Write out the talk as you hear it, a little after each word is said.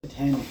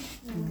satanic.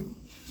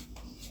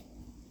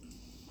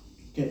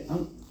 Okay,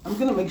 I'm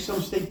going to make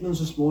some statements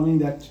this morning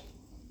that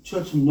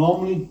church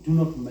normally do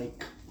not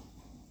make.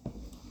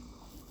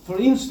 For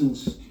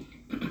instance,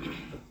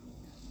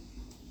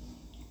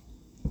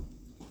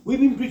 we've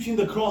been preaching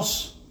the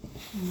cross,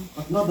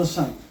 but not the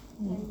Son.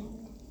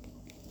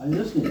 Are you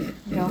listening?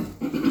 Yeah.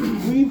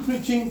 We've been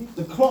preaching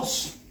the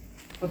cross,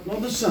 but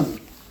not the Son.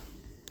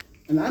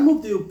 And I'm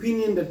of the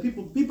opinion that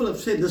people have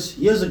said this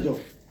years ago,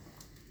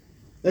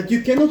 that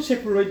you cannot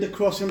separate the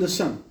cross and the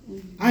Son.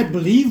 I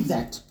believe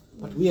that,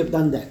 but we have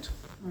done that.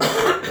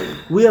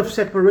 We have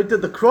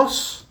separated the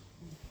cross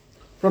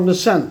from the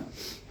Son.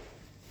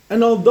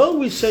 And although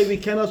we say we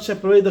cannot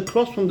separate the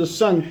cross from the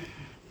Son,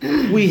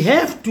 we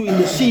have to in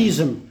the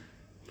season.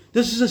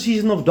 This is a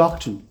season of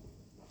doctrine.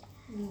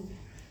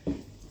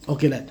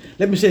 Okay,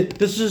 let me say,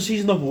 this is a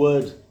season of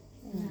word.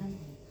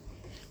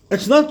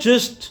 It's not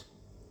just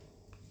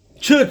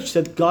church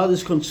that God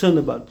is concerned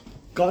about.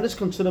 God is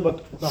concerned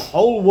about the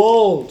whole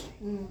world.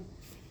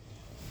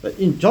 But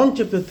in John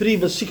chapter 3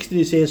 verse 16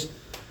 it says,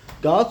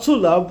 God so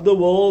loved the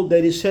world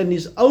that he sent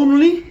his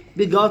only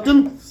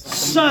begotten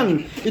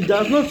Son. It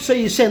does not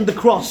say he sent the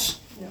cross.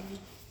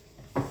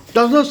 It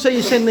does not say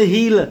he sent a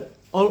healer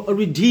or a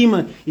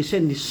redeemer. He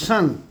sent his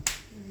Son.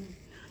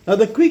 Now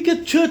the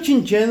quicker church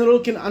in general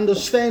can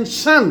understand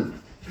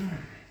Son,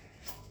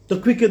 the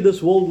quicker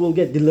this world will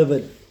get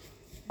delivered.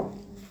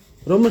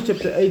 Romans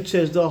chapter 8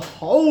 says the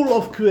whole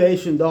of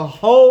creation,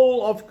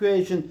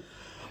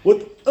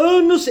 with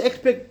earnest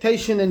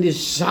expectation and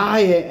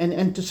desire and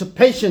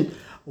anticipation,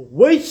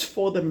 waits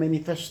for the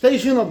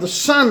manifestation of the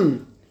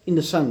Son in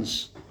the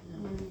sons.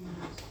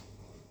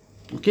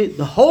 Okay,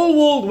 the whole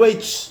world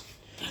waits.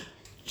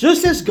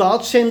 Just as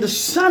God sent the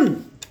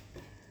Son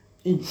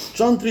in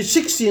John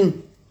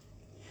 3:16,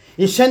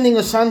 He's sending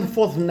a Son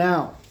forth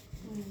now.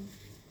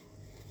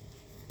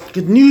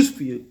 Good news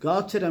for you.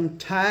 God said, I'm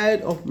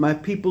tired of my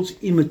people's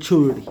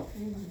immaturity.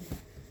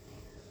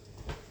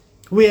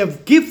 We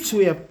have gifts,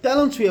 we have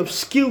talents, we have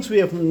skills, we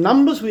have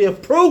numbers, we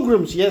have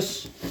programs,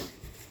 yes.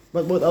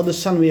 But without the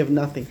Son we have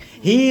nothing.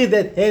 He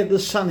that hath the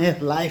Son hath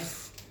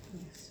life.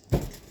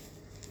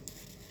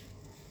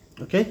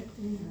 Okay?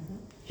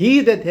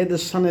 He that hath the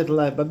Son hath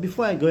life. But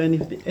before I go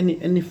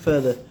any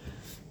further,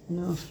 I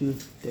want to ask you,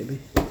 Debbie,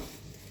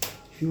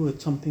 if you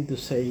had something to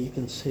say, you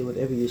can say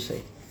whatever you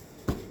say.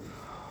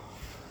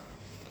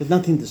 There's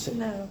nothing to say.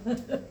 No.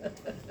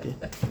 Okay.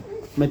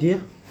 My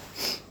dear?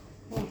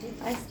 Well,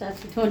 if I start,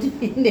 it won't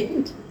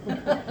end.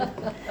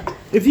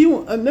 If you,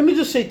 let me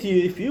just say to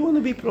you, if you want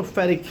to be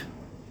prophetic,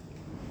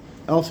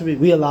 also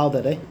we allow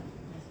that, eh?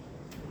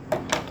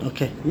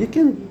 Okay, you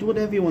can do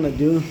whatever you want to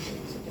do.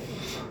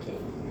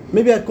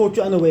 Maybe I caught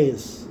you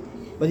unawares,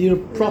 but you're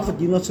a prophet.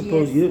 You're not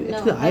supposed. You're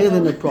actually higher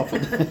than a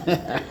prophet.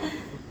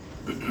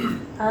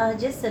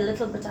 Just a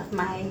little bit of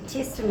my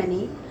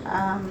testimony.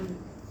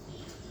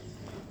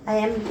 I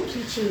am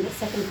preaching the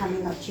second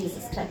coming of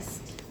Jesus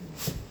Christ.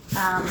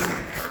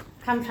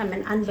 Come from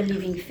an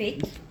unbelieving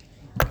faith.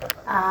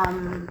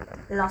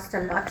 Lost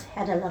a lot,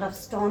 had a lot of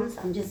storms.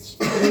 I'm just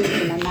doing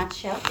it in a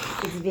nutshell.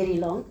 It's very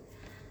long.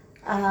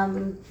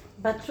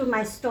 But through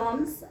my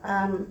storms,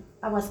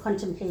 I was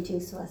contemplating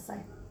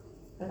suicide.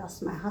 I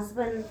lost my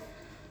husband.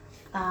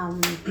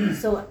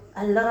 So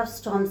a lot of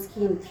storms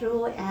came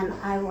through, and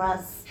I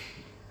was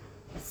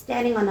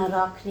standing on a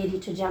rock ready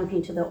to jump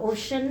into the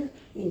ocean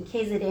in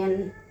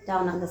KZN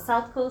down on the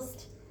south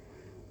coast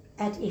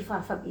at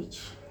Ifafa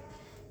Beach.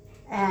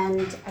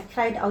 And I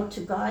cried out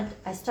to God.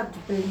 I stopped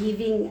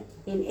believing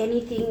in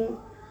anything.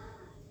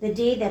 The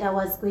day that I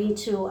was going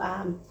to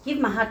give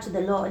my heart to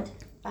the Lord,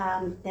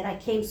 that I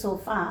came so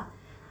far,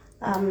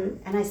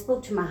 and I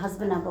spoke to my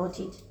husband about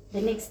it.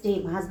 The next day,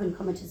 my husband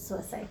committed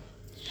suicide.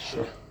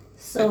 Sure.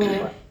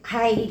 So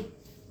I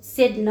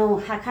said, no,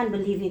 I can't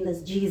believe in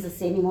this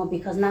Jesus anymore,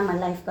 because now my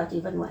life got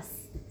even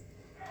worse.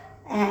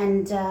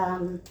 And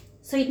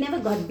so it never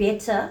got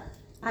better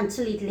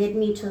until it led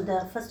me to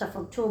the 1st of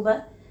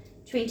October,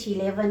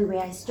 2011,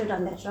 where I stood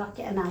on that rock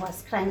and I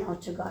was crying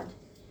out to God.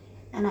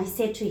 And I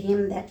said to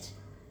him that,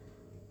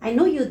 I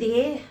know you're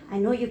there, I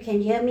know you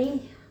can hear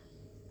me,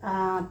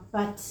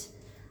 but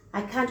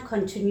I can't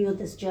continue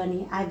this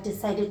journey. I've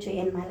decided to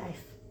end my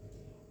life.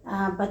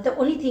 But the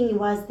only thing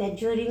was that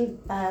during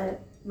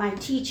my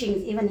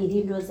teachings, even in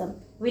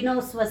Hinduism, we know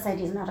suicide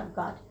is not of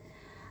God.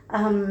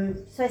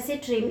 So I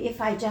said to him,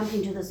 if I jump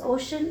into this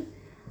ocean,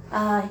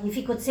 if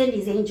he could send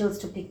his angels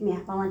to pick me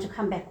up, I want to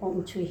come back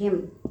home to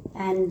him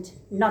and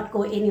not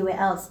go anywhere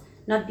else,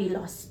 not be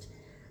lost.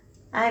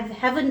 I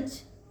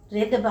haven't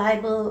read the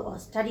Bible or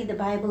studied the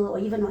Bible or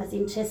even was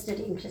interested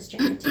in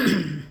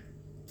Christianity.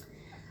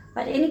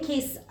 But in any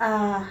case,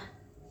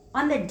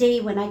 on the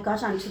day when I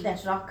got onto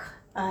that rock,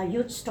 a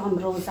huge storm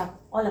rose up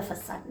all of a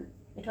sudden.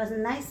 It was a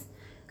nice,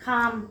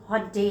 calm,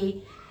 hot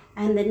day,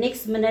 and the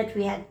next minute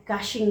we had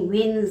gushing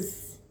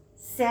winds,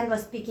 sand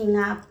was picking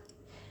up.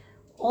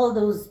 All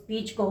those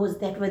beachgoers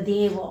that were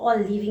there were all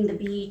leaving the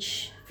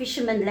beach.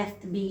 Fishermen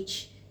left the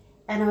beach,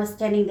 and I was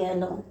standing there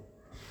alone.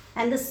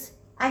 And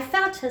I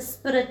felt His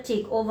Spirit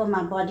take over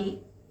my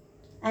body,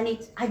 And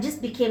I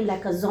just became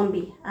like a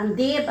zombie. I'm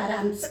there, but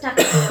I'm stuck.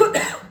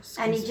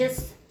 And it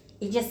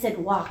just said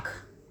walk.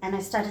 And I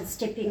started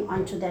stepping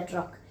onto that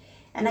rock.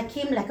 And I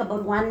came like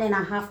about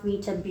 1.5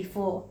 meters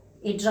before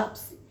it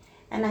drops.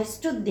 And I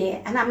stood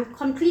there, and I'm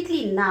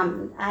completely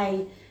numb.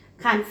 I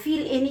can't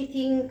feel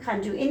anything,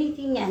 can't do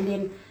anything. And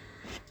then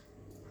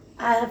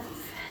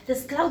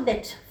this cloud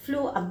that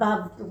flew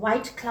above, the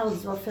white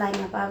clouds were flying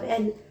above,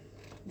 and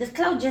the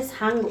cloud just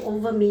hung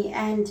over me.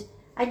 And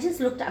I just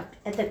looked up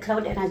at the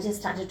cloud, and I just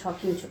started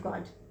talking to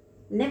God.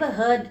 Never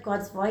heard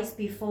God's voice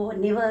before,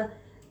 never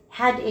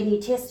had any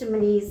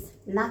testimonies,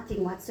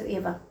 nothing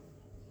whatsoever.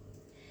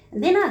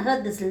 And then I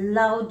heard this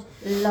loud,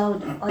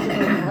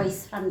 audible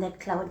voice from that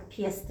cloud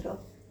pierce through.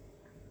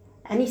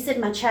 And he said,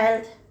 my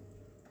child,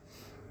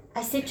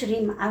 I said to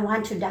him, I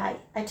want to die.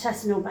 I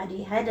trust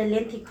nobody. I had a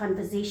lengthy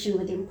conversation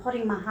with him,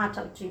 pouring my heart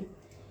out to him.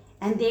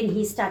 And then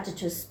he started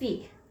to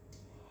speak.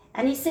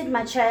 And he said,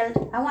 my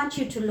child, I want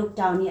you to look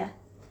down here.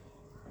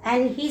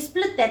 And he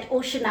split that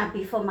ocean up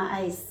before my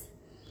eyes.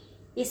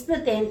 He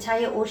split the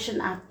entire ocean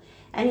up.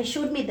 And he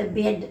showed me the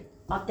bed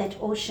of that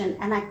ocean,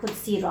 and I could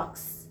see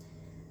rocks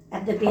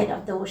at the bed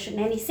of the ocean.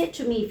 And he said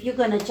to me, if you're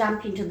going to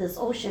jump into this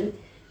ocean,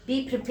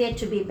 be prepared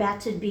to be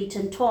battered,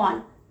 beaten,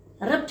 torn,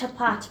 ripped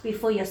apart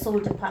before your soul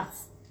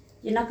departs.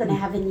 You're not going to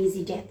have an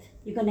easy death.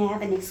 You're going to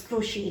have an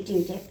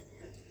excruciating death.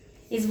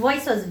 His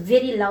voice was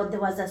very loud. There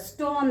was a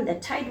storm. The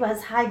tide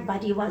was high,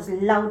 but he was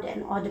loud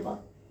and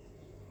audible.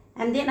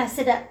 And then I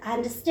said, I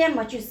understand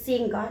what you're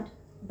saying, God,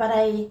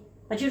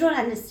 but you don't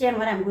understand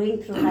what I'm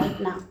going through right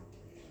now.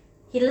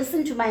 He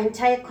listened to my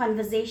entire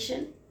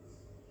conversation.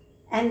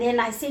 And then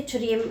I said to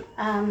him,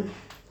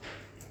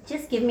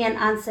 just give me an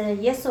answer,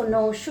 yes or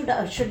no, should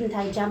or shouldn't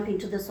I jump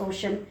into this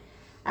ocean?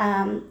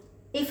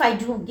 If I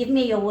do, give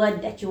me your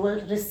word that you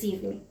will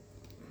receive me.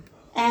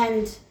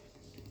 And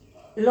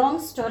long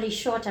story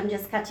short, I'm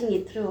just cutting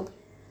it through.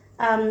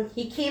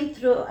 He came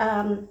through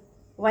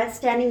while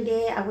standing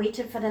there. I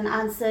waited for an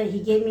answer. He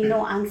gave me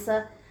no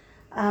answer.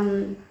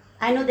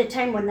 I know the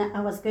time when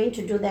I was going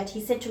to do that,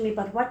 he said to me,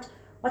 but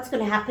what's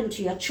going to happen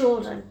to your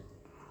children?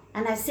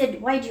 And I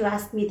said, why do you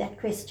ask me that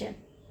question?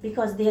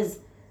 Because there's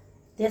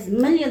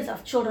millions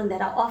of children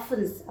that are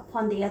orphans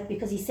upon the earth,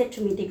 because he said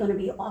to me, they're going to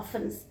be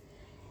orphans.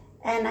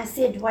 And I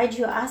said, why do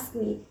you ask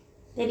me?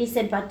 Then he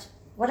said, but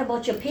what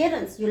about your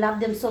parents? You love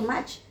them so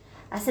much.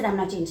 I said, I'm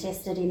not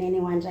interested in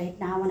anyone right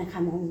now. I want to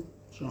come home.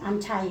 Sure. I'm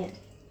tired.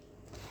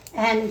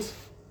 And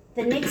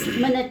the next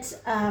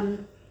minute,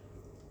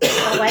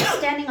 while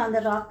standing on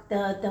the rock,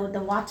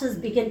 the waters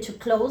began to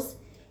close.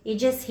 It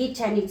just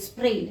hit and it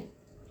sprayed.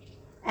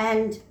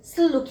 And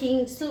still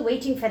looking, still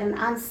waiting for an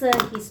answer,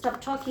 he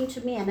stopped talking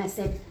to me, and I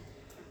said,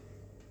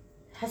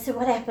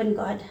 what happened,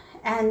 God?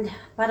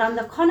 But on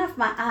the corner of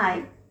my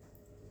eye,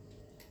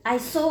 I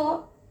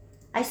saw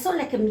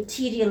like a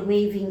material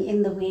waving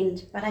in the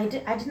wind, but I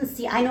didn't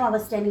see. I know I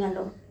was standing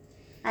alone.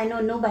 I know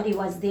nobody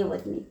was there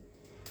with me.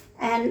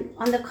 And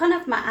on the corner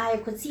of my eye, I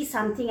could see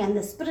something, and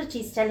the Spirit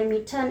is telling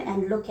me, turn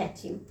and look at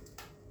him.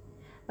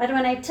 But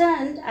when I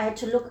turned, I had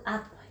to look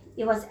up.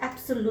 He was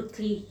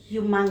absolutely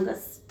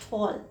humongous,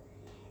 tall.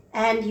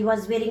 And he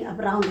was wearing a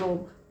brown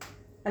robe,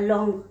 a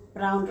long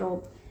brown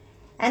robe.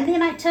 And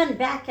then I turned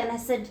back and I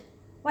said,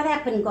 what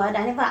happened, God?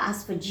 I never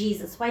asked for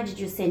Jesus. Why did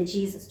you send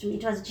Jesus to me?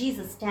 It was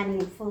Jesus standing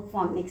in full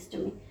form next to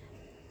me.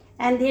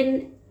 And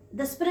then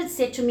the Spirit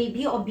said to me,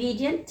 be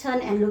obedient,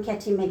 turn and look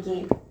at him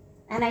again.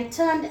 And I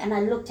turned and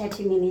I looked at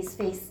him in his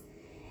face.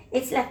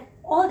 It's like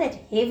all that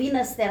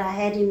heaviness that I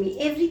had in me,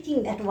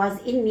 everything that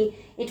was in me,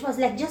 it was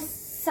like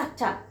just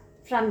sucked up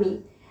from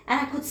me. And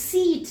I could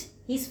see it.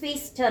 His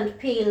face turned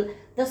pale.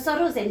 The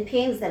sorrows and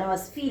pains that I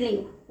was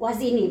feeling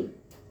was in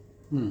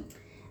him.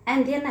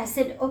 And then I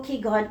said, okay,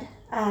 God,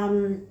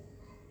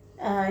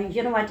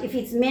 you know what, if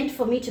it's meant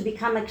for me to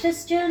become a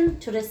Christian,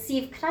 to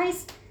receive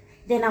Christ,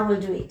 then I will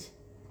do it.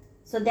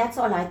 So that's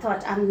all I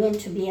thought. I'm meant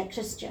to be a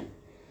Christian.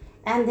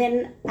 And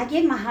then I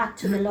gave my heart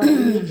to the Lord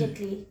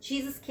immediately.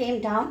 Jesus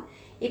came down.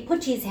 He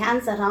put his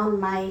hands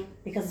around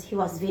because he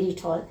was very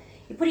tall.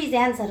 He put his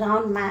hands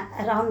around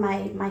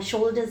my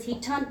shoulders. He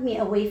turned me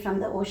away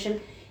from the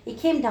ocean. He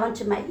came down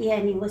to my ear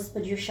and he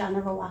whispered, you shall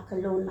never walk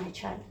alone, my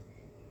child.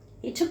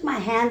 He took my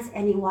hands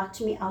and he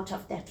walked me out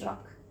of that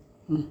rock.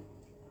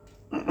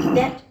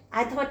 That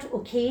I thought,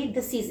 okay,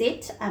 this is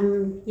it.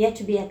 I'm here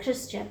to be a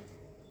Christian.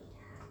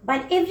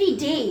 But every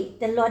day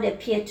the Lord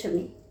appeared to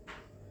me.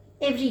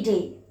 Every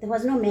day. There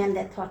was no man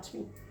that taught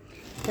me.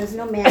 There's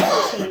no man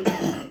that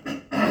changed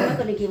me. I'm not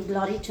going to give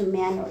glory to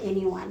man or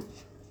anyone.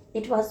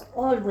 It was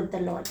all with the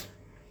Lord.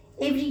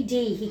 Every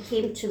day he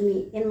came to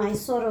me in my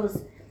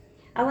sorrows.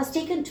 I was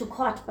taken to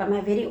court by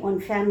my very own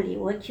family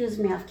who accused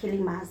me of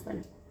killing my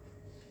husband.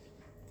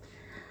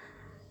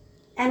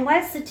 And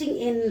while sitting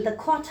in the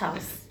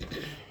courthouse,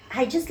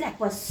 I just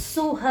was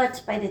so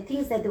hurt by the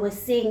things that they were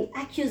saying,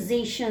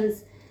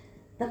 accusations.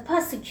 The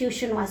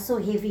persecution was so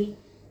heavy.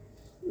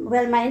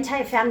 Well, my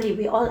entire family,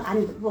 were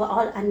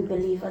all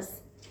unbelievers.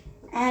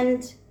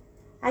 And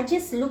I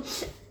just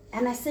looked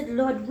and I said,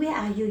 Lord, where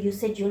are you? You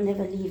said you'll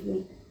never leave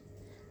me.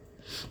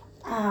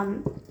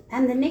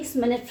 And the next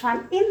minute,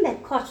 from in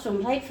that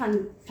courtroom, right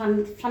from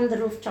the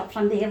rooftop,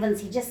 from the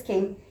heavens, he just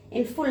came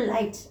in full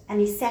light and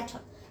he sat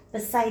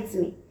beside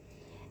me.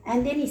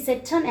 And then he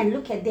said, turn and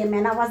look at them.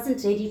 And I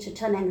wasn't ready to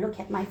turn and look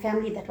at my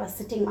family that was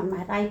sitting on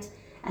my right.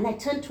 And I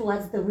turned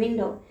towards the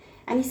window.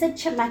 And he said,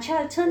 my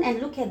child, turn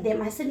and look at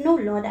them. I said, no,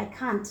 Lord, I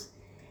can't.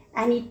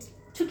 And he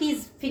took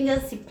his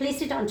fingers, he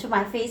placed it onto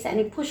my face and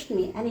he pushed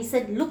me. And he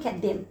said, look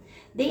at them.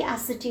 They are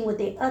sitting with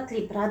their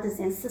earthly brothers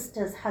and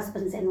sisters,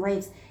 husbands and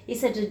wives. He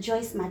said,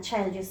 rejoice, my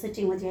child, you're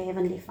sitting with your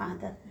heavenly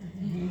Father.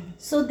 Mm-hmm.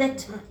 So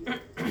that,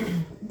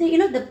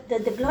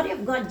 the glory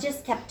of God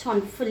just kept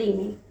on filling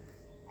me.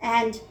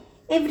 And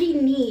every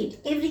need,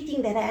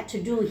 everything that I had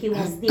to do, he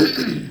was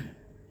there.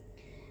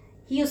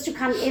 He used to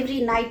come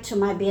every night to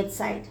my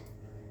bedside.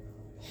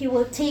 He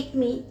will take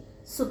me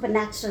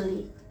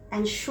supernaturally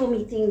and show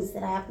me things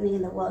that are happening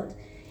in the world.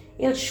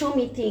 He'll show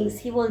me things.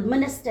 He will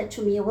minister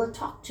to me. He will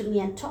talk to me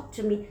and talk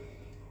to me.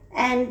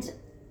 And,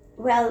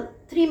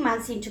 3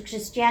 months into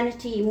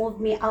Christianity, he moved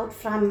me out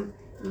from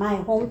my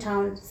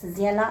hometown,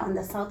 Sizela, on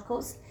the south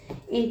coast,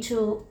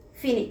 into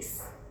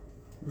Phoenix.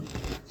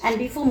 And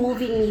before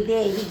moving me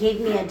there, he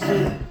gave me a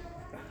dream.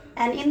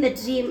 And in the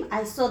dream,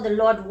 I saw the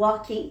Lord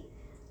walking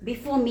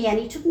before me, and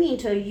he took me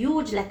into a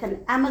huge, like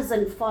an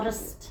Amazon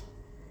forest.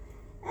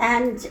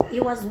 And he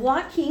was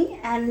walking,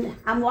 and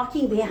I'm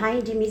walking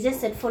behind him. He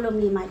just said, follow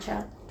me, my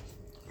child.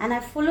 And I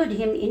followed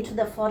him into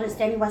the forest,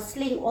 and he was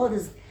slaying all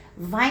these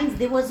vines.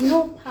 There was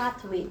no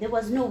pathway. There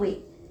was no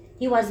way.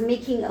 He was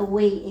making a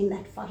way in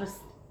that forest.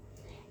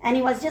 And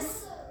he was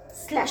just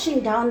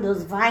slashing down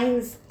those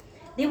vines.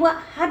 There were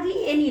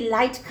hardly any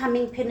light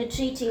coming,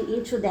 penetrating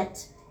into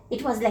that.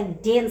 It was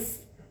like dense.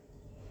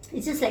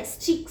 It's just like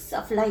streaks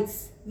of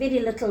lights. Very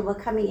little were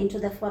coming into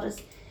the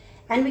forest.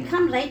 And we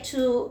come right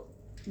to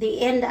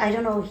the end. I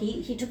don't know,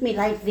 he took me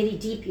right very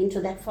deep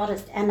into that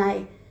forest,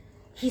 and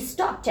he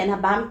stopped and I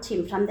bumped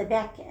him from the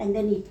back, and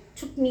then he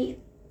took me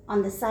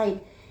on the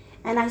side,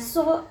 and I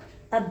saw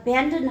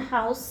abandoned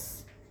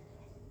house,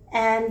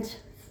 and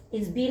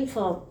it's been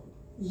for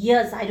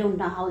years, I don't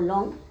know how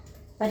long,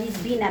 but it's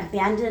been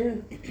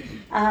abandoned,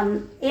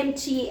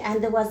 empty,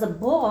 and there was a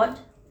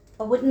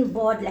wooden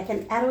board, like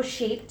an arrow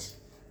shaped,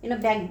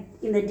 back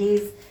in the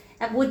days,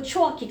 with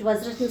chalk, it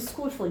was written,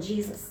 School for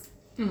Jesus.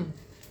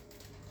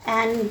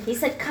 And he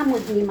said, come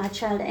with me, my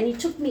child. And he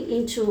took me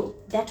into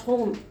that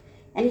home,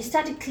 and he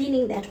started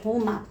cleaning that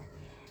home up.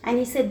 And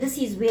he said, this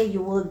is where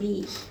you will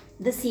be.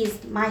 This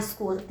is my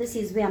school. This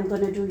is where I'm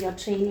going to do your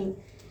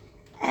training.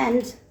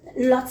 And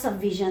lots of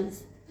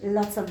visions,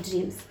 lots of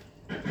dreams.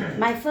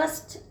 My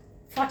first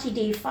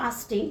 40-day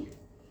fasting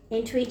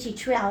in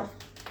 2012,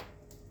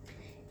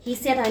 he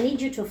said, I need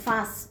you to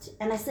fast.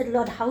 And I said,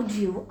 Lord, how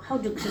do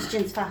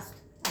Christians fast?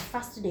 I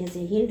fasted as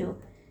a Hindu.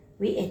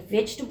 We ate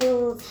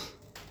vegetables.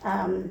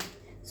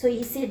 So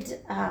he said,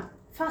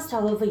 fast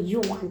however you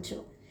want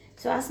to.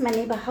 So I asked my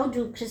neighbor, how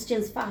do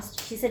Christians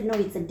fast? She said, no,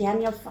 it's a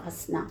Daniel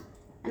fast now.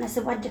 And I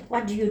said,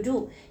 what do you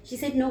do? She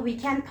said, no, we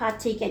can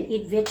partake and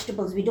eat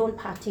vegetables. We don't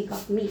partake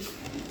of meat.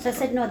 So I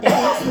said, no,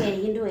 that makes me a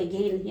Hindu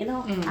again.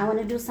 I want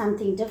to do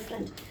something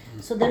different.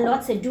 So the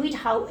Lord said, do it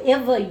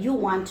however you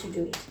want to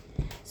do it.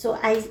 So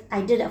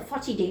I did a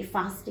 40-day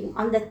fasting.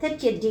 On the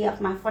 30th day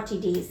of my 40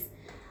 days,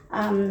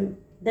 the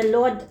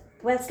Lord,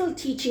 still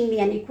teaching me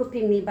and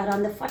equipping me, but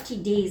on the 40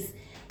 days,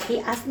 he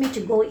asked me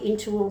to go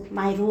into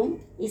my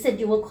room. He said,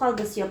 you will call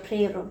this your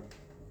prayer room,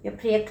 your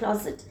prayer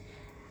closet.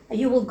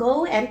 You will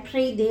go and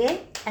pray there,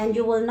 and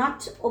you will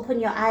not open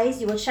your eyes.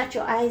 You will shut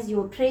your eyes. You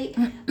will pray.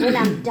 When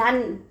I'm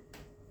done,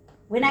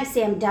 when I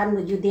say I'm done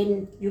with you,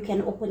 then you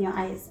can open your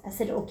eyes. I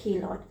said, okay,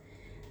 Lord.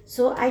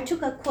 So I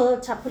took a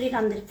quilt, I put it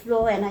on the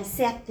floor, and I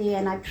sat there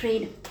and I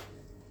prayed.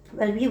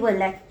 Well, we were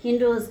like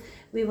Hindus.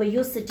 We were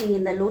used sitting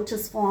in the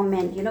lotus form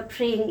and,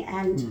 praying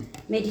and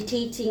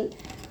meditating.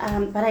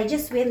 But I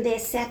just went there,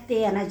 sat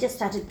there, and I just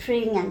started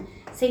praying and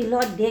saying,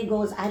 Lord, there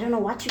goes. I don't know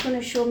what you're going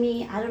to show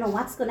me. I don't know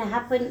what's going to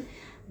happen.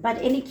 But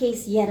in any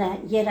case, here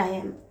I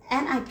am.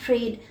 And I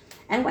prayed.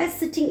 And while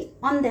sitting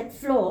on that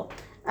floor,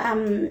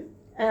 the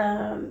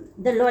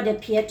Lord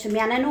appeared to me.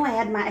 And I know I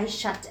had my eyes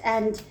shut.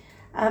 And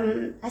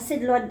I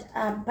said, Lord,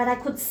 but I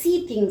could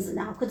see things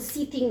now. I could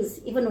see things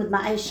even with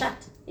my eyes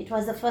shut. It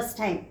was the first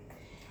time.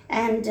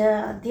 And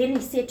then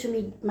he said to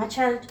me, my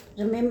child,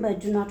 remember,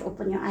 do not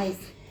open your eyes.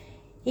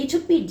 He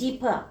took me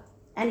deeper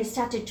and he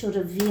started to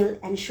reveal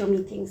and show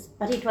me things.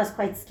 But it was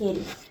quite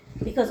scary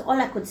because all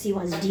I could see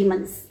was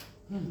demons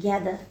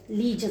gather,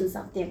 legions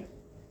of them.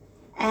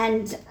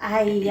 And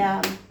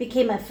I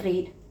became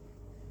afraid.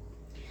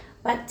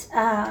 But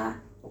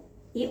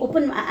he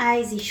opened my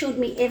eyes, he showed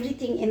me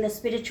everything in the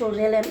spiritual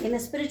realm. In the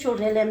spiritual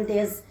realm,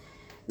 there's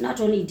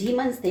not only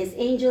demons, there's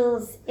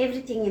angels,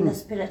 everything in the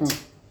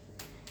spirit.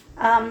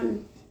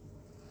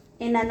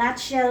 In a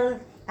nutshell,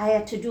 I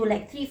had to do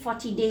like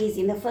 340 days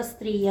in the first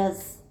 3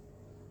 years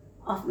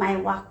of my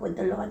walk with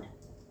the Lord.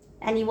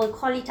 And he will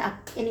call it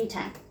up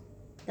anytime,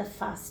 the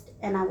fast,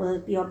 and I will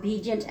be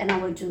obedient and I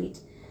will do it.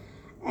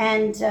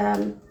 And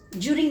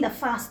during the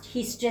fast,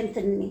 he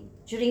strengthened me.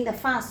 During the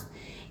fast,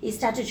 He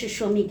started to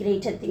show me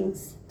greater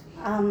things.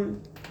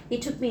 He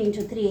took me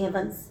into 3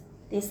 heavens.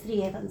 There's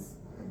 3 heavens.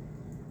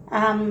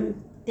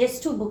 There's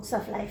 2 books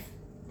of life.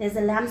 There's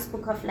the Lamb's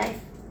book of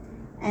life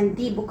and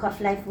the book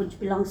of life, which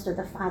belongs to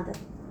the Father.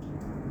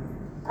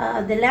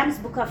 The Lamb's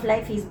book of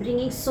life is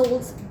bringing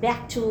souls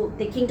back to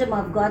the kingdom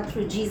of God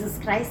through Jesus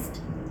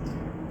Christ.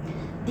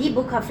 The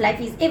book of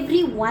life is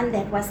everyone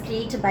that was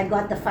created by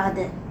God the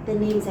Father. The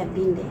names have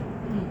been there.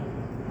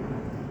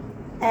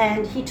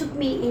 And he took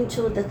me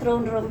into the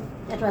throne room.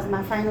 That was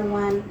my final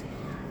one.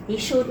 He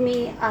showed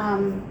me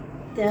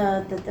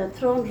the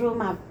throne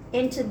room. I've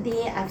entered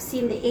there. I've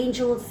seen the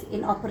angels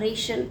in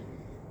operation.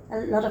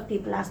 A lot of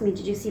people ask me,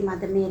 did you see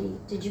Mother Mary?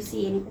 Did you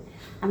see anybody?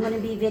 I'm going to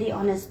be very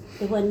honest.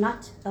 There were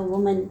not a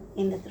woman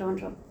in the throne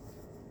room.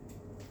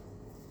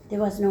 There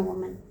was no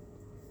woman.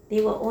 They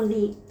were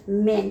only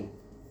men.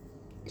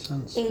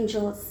 Sons.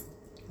 Angels.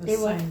 They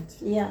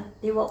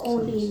were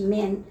only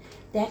men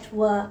that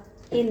were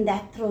in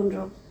that throne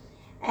room.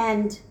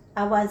 And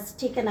I was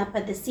taken up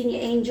at the senior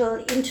angel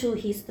into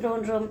his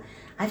throne room.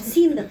 I've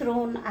seen the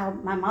throne.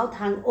 My mouth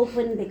hung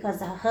open because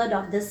I heard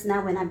of this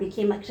now when I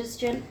became a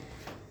Christian,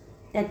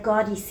 that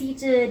God is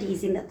seated,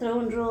 he's in the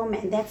throne room,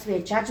 and that's where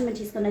judgment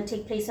is going to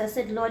take place. So I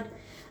said, Lord,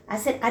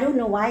 I don't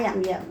know why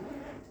I'm here.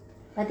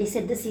 But they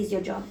said, this is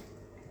your job.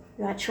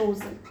 You are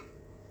chosen.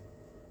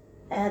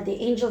 The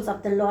angels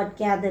of the Lord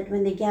gathered.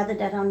 When they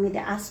gathered around me, they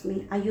asked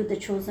me, are you the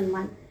chosen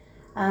one?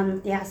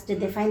 They asked, did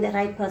they find the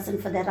right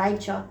person for the right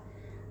job?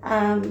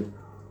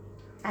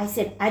 I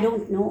said, I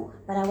don't know,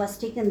 but I was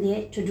taken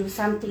there to do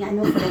something. I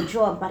know for a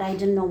job, but I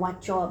didn't know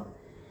what job.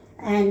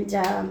 And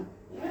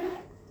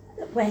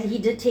well, he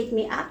did take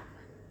me up.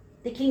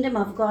 The kingdom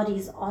of God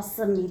is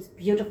awesome. It's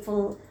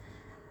beautiful.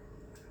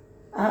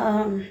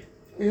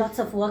 Lots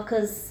of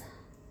workers.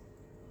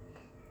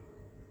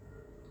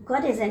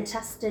 God has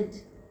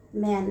entrusted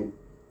man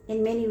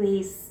in many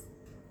ways.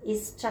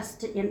 He's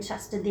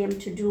entrusted them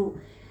to do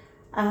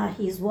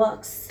his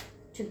works,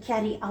 to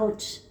carry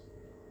out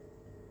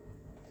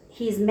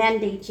his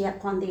mandate here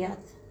upon the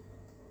earth.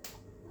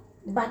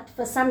 But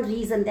for some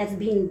reason that's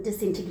been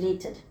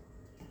disintegrated.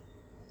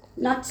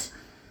 Not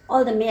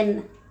all the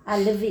men are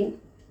living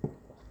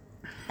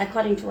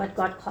according to what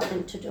God called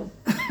them to do.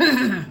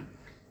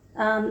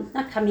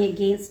 Not coming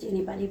against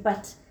anybody,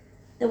 but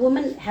the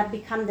women have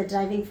become the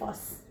driving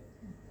force.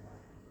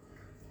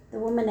 The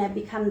women have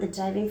become the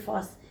driving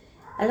force.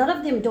 A lot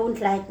of them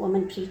don't like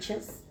women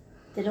preachers.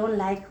 They don't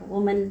like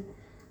women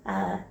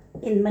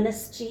in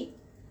ministry.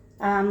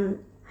 I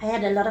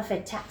had a lot of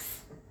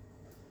attacks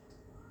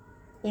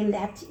in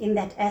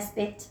that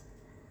aspect.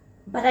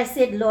 But I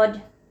said,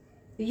 Lord,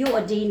 you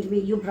ordained me,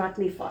 you brought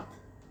me forth.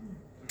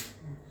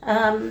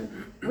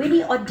 When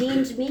he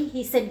ordained me,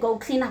 he said, go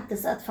clean up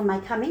this earth for my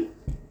coming.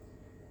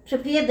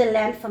 Prepare the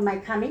land for my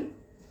coming.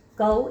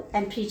 Go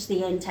and preach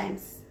the end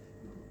times.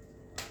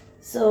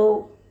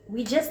 So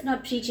we're just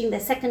not preaching the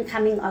second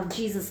coming of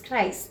Jesus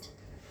Christ.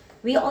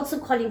 We're also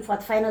calling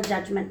forth final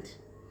judgment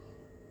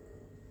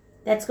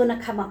that's going to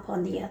come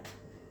upon the earth.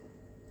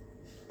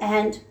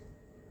 And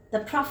the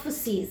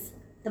prophecies,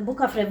 the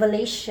book of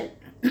Revelation,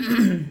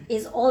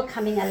 is all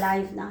coming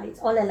alive now. It's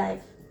all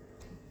alive.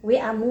 We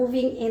are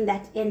moving in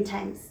that end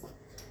times.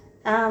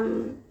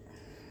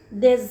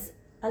 There's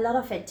a lot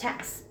of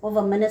attacks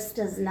over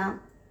ministers now.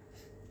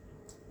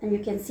 And you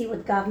can see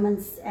with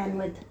governments and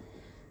with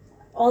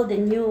all the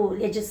new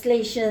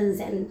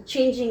legislations and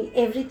changing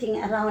everything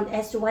around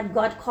as to what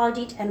God called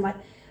it and what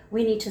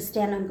we need to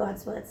stand on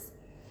God's words.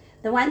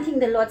 The one thing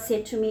the Lord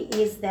said to me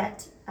is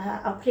that I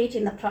operate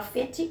in the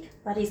prophetic,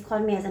 but he's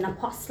called me as an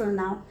apostle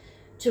now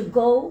to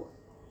go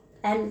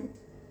and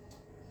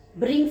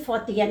bring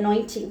forth the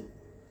anointing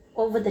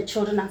over the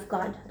children of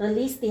God.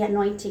 Release the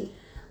anointing.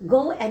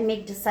 Go and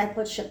make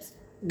discipleships.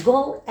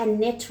 Go and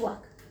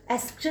network.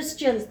 As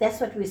Christians,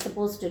 that's what we're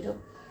supposed to do.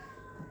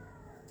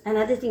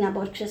 Another thing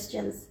about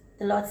Christians,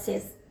 the Lord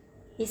says,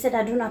 he said,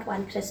 I do not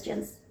want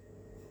Christians.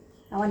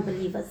 I want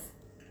believers.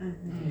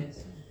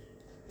 Yes.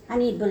 I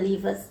need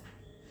believers.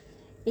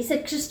 He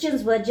said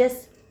Christians were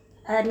just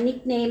a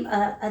nickname,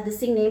 the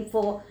same name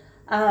for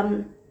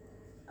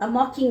a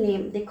mocking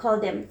name. They call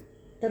them,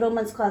 the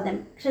Romans call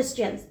them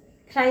Christians.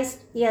 Christ,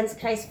 he has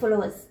Christ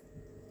followers.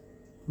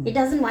 He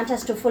doesn't want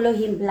us to follow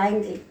him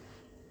blindly.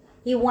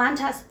 He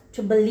wants us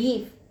to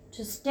believe,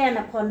 to stand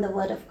upon the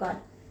word of God.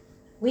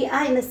 We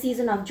are in the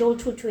season of Joel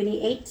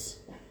 2:28,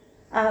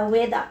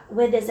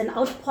 where there's an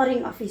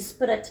outpouring of his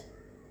spirit.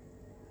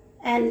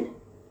 And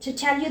to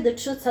tell you the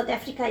truth, South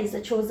Africa is a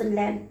chosen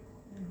land.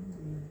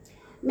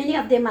 Many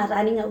of them are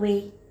running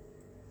away.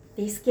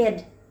 They're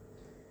scared.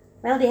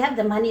 Well, they have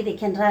the money, they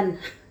can run.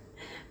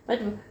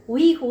 But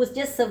we who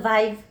just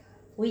survive,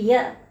 we're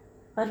here.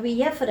 But we're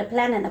here for a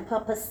plan and a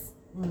purpose.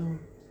 You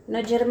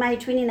know, Jeremiah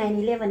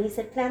 29:11, he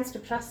said, plans to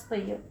prosper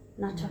you,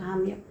 not to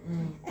harm you.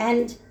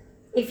 And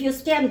if you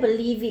stand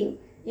believing,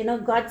 you know,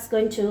 God's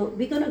going to,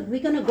 we're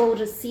going to go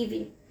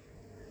receiving.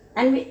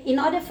 And in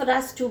order for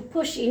us to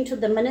push into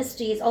the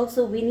ministries,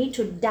 also we need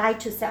to die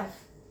to self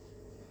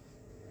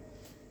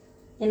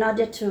in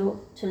order to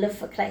live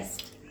for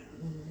Christ.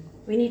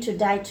 We need to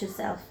die to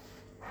self.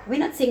 We're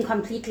not saying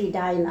completely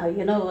die now,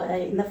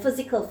 in the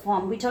physical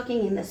form. We're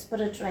talking in the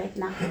spirit right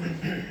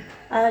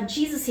now.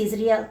 Jesus is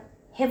real.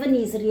 Heaven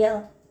is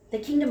real. The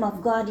kingdom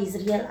of God is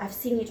real. I've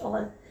seen it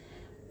all.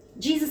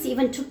 Jesus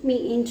even took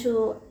me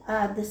into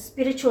the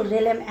spiritual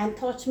realm and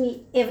taught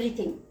me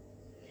everything.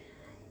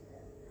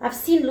 I've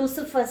seen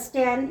Lucifer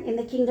stand in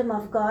the kingdom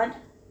of God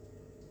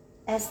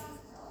as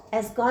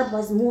God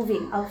was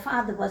moving. Our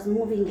Father was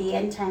moving the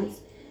end times.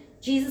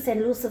 Jesus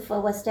and Lucifer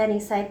were standing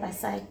side by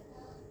side.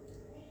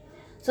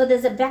 So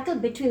there's a battle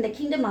between the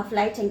kingdom of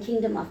light and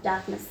kingdom of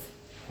darkness.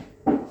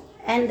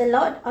 And the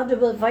Lord,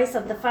 audible voice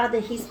of the Father,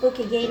 he spoke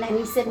again and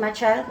he said, my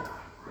child,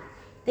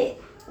 the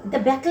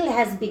battle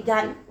has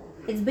begun.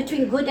 It's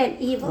between good and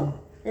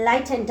evil,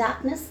 light and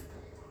darkness.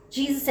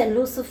 Jesus and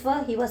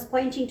Lucifer, he was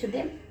pointing to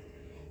them.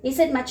 He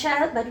said, my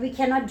child, but we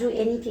cannot do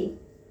anything.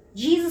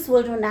 Jesus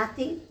will do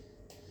nothing.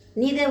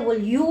 Neither will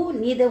you,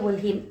 neither will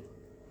him.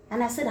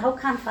 And I said, how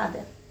come,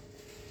 Father?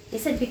 He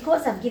said,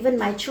 because I've given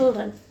my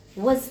children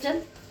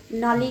wisdom,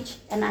 knowledge,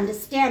 and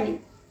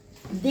understanding.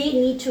 They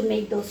need to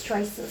make those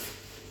choices.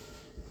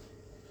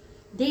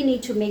 They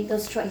need to make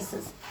those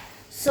choices.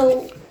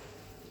 So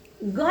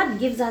God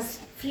gives us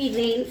free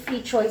reign,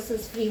 free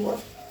choices, free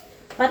will.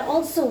 But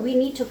also we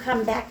need to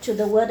come back to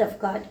the Word of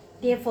God.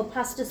 Therefore,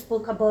 Pastor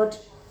spoke about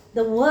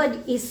the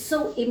Word is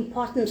so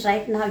important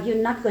right now, you're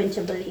not going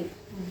to believe.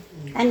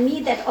 And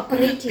me that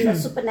operate in the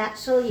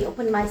supernatural, he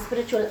opened my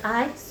spiritual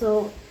eye.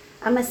 So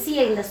I'm a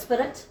seer in the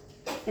spirit,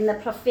 in the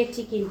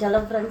prophetic, in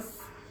deliverance.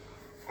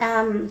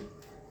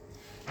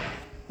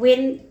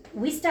 When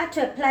we start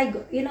to apply,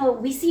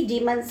 we see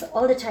demons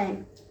all the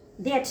time.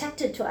 They're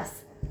attracted to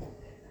us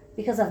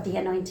because of the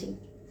anointing.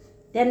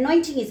 The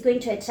anointing is going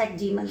to attract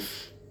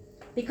demons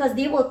because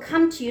they will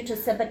come to you to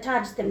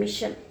sabotage the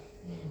mission.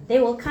 They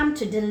will come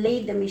to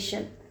delay the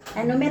mission.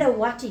 And no matter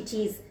what it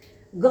is,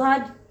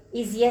 God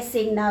is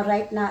saying now,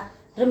 right now,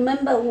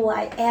 remember who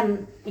I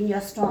am in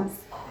your storms.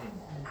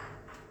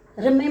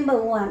 Remember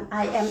who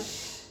I am.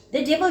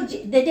 The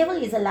devil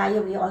is a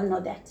liar, we all know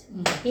that.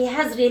 He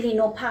has really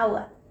no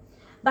power.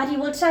 But he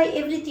will try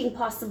everything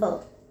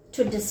possible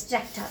to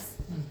distract us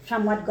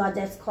from what God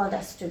has called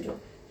us to do.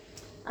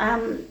 I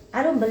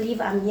don't believe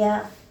I'm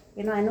here.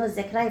 I know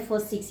Zechariah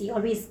 4:6, he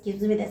always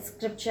gives me that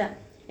scripture.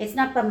 It's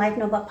not by might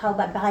nor by power,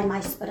 but by my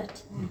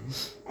spirit.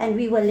 And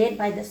we were led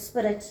by the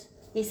Spirit.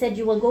 He said,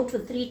 you will go to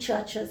 3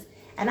 churches.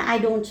 And I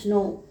don't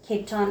know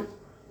Cape Town.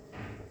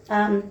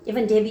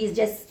 Even Debbie is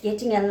just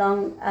getting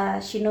along.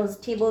 She knows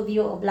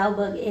Tableview or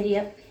Blauberg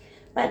area.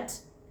 But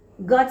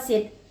God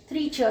said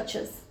 3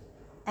 churches.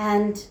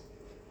 And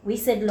we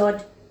said,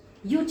 Lord,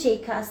 you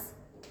take us.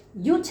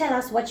 You tell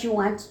us what you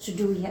want to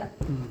do here.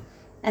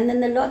 And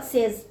then the Lord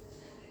says,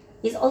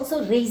 he's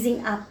also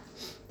raising up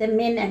the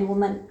men and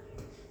women.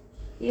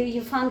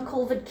 You found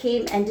COVID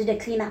came and did a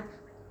cleanup.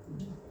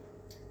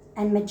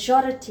 And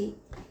majority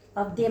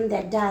of them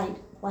that died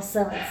were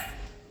servants.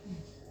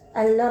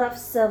 A lot of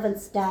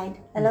servants died.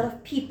 A lot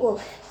of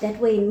people that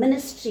were in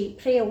ministry,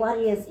 prayer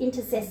warriors,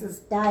 intercessors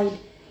died.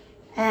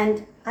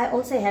 And I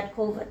also had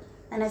COVID.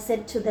 And I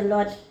said to the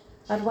Lord,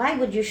 but why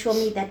would you show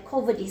me that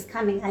COVID is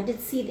coming? I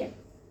did see them.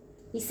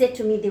 He said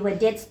to me they were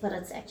dead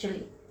spirits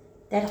actually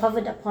that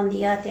hovered upon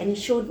the earth, and he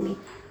showed me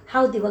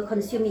how they were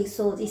consuming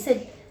souls. He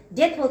said,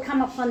 death will come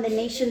upon the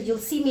nations. You'll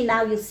see me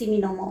now, you'll see me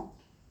no more.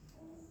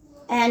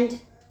 And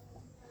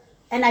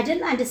I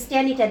didn't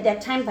understand it at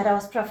that time, but I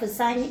was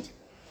prophesying it.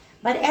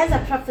 But as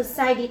I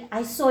prophesied it,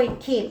 I saw it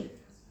came.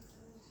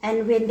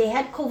 And when they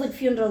had COVID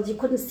funerals, you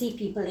couldn't see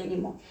people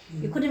anymore.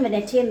 You couldn't even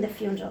attend the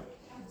funeral.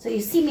 So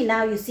you see me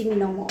now, you see me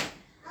no more.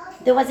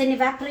 There was an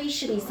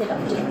evaporation, he said,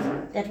 of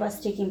death that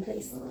was taking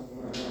place.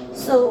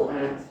 So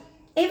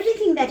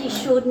everything that he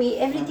showed me,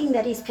 everything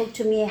that he spoke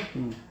to me,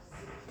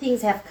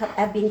 things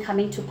have been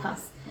coming to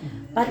pass.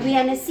 But we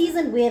are in a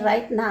season where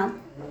right now,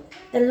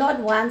 the Lord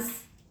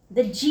wants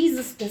the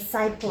Jesus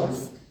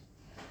disciples.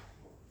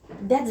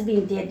 That's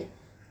been dead.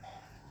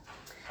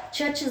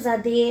 Churches are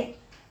there,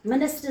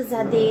 ministers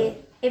are there,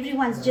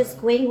 everyone's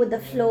just going with the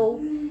flow.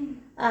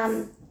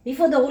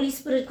 Before the Holy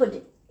Spirit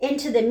could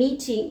enter the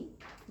meeting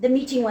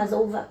was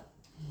over.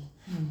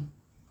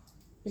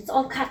 It's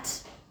all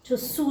cut to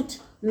suit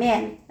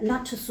man,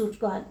 not to suit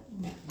God.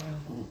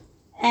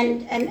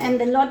 And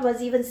the Lord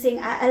was even saying,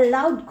 I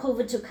allowed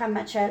COVID to come,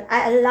 my child.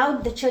 I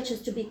allowed the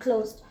churches to be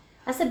closed.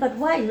 I said, but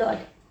why, Lord?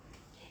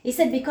 He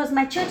said, because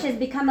my church has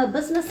become a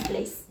business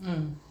place.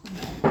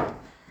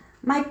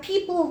 My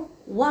people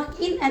walk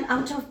in and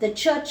out of the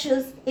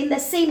churches in the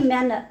same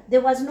manner.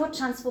 There was no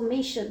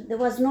transformation. There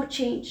was no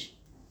change.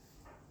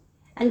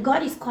 And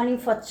God is calling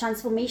for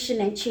transformation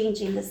and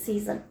change in this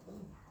season.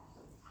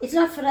 It's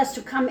not for us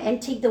to come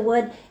and take the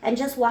word and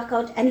just walk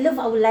out and live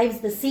our lives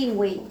the same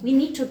way. We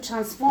need to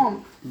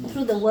transform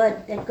through the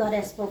word that God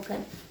has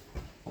spoken.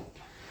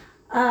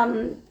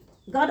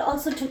 God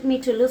also took me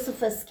to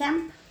Lucifer's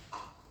camp.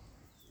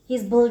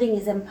 He's building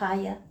his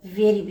empire,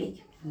 very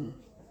big.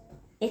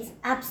 It's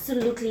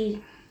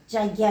absolutely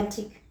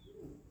gigantic.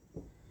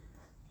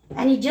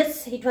 And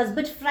it was a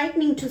bit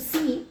frightening to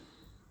see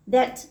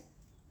that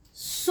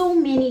so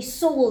many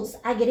souls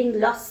are getting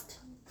lost,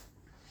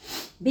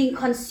 being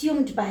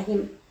consumed by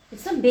him.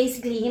 It's not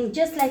basically him,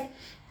 just like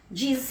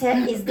Jesus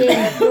is there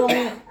in the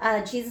throne,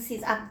 Jesus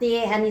is up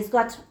there and he's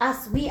got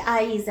us, we are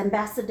his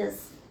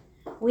ambassadors.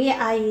 We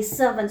are his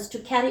servants to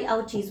carry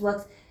out his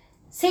works.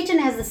 Satan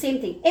has the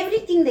same thing.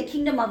 Everything the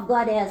kingdom of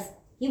God has,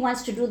 he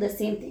wants to do the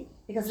same thing.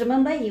 Because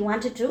remember, he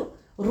wanted to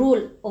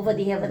rule over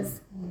the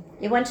heavens.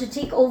 He wanted to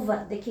take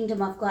over the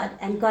kingdom of God,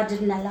 and God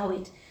didn't allow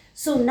it.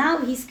 So now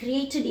he's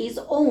created his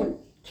own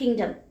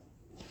kingdom.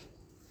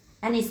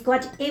 And he's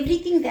got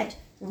everything that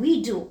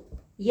we do.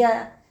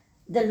 Yeah,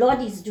 the Lord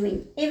is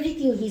doing.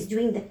 Everything he's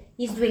doing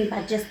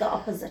but just the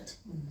opposite.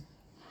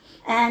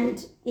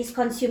 And he's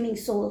consuming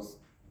souls.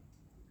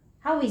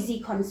 How is he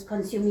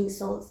consuming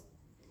souls?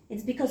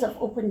 It's because of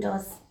open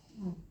doors.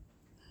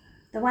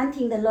 The one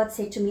thing the Lord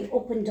said to me,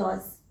 open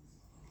doors.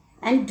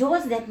 And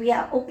doors that we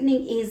are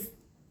opening is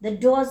the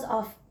doors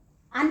of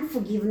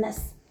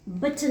unforgiveness,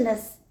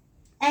 bitterness,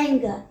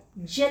 anger,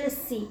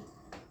 jealousy,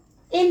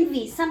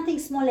 envy. Something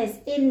small as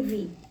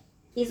envy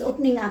is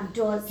opening up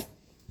doors.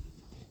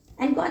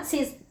 And God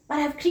says, but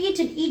I've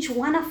created each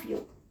one of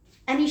you.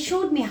 And he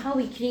showed me how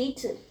he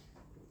created.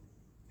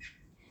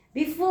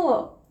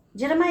 Before,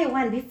 Jeremiah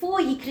 1, before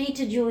he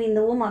created you in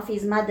the womb of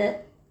his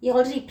mother, he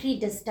already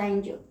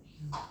predestined you.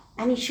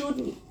 And he showed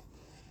me.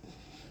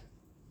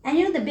 And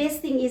you know, the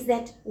best thing is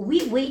that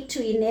we wait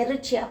to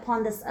inherit here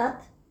upon this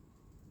earth.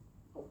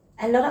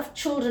 A lot of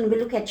children, we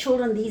look at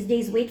children these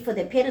days, wait for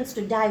their parents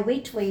to die,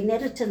 wait for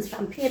inheritance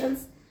from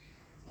parents.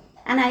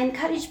 And I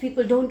encourage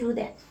people, don't do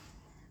that.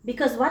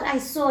 Because what I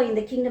saw in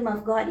the kingdom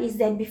of God is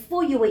that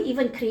before you were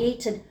even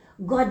created,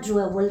 God drew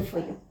a will for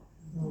you.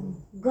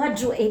 God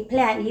drew a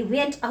plan. He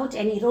went out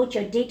and he wrote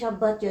your date of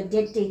birth, your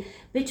death day.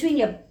 Between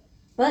your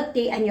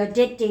birthday and your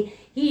death day,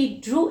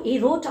 he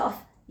wrote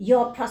off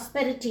your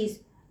prosperities,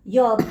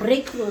 your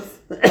breakthroughs,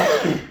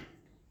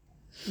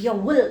 your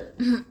will.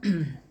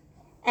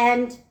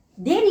 And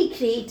then he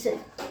created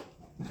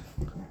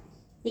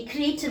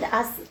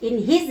us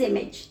in his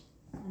image.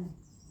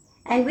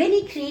 And when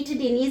he created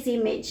in his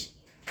image,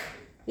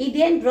 he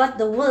then brought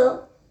the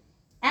will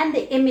and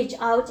the image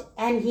out,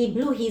 and he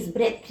blew his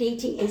breath,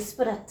 creating a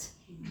spirit.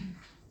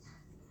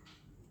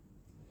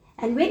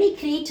 And when he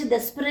created the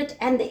spirit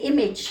and the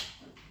image,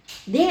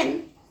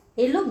 then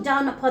he looked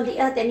down upon the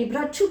earth and he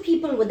brought two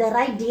people with the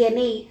right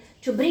DNA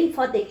to bring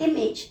forth the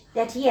image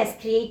that he has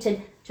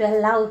created to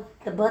allow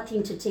the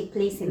birthing to take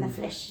place in the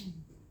flesh.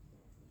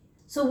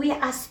 So we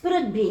are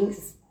spirit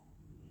beings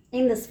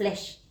in this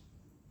flesh.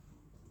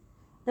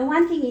 The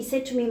one thing he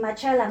said to me, my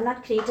child, I've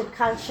not created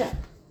culture.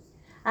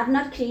 I've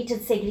not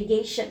created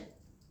segregation.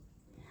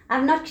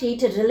 I've not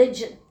created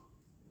religion.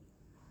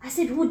 I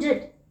said, who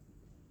did?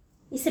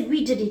 He said,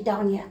 we did it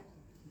down here.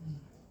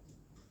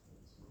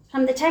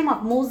 From the time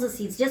of Moses,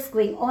 he's just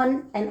going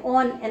on and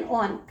on and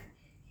on.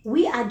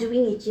 We are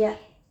doing it here.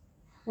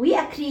 We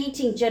are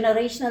creating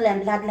generational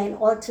and bloodline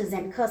altars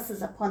and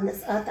curses upon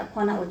this earth,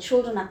 upon our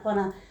children,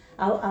 upon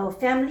our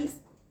families.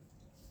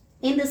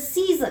 In the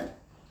season,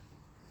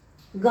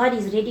 God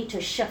is ready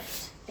to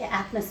shift the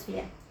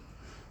atmosphere.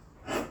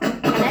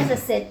 And as I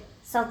said,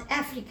 South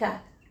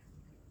Africa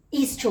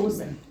is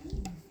chosen.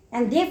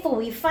 And therefore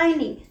we're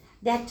finding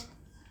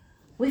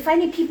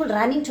people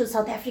running to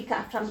South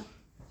Africa from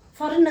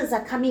foreigners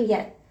are coming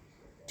here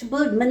to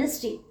build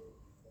ministry.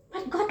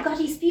 But God got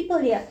his people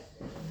here.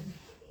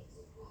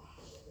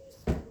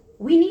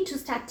 We need to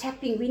start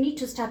tapping, we need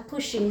to start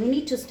pushing, we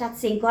need to start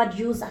saying, God,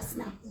 use us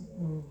now.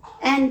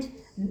 And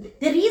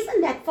the reason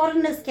that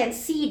foreigners can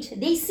see it,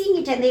 they see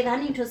it and they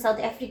run into South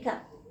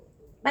Africa.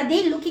 But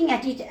they're looking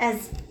at it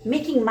as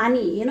making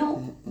money,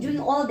 doing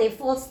all their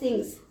false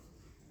things.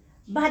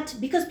 But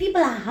because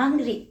people are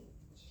hungry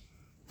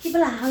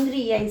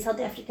here in South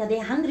Africa,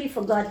 they're hungry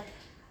for God.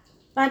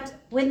 But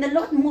when the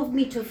Lord moved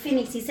me to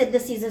Phoenix, he said,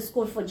 this is a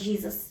school for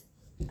Jesus.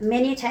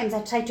 Many times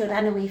I tried to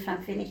run away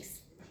from Phoenix.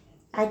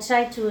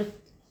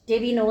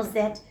 Debbie knows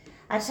that.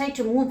 I tried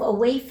to move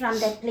away from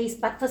that place,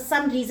 but for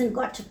some reason,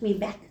 God took me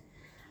back.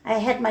 I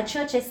had my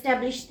church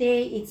established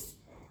there. It's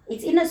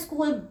in a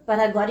school, but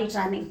I got it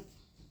running.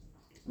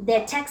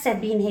 The attacks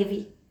have been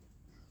heavy.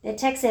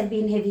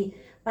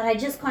 But I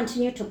just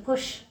continue to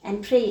push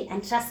and pray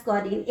and trust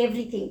God in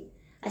everything.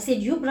 I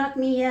said, you brought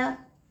me here.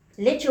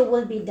 Let your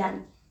will be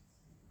done.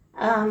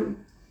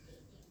 And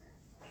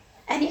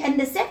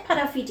the sad part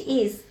of it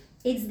is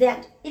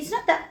that it's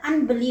not the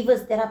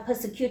unbelievers that are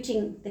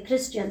persecuting the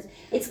Christians.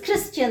 It's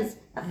Christians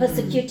are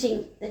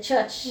persecuting the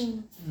church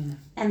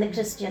and the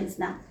Christians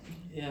now.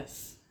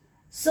 Yes.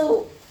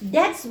 So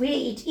that's where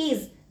it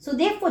is. So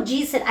therefore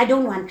Jesus said, I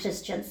don't want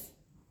Christians.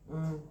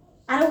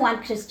 I don't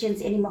want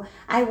Christians anymore.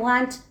 I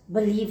want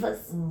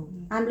believers.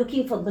 I'm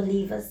looking for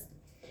believers.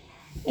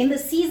 In the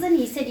season,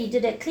 he said he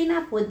did a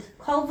cleanup with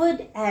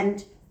COVID,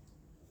 and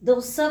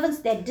those servants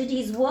that did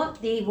his work,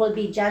 they will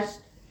be judged.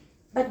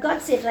 But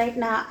God said right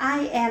now,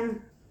 I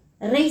am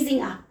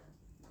raising up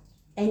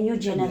a new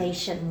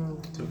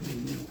generation.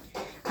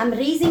 I'm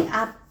raising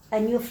up a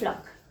new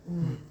flock.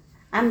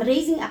 I'm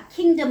raising up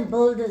kingdom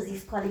builders,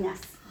 he's calling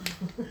us.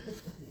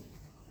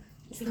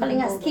 He's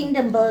calling us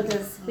kingdom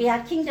builders. We are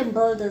kingdom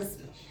builders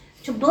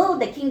to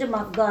build the kingdom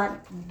of God.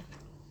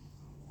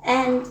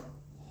 And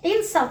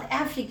in South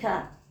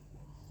Africa,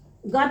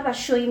 God was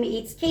showing me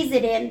it's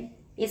KZN,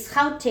 it's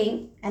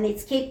Gauteng, and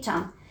it's Cape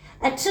Town.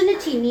 A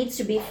trinity needs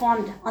to be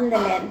formed on the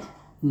land.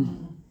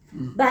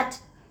 But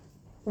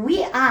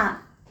we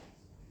are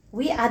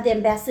the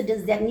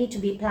ambassadors that need to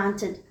be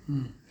planted.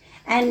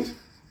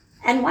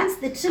 And once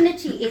the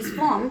trinity is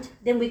formed,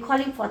 then we're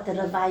calling for the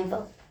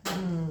revival.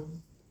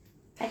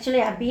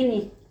 Actually, I've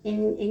been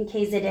in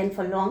KZN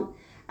for long.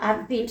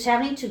 I've been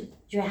traveling to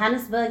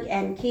Johannesburg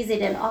and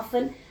KZN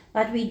often,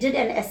 but we did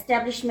an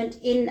establishment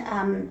in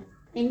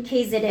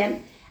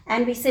KZN,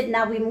 and we said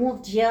now we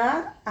moved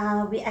here.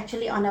 We're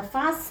actually on a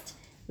fast.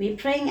 We're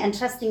praying and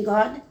trusting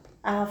God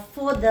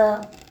for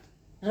the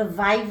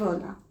revival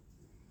now.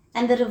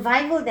 And the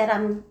revival that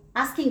I'm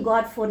asking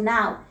God for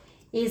now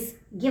is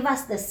give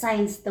us the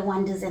signs, the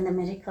wonders, and the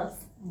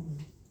miracles.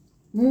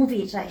 Move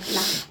it right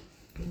now.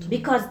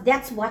 Because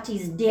that's what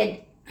is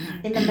dead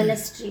in the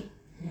ministry.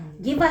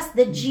 Give us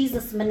the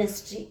Jesus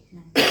ministry.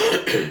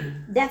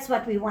 That's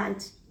what we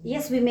want.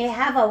 Yes, we may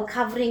have our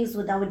coverings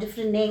with our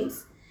different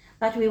names,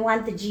 but we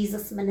want the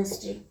Jesus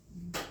ministry.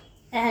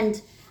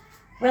 And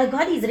well,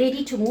 God is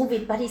ready to move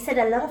it, but he said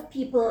a lot of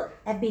people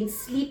have been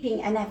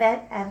sleeping and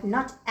have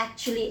not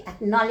actually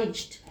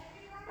acknowledged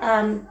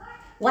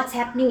what's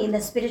happening in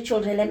the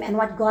spiritual realm and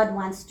what God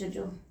wants to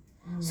do.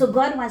 So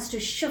God wants to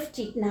shift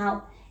it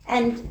now.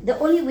 And the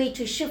only way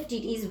to shift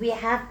it is we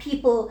have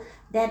people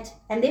that,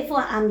 and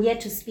therefore I'm here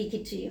to speak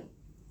it to you.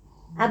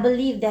 I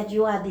believe that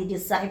you are the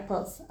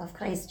disciples of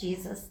Christ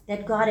Jesus,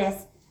 that God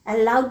has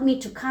allowed me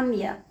to come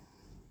here.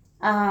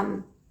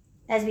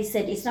 As we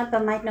said, it's not by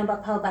might nor by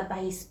power, but by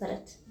his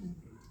Spirit.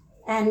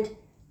 And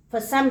for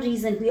some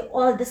reason,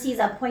 this is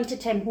our appointed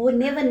time.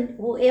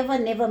 Whoever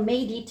never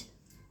made it,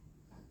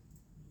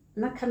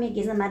 I'm not coming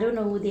against them, I don't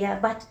know who they are,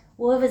 but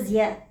whoever's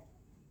here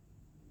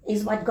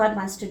is what God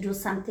wants to do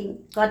something.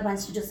 God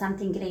wants to do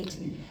something great.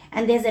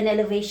 And there's an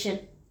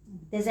elevation.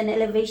 There's an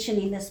elevation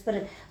in the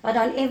Spirit. But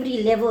on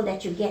every level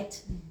that you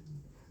get,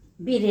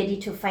 be ready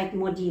to fight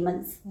more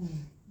demons.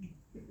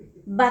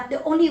 But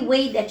the only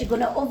way that you're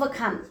going to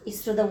overcome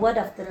is through the word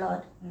of the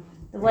Lord,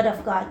 the word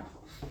of God.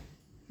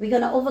 We're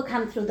going to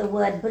overcome through the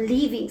word,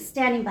 believing,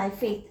 standing by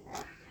faith.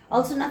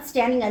 Also not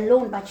standing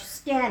alone, but you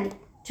stand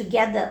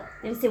together.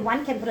 They say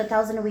one can put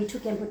 1,000 away, two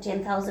can put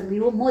 10,000. We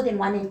were more than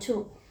one and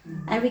two,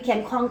 and we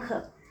can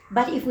conquer.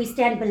 But if we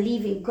stand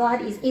believing,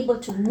 God is able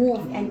to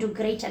move and do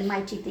great and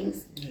mighty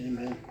things.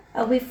 Amen.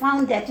 We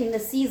found that in the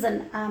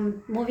season,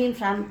 moving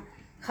from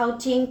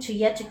Gauteng to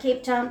here to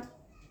Cape Town,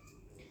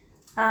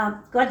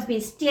 God's been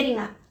stirring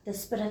up the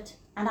Spirit,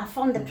 and I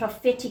found the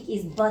prophetic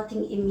is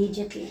birthing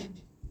immediately.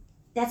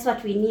 That's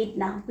what we need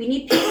now. We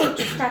need people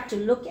to start to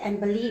look and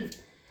believe.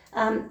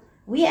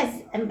 We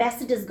as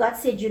ambassadors, God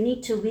said we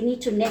need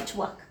to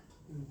network.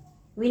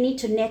 We need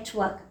to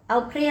network.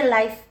 Our prayer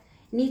life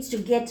needs to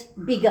get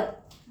bigger.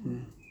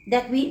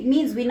 That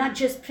means we're not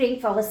just praying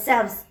for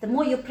ourselves. The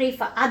more you pray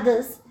for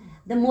others,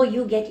 the more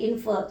you get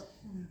infilled,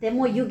 the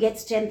more you get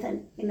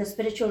strengthened in the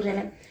spiritual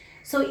realm.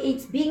 So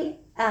it's being,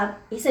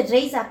 he said,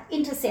 raise up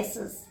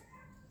intercessors,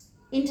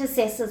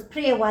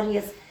 prayer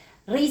warriors,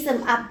 raise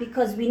them up,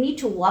 because we need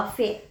to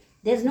warfare.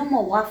 There's no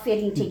more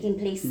warfaring taking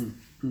place.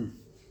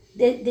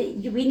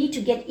 We need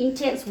to get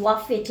intense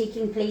warfare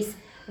taking place,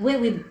 where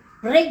we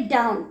break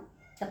down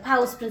the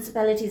powers,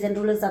 principalities, and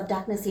rulers of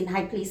darkness in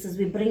high places.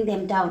 We bring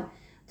them down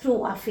through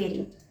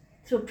warfaring,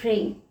 through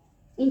praying,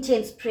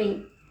 intense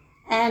praying,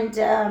 and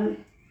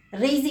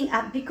raising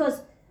up,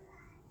 because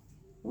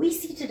we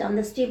seated on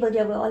this table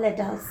here, we're all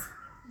adults.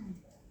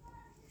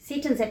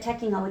 Satan's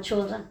attacking our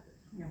children.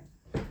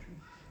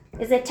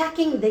 Is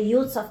attacking the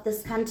youths of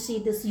this country,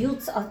 this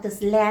youths of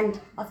this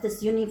land, of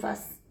this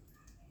universe.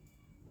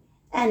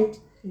 And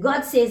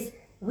God says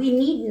we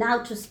need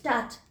now to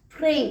start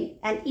praying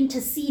and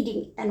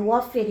interceding and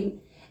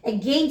warfaring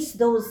against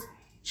those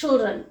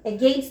children,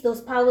 against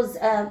those powers,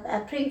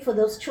 praying for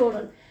those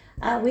children.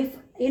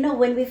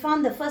 When we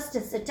found the first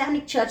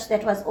satanic church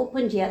that was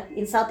opened here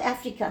in South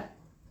Africa,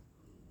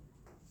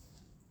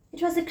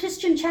 it was a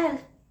Christian child.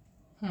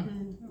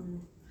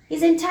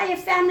 His entire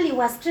family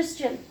was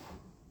Christian.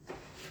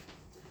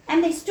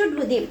 And they stood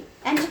with him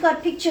and took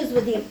out pictures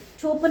with him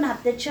to open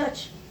up the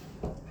church.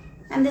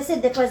 And they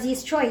said that was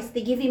his choice.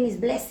 They give him his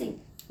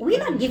blessing. We're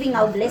not giving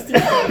our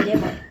blessings to the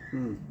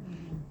devil.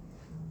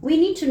 We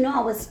need to know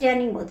our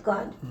standing with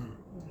God,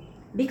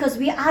 because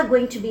we are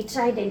going to be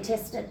tried and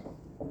tested.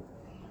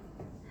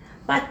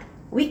 But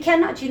we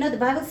cannot, the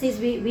Bible says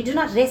we do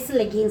not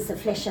wrestle against the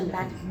flesh and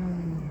blood.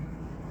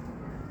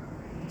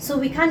 So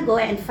we can't go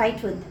and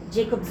fight with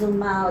Jacob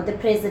Zuma or the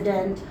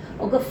president,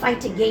 or go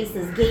fight against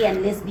these gay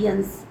and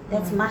lesbians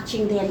that's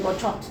marching there and go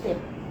talk to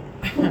them.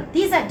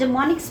 These are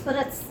demonic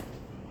spirits.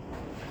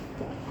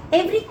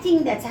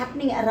 Everything that's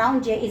happening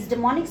around here is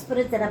demonic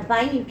spirits that are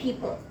binding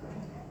people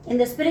in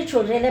the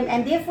spiritual realm,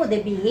 and therefore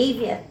the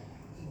behavior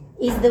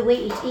is the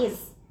way it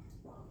is.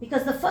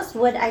 Because the first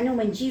word I know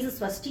when Jesus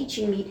was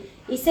teaching me,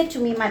 he said to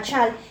me, my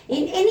child,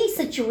 in any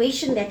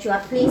situation that you are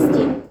placed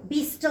in,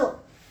 be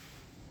still.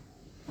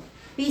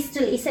 Be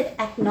still. He said,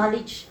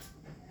 acknowledge.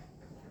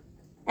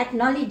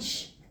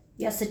 Acknowledge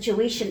your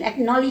situation.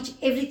 Acknowledge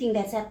everything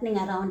that's happening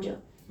around you.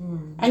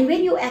 And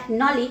when you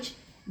acknowledge,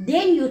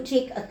 then you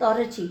take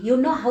authority. You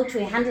know how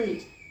to handle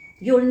it.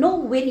 You'll know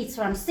when it's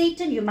from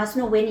Satan. You must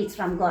know when it's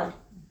from God.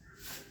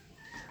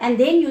 And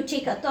then you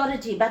take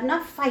authority, but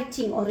not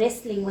fighting or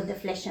wrestling with the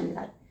flesh and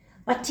blood,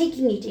 but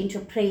taking it into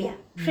prayer,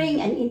 praying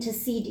and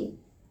interceding.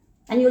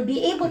 And you'll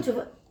be able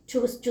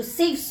to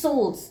save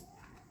souls.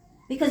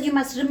 Because you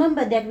must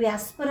remember that we are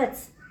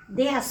spirits.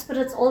 They are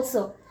spirits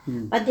also.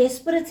 But their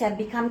spirits have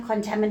become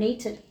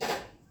contaminated.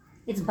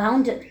 It's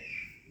bounded.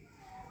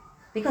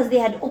 Because they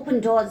had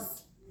opened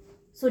doors.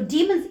 So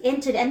demons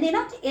entered, and they're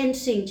not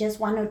entering just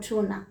one or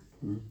two now.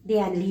 They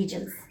are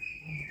legions.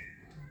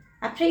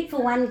 I prayed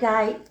for one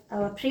guy. I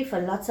will pray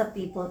for lots of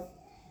people.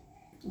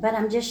 But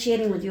I'm just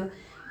sharing with you.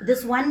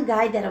 This one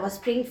guy that I was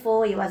praying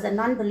for, he was a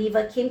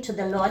non-believer, came to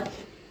the Lord.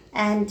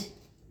 And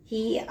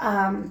he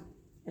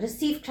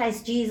received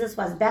Christ Jesus,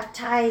 was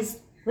baptized,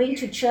 went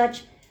to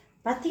church.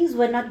 But things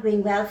were not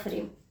going well for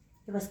him.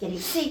 He was getting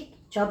sick.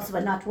 Jobs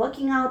were not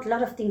working out. A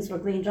lot of things were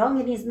going wrong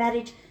in his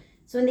marriage.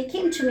 So when they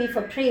came to me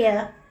for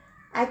prayer,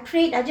 I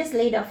prayed. I just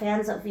laid off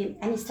hands of him,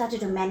 and he started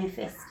to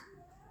manifest.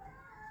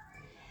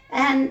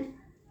 And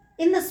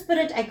in the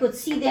spirit, I could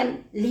see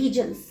them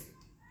legions.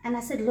 And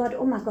I said, Lord,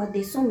 oh my God,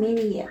 there's so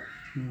many here.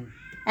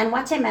 And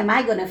what time am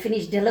I going to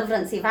finish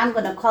deliverance if I'm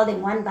going to call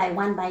them one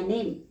by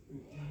name?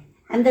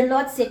 And the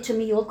Lord said to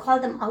me, you'll call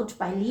them out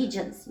by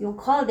legions. You'll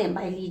call them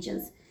by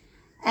legions.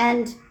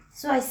 And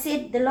so I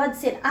said, the Lord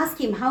said, ask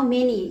him, how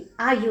many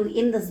are you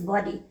in this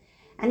body?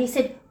 And he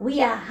said,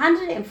 we are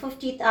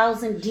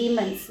 150,000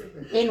 demons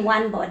in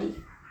one body.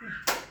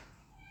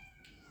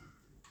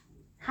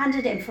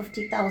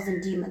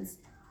 150,000 demons.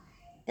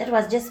 That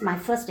was just my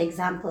first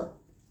example.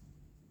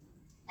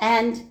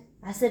 And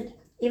I said,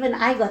 even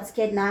I got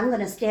scared. Now I'm going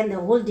to stand the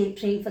whole day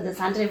praying for this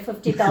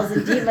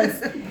 150,000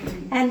 demons.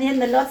 And then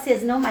the Lord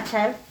says, no, my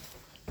child.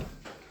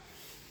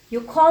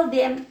 You call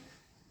them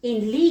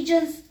in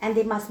legions, and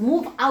they must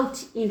move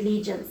out in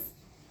legions.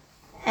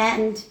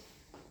 And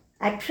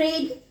I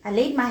prayed. I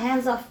laid my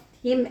hands off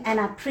him, and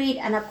I prayed,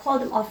 and I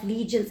called them off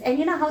legions. And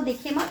you know how they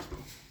came out?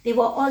 They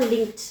were all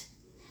linked.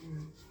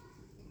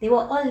 They were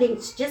all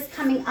linked, just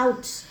coming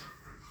out.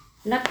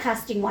 Not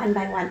casting one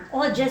by one,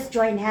 all just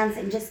joined hands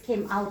and just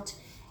came out,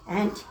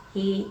 and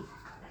he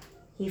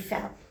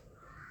fell.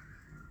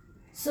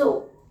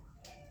 So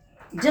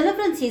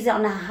deliverance is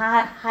on a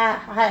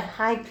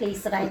high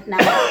place right now.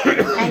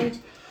 And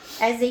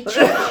as a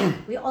church,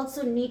 we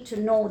also need to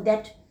know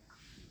that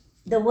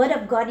the word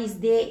of God is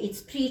there,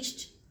 it's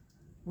preached.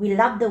 We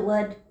love the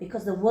word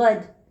because the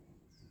word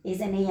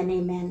is an A and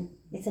amen.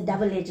 It's a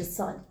double-edged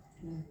sword.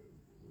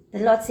 The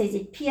Lord says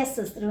it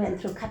pierces through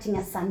and through, cutting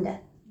asunder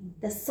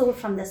the soul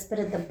from the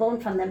spirit, the bone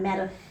from the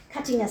marrow,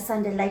 cutting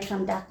asunder light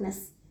from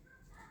darkness.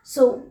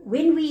 So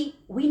when we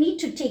need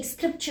to take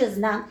scriptures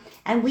now,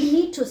 and we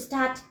need to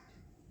start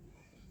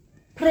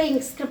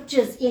praying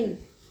scriptures in.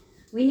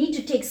 We need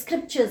to take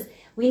scriptures.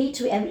 We need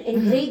to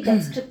engrave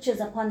those scriptures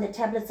upon the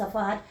tablets of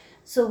our heart.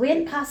 So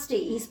when pastor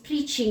is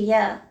preaching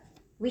here,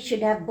 we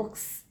should have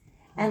books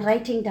and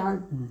writing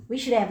down. We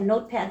should have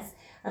notepads,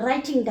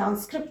 writing down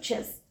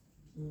scriptures,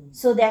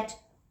 so that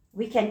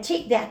we can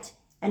take that.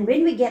 And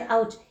when we get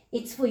out,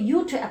 it's for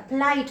you to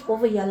apply it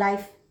over your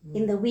life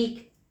in the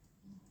week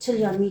till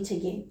you'll meet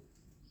again.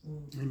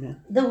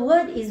 Amen. The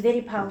word is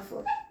very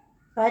powerful,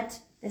 but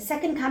the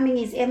second coming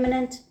is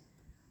imminent.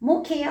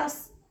 More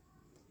chaos,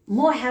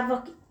 more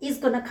havoc is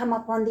going to come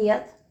upon the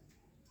earth.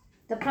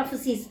 The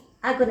prophecies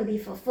are going to be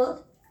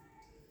fulfilled.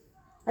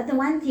 But the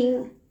one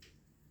thing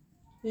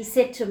he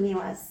said to me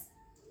was,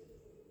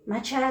 my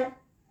child,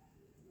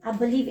 I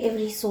believe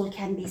every soul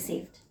can be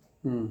saved.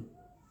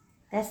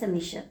 That's the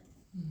mission.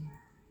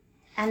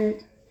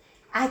 And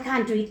I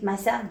can't do it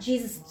myself.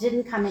 Jesus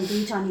didn't come and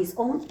do it on his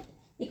own.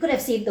 He could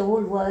have saved the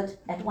whole world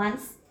at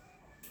once.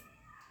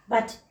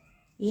 But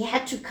he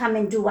had to come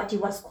and do what he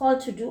was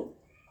called to do.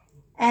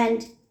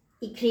 And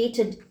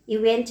he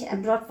went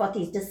and brought forth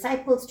his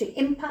disciples to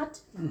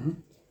impart,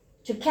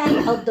 to carry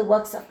out the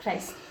works of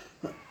Christ.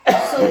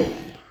 So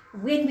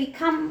when we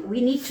come,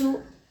 we need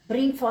to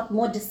bring forth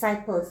more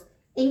disciples,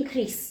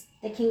 increase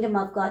the kingdom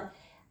of God,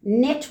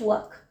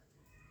 network.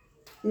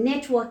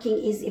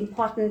 Networking is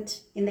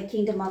important in the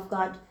kingdom of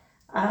God,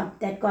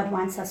 that God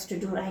wants us to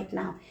do right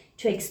now,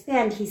 to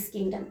expand his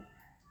kingdom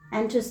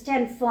and to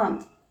stand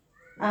firm.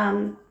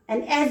 And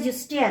as you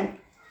stand,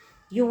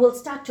 you will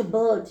start to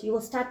build, you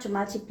will start to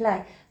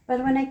multiply. But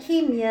when I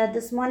came here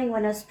this morning,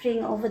 when I was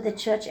praying over the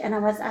church, and I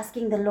was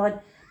asking the Lord,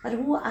 but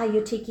who are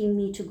you taking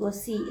me to go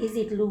see? Is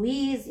it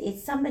Louise?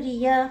 Is somebody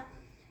here?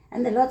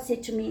 And the Lord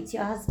said to me, it's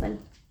your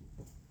husband.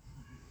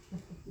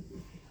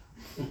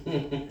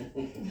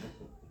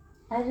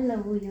 I don't know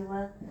who you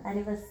were. I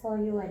never saw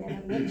you. I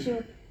never met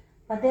you.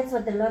 But that's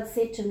what the Lord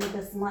said to me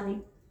this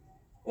morning.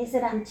 He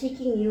said, I'm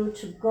taking you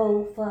to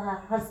go for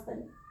her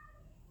husband.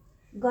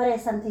 God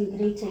has something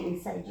greater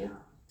inside you.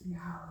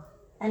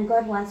 And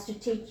God wants to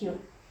take you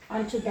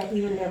onto that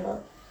new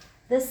level.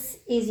 This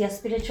is your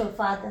spiritual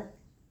father.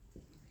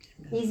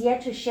 He's here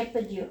to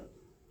shepherd you.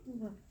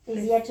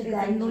 He's here to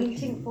guide you.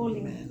 Anointing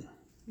falling.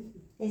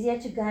 He's here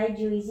to guide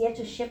you. He's here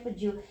to shepherd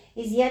you.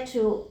 He's here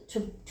to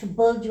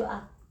build you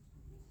up.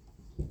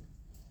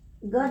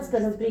 God's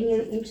going to bring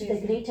you into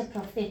the greater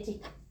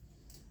prophetic,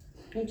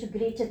 into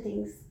greater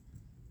things.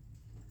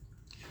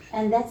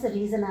 And that's the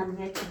reason I'm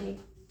here today.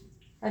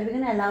 But we're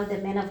going to allow the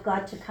man of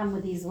God to come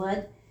with his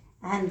word,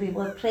 and we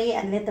will pray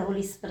and let the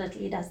Holy Spirit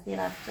lead us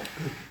thereafter.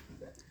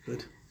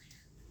 Good.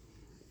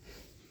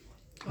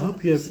 I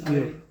hope you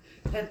have...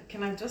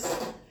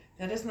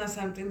 That is not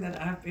something that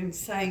I've been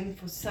saying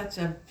for such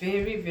a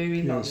very,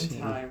 very long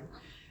time.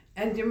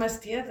 And you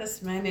must hear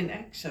this man in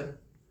action.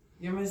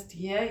 You must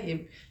hear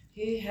him.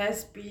 He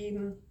has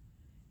been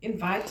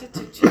invited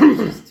to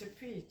churches to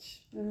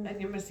preach.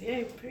 And you must hear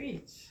him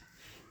preach.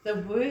 The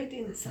word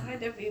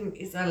inside of him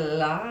is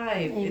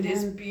alive. Amen. It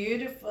is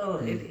beautiful.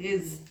 It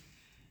is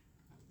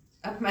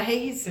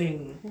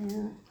amazing.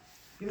 Yeah.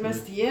 You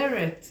must hear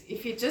it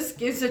if he just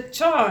gives a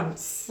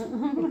chance.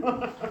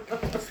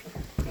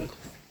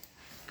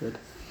 Good.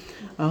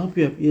 I hope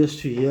you have ears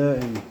to hear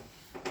and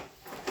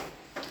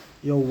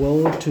your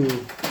will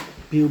to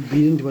be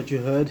obedient to what you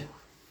heard.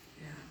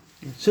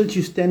 Yeah. Since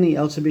you're standing,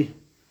 Elsabe,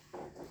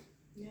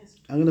 yes,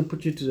 I'm going to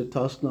put you to the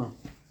task now.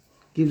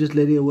 Give this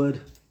lady a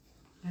word.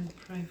 And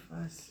pray for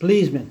us.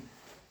 Please, man.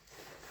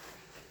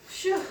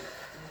 Sure.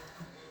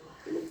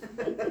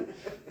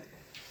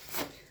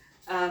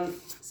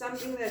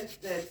 Something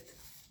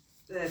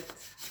that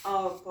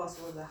our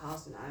apostle of the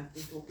house and I have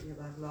been talking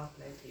about a lot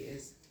lately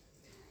is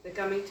the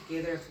coming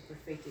together of the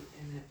prophetic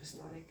and the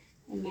apostolic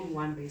in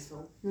one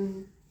vessel.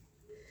 Mm-hmm.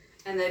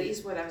 And that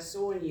is what I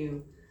saw in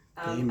you.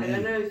 I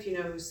don't know if you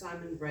know who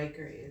Simon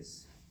Breaker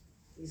is.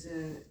 He's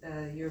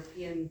a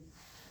European,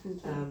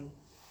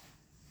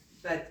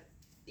 but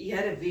he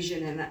had a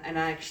vision, and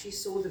I actually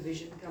saw the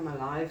vision come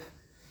alive,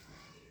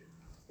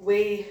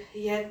 where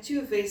he had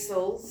two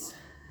vessels.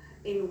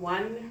 In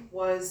one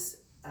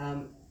was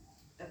a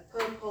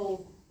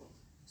purple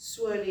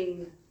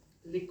swirling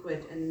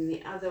liquid, and in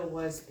the other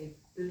was a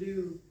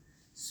blue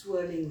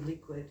swirling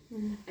liquid.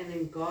 Mm. And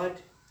then God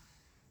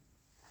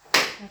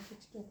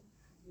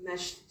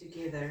mashed it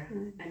together,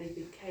 and it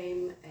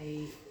became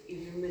a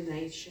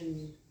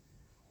illumination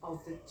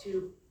of the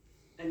two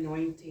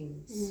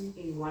anointings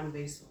in one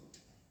vessel.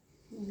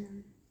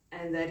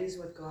 And that is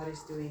what God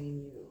is doing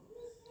in you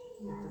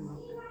at the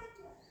moment.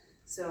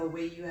 So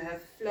where you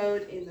have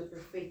flowed in the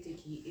prophetic,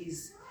 he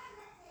is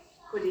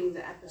putting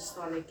the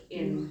apostolic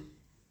in,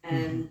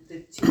 and the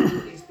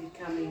two is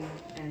becoming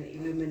an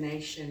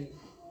illumination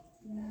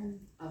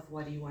of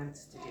what he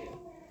wants to do.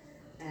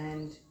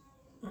 And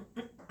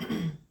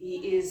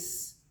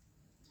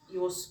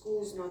your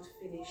school's not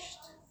finished.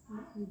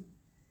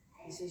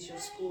 He says your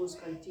school is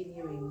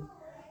continuing,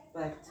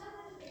 but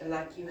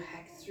like you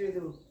hacked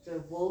through the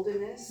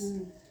wilderness,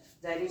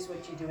 that is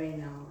what you're doing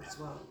now as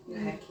well. You're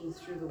hacking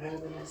through the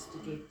wilderness to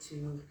get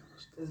to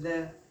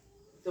the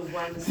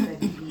ones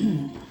that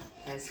he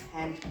has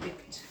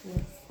handpicked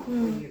for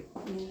you.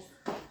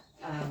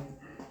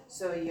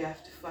 So you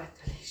have to fight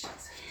the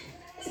nations.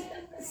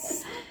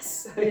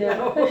 Sucks.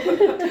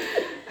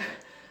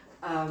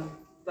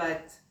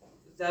 But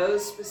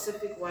those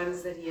specific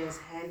ones that he has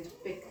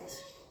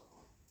handpicked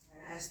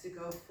has to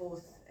go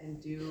forth and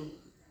do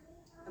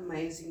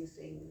amazing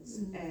things.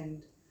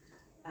 And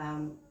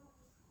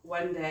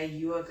one day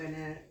you're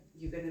gonna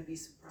be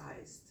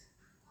surprised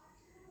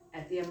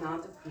at the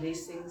amount of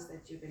blessings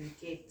that you're gonna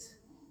get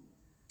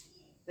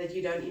that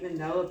you don't even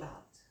know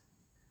about,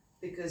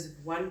 because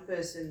of one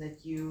person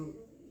that you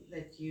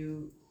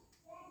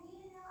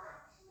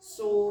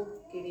saw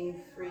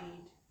getting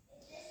freed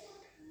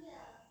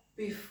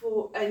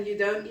before, and you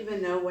don't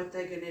even know what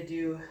they're gonna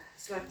do.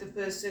 It's like the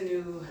person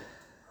who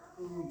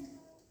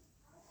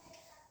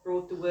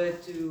brought the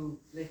word to,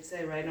 let's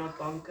say, Reinhard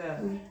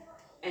Bonke,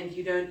 and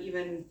you don't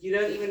even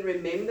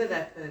remember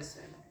that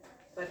person,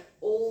 but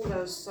all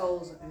those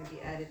souls are going to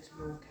be added to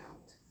your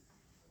account.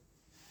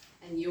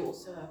 And you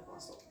also are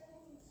apostle.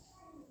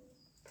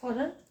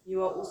 Pardon?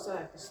 You are also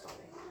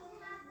apostolic.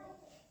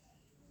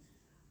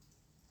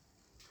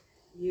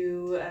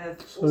 You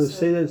have so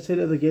say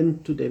that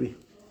again to Debbie.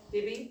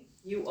 Debbie,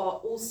 you are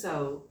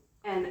also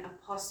an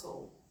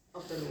apostle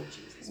of the Lord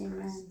Jesus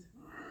Christ.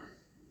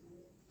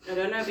 I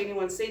don't know if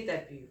anyone said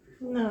that to you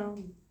before.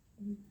 No.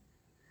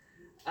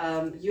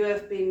 You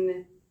have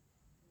been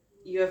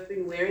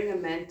wearing a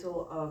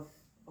mantle of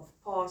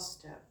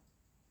pastor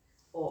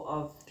or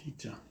of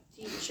teacher,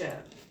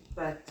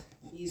 but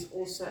he's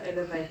also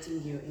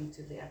elevating you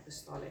into the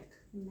apostolic.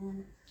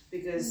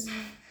 Because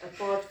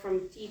apart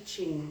from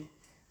teaching,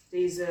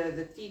 there's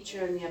the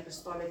teacher and the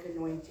apostolic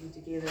anointing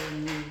together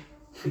in you,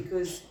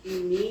 because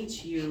he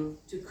needs you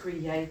to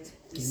create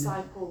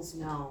disciples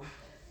now,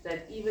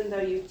 that even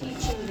though you're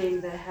teaching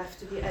them, they have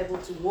to be able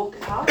to walk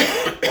out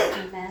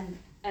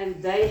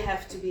and they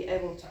have to be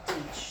able to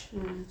teach.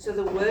 So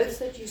the words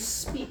that you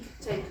speak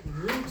take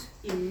root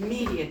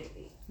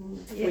immediately.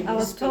 Yeah, I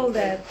was told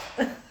that.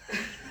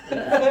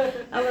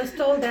 I was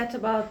told that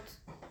about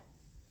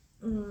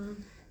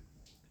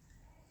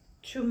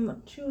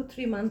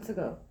 2-3 months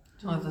ago.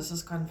 Oh, this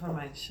is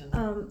confirmation.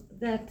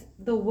 That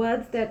the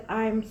words that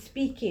I'm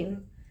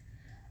speaking,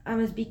 I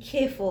must be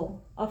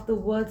careful of the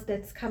words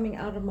that's coming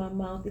out of my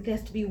mouth. It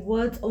has to be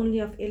words only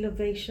of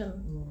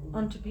elevation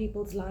onto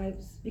people's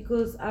lives,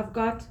 because I've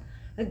got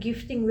a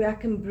gifting where I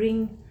can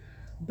bring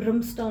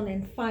brimstone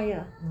and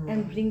fire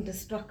and bring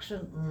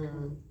destruction.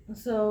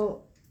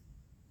 So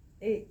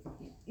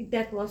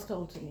that was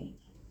told to me.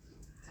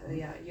 So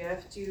yeah, you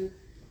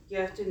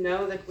have to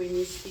know that when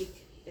you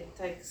speak,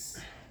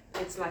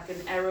 it's like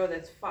an arrow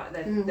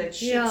that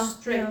shoots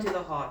straight to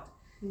the heart.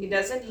 It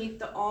doesn't hit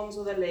the arms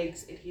or the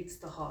legs, it hits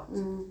the heart.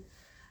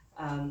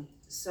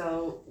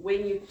 So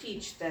when you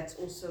teach, that's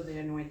also the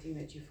anointing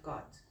that you've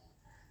got.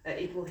 That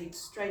it will hit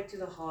straight to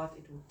the heart,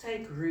 it will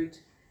take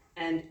root,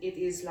 and it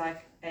is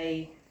like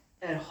a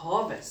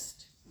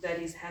harvest that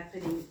is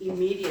happening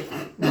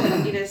immediately.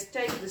 It has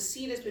taken, the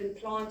seed has been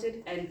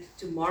planted, and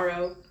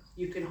tomorrow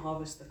you can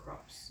harvest the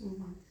crops.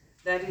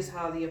 That is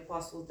how the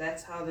apostles,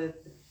 that's how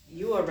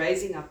you are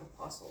raising up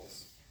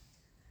apostles.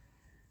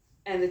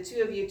 And the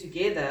two of you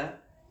together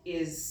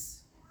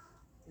is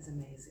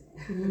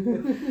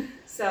amazing.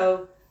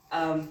 So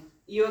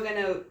you are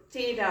going to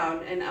tear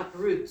down and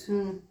uproot,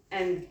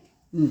 and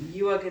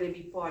you are going to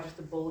be part of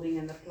the building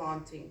and the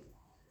planting.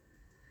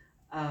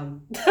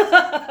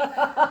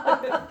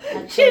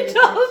 She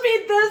told me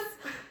this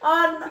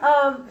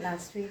on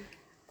Last week.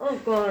 oh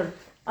God,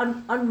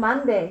 on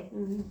Monday.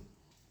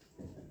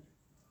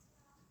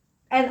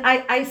 And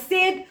I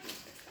said,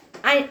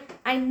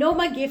 I know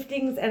my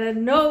giftings, and I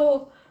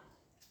know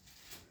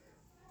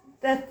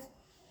that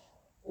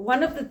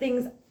one of the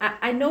things,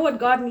 I know what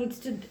God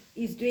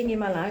is doing in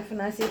my life.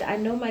 And I said, I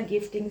know my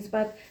giftings,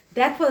 but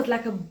that was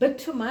like a bit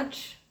too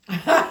much.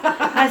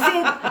 I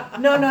said,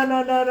 no.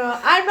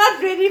 I'm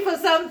not ready for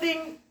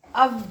something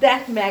of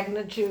that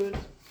magnitude.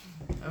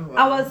 Oh,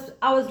 wow.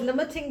 I was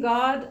limiting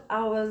God.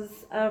 I was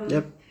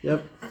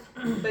Yep.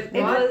 But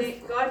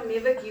God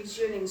never gives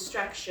you an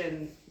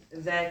instruction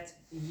that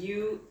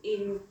you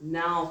in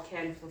now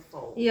can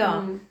fulfill.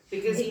 Yeah.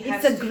 Because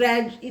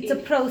it's a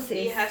process.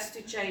 He has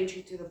to change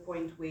you to the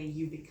point where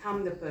you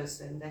become the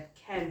person that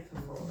can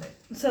fulfill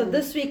it. So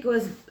this week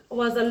was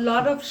a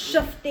lot of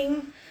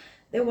shifting.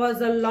 There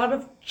was a lot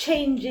of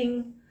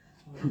changing.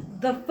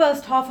 The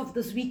first half of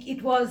this week,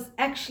 it was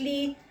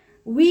actually,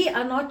 we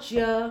are not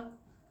here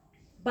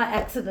by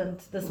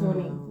accident this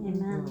morning.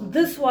 Amen.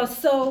 This was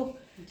so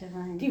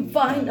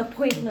Divine.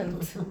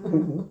 appointment.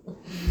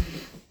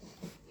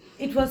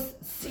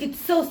 It's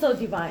so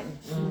divine.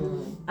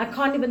 I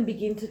can't even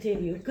begin to tell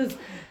you, because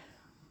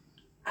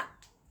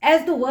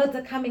as the words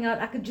are coming out,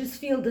 I could just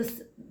feel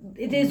this.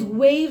 It is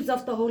waves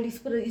of the Holy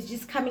Spirit. It's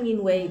just coming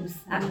in waves.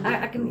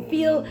 I can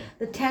feel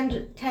the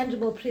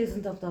tangible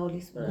presence of the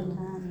Holy Spirit.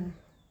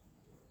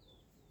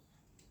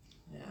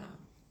 Yeah.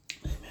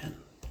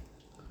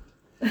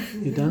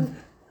 Amen. You done?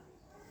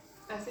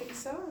 I think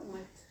so. I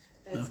might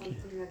add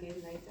something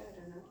again later. I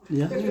don't know.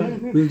 Yeah, that's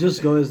fine. We'll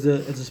just go as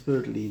the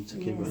Spirit leads.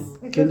 Okay, Yes. Brian.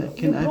 Because you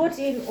Can I? brought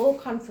in all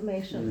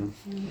confirmation.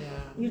 Yeah.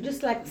 You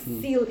just like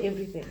sealed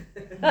everything.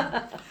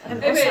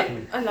 And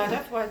also, a lot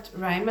of what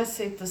Ramah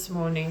said this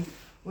morning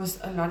was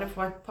a lot of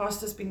what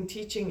Pastor's been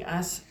teaching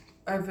us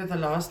over the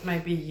last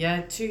maybe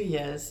 2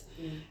 years.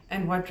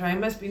 And what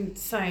Ramah's been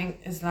saying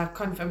is like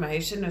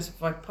confirmation of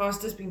what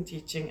Pastor's been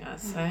teaching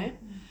us. Eh?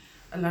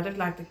 A lot of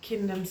like the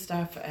kingdom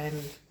stuff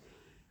and,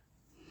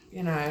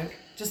 you know,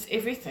 just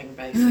everything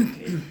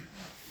basically.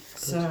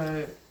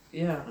 So,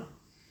 yeah.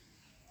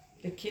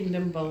 The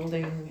kingdom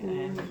building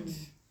and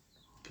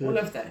all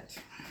of that.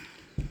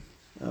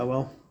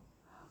 Well.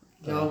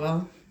 Yeah,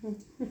 well.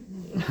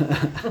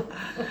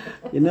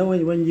 You know,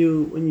 when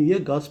you hear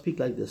God speak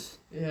like this,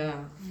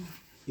 Yeah.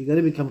 you got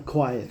to become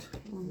quiet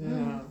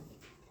Yeah.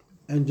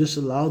 and just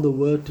allow the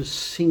word to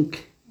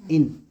sink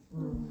in.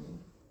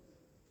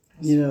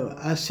 You know,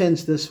 I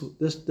sense this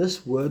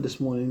word this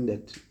morning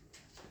that,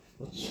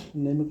 what's the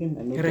name again?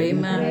 I know that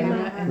name. Ramah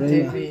and Ramah.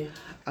 Debbie.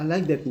 I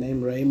like that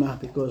name, Ramah,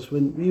 because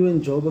when we were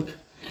in Joburg,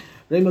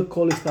 Ramah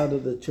Colley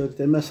started the church.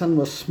 Then my son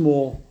was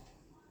small.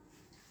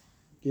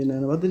 You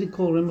know, what did he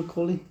call Ramah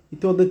Colley? He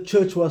thought the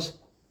church was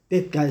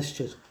that guy's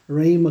church.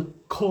 Ramah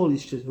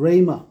Colley's church.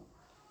 Ramah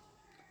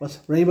was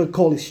Ramah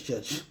Colley's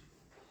church.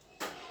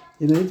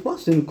 You know, it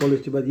was Ramah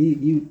Colley's church, but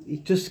he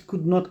just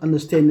could not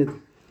understand it.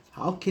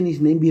 How can his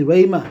name be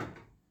Ramah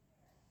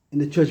and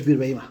the church be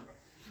Ramah?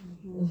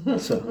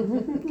 So,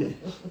 okay.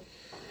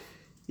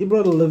 You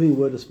brought a living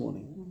word this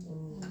morning.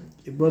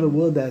 You brought a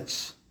word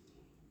that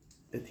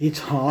hits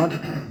hard.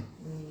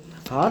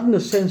 Hard in the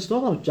sense,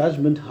 not of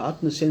judgment,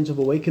 hard in the sense of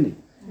awakening.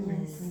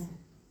 Yes.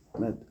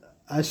 But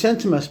I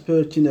sense in my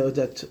spirit, you know,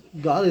 that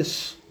God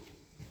is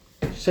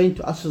saying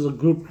to us as a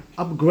group,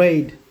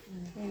 upgrade,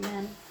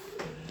 Amen.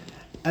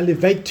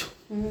 elevate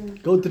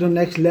Go to the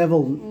next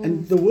level.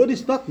 And the word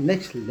is not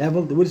next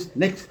level, the word is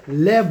next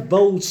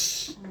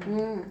levels.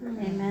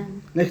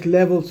 Amen. Next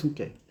levels,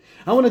 okay.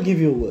 I want to give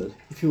you a word,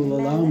 if you will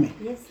allow me.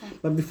 Yes, sir.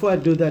 But before I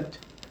do that,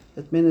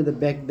 that man at the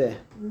back there,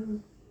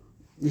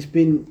 he's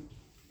been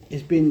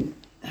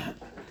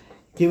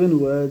given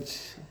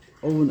words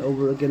over and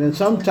over again. And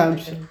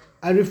sometimes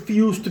I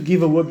refuse to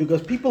give a word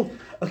because people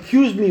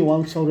accused me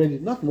once already.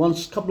 Not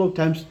once, a couple of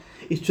times.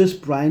 It's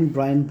just Brian.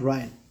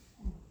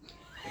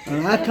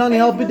 And I can't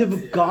help it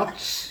if God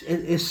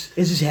is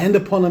his hand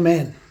upon a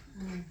man.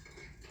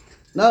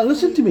 Now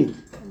listen to me.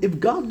 If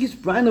God gives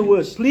Brian a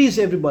word, please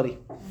everybody,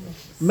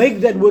 make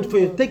that word for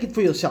you. Take it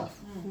for yourself.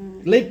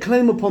 Lay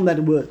claim upon that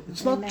word.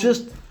 It's not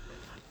just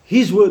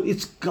his word,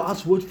 it's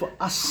God's word for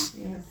us.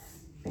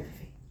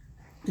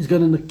 He's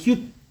got an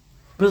acute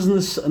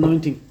business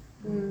anointing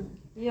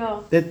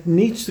that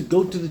needs to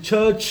go to the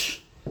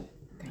church.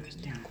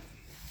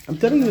 I'm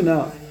telling you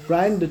now,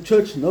 Brian, the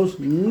church knows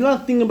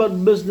nothing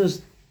about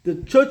business. The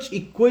church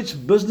equates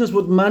business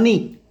with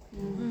money.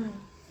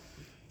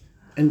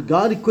 And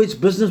God equates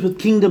business with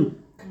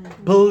kingdom,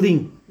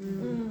 building.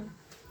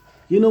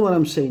 You know what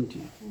I'm saying to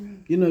you.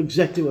 You know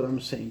exactly what I'm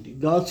saying to you.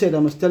 God said, I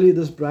must tell you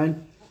this,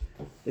 Brian.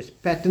 There's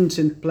patterns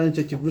and plans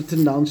that you've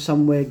written down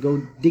somewhere.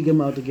 Go dig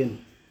them out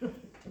again.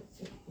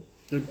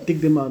 Go dig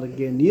them out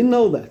again. You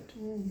know that.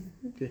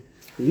 Okay.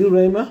 For you,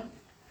 Ramah,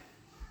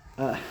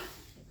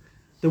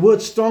 the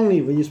word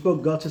strongly, when you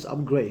spoke, God says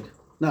upgrade.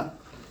 Now,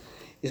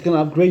 He's going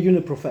to upgrade you in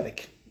the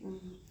prophetic.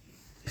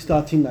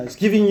 Starting now. He's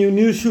giving you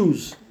new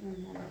shoes.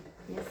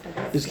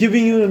 He's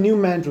giving you a new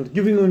mantle.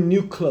 Giving you a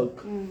new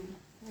cloak.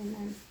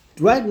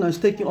 Right now, He's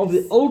taking off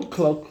the old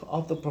cloak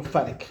of the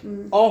prophetic.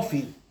 Off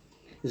you.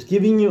 He's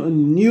giving you a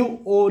new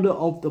order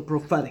of the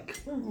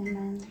prophetic.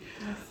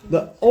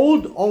 The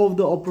old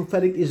order of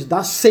prophetic is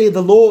thus say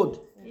the Lord.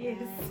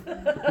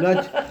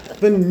 That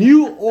the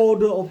new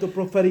order of the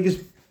prophetic is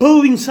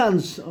building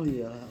sons. Oh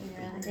yeah.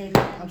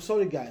 I'm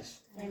sorry guys.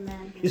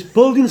 Amen. It's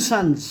building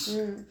sons.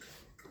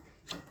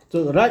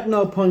 So right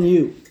now upon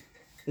you,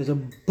 there's a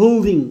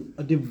building,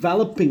 a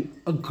developing,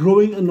 a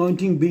growing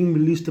anointing being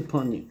released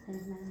upon you.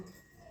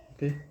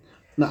 Okay.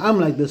 Now I'm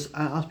like this.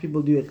 I ask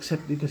people, do you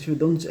accept? Because if you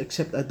don't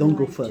accept, I don't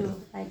go further.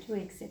 I do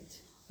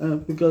accept.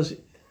 Because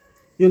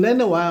you'll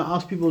end a while, I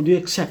ask people, do you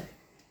accept?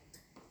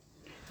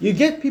 You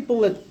get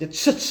people that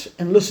sits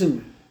and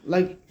listen.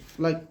 Like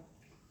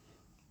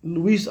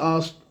Louise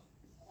asked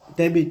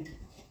David,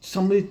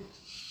 somebody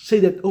say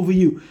that over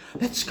you.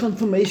 That's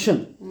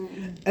confirmation.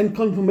 And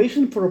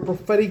confirmation for a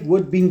prophetic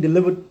word being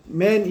delivered,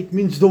 man, it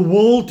means the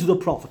world to the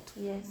prophet.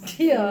 Yes.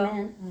 Yeah.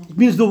 Amen. It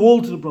means the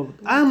world to the prophet.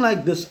 I'm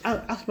like this. I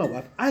ask my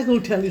wife, I will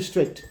tell you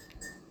straight.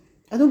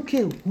 I don't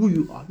care who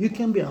you are. You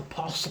can be an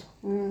apostle.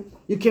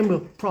 You can be a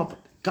prophet.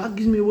 God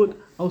gives me a word.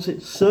 I will say,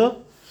 sir,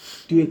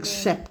 do you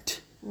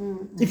accept?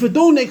 If you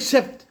don't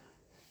accept,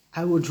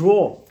 I will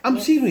draw. I'm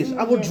serious.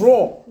 I will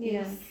draw.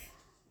 Yes.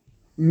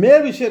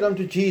 Mary said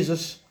unto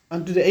Jesus,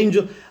 unto the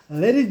angel,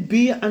 let it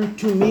be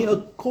unto me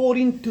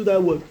according to thy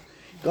word.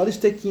 God is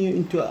taking you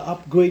into an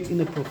upgrade in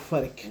the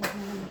prophetic.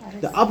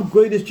 The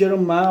upgrade is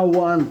Jeremiah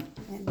 1.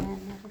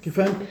 Okay,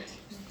 friend?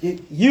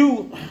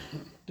 You,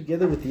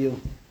 together with you,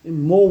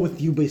 and more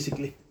with you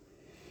basically.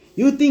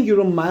 You think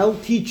you're a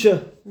mild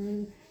teacher.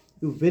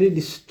 You're very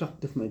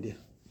destructive, my dear.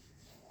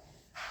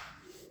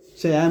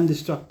 Say, I am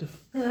destructive.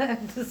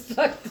 I'm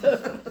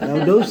destructive.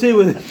 Now, don't say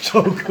with a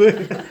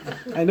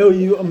joke. I know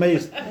you're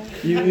amazed.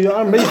 You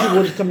are amazed at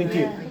what is coming to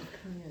you.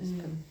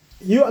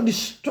 You are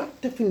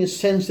destructive in the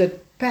sense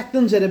that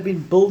patterns that have been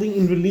building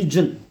in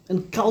religion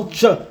and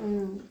culture.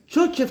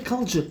 Church have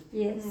culture.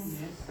 Yes.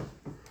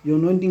 Your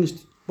anointing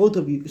is, both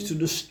of you, is to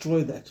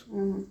destroy that.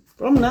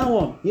 From now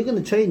on, you're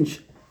going to change.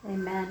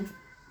 Amen.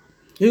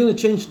 You're going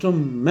to change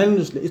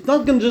tremendously. It's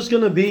not just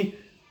going to be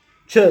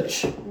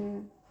church.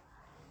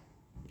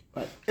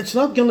 Right. It's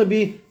not going to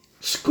be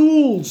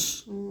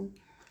schools.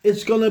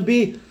 It's going to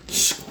be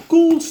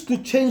schools to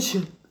change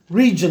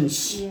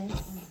regions.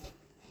 Yes.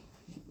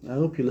 I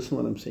hope you listen to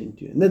what I'm saying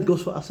to you. And that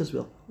goes for us as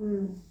well.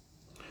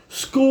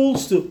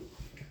 Schools to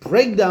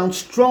break down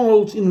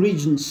strongholds in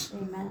regions.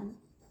 Amen.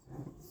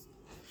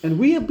 And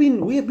we have been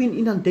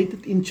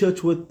inundated in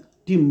church with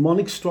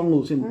demonic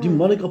strongholds and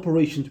demonic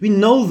operations. We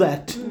know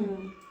that.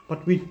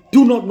 But we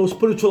do not know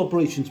spiritual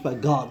operations by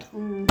God.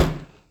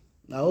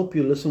 I hope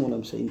you listen to what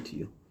I'm saying to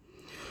you.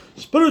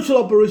 Spiritual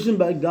operation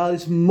by God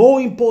is more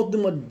important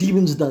than what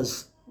demons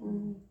does.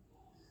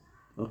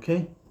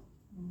 Okay?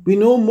 We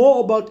know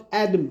more about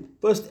Adam,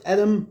 first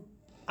Adam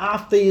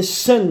after he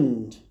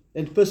sinned,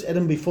 than first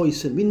Adam before he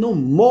sinned. We know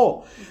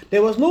more.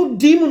 There was no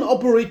demon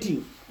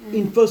operating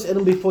in first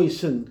Adam before he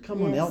sinned.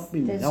 Come on, help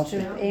me. That's Help true.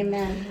 me.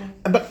 Amen.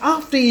 But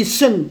after he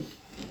sinned,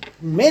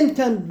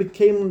 mankind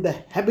became the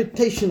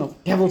habitation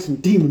of devils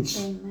and demons.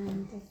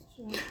 Amen. That's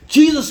true.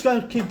 Jesus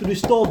Christ came to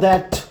restore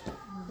that.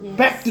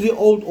 Back to the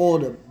old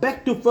order,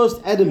 back to first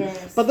Adam.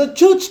 Yes. But the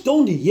church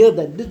don't hear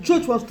that. The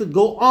church wants to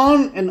go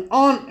on and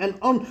on and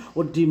on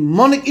with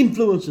demonic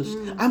influences.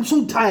 I'm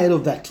so tired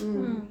of that.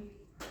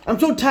 I'm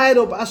so tired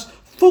of us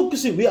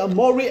focusing. We are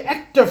more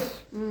reactive.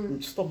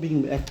 Stop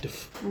being reactive.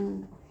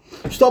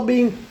 Stop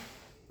being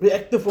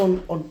reactive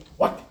on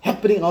what's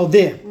happening out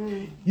there.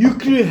 You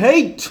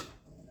create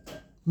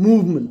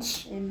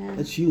movements. Amen.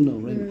 That's you know,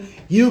 right?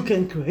 You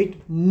can create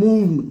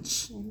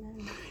movements.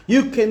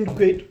 You can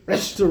create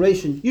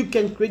restoration. You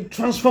can create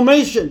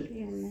transformation.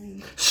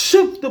 Amen.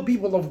 Shift the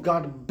people of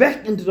God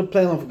back into the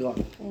plan of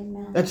God.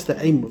 Amen. That's the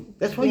aim.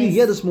 That's why you're Yes.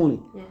 here this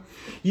morning. Yes.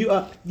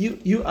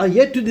 You are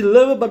here to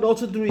deliver, but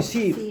also to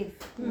receive. Receive.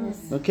 Yes.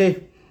 Okay.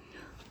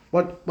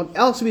 What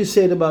else we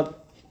said about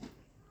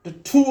the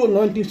two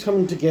anointings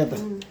coming together?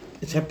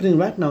 It's happening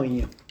right now in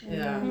you.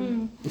 Yeah.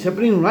 It's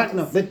happening right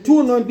now. The two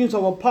anointings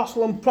of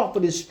apostle and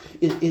prophet is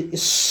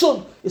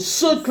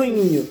circling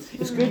in you.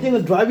 It's creating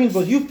a driving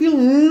force. You feel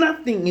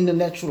nothing in the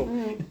natural,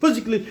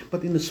 physically,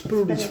 but in the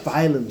spirit it's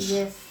violence.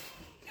 Yes.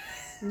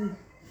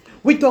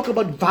 We talk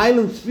about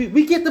violence.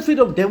 We get afraid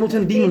of devils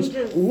and demons.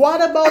 Dangerous. What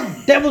about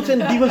devils and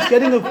demons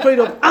getting afraid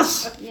of us?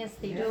 Yes,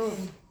 they do.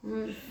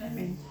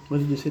 What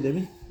did you say,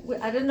 Debbie?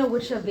 I don't know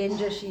which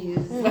Avenger she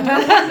is.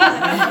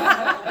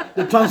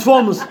 The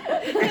Transformers.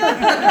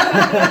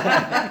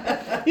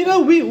 You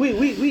know,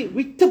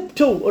 we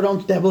tiptoe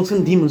around devils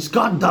and demons.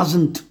 God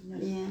doesn't.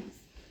 Yes.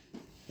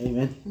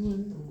 Amen.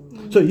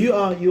 So you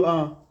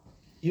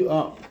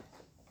are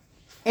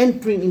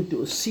entering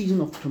into a season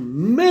of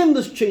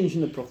tremendous change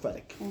in the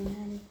prophetic.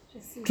 Amen.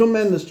 Receive.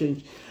 Tremendous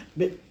change.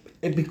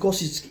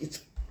 Because it's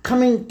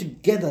coming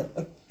together,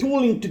 a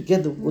tooling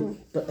together with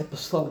the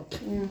apostolic.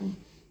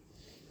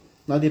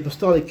 Now the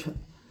apostolic,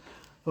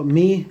 for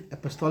me,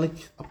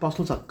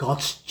 apostles are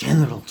God's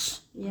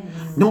generals.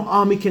 Yes. No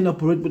army can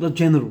operate without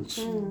generals.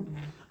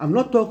 I'm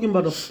not talking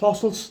about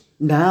apostles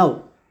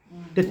now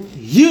that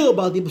hear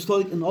about the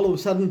apostolic and all of a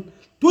sudden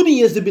 20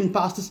 years they've been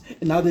pastors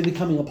and now they're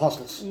becoming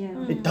apostles.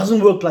 Yeah. It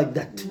doesn't work like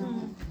that.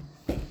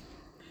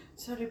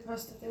 Sorry,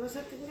 Pastor, there was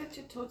a thing that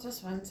you taught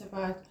us once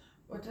about,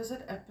 what is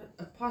it?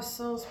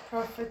 Apostles,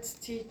 prophets,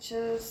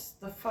 teachers,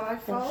 the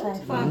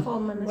fivefold?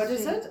 Fivefold ministry. What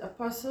is it?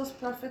 Apostles,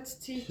 prophets,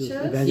 teachers?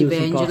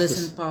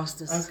 Evangelists and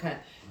pastors. Okay.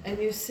 And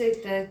you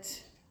said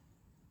that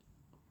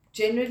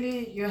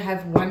generally you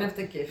have one of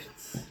the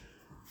gifts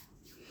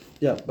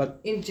Yeah, but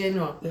in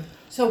general.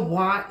 So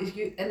why is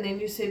you? And then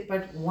you said,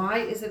 but why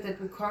is it that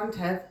we can't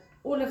have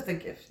all of the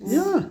gifts?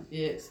 yeah.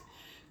 Yes,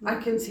 I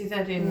can see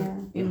that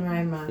in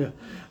Ramah. Yeah.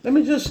 Let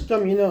me just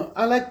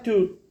I like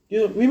to,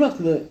 we must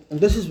learn,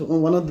 and this is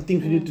one of the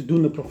things we need to do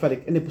in the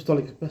prophetic and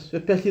apostolic,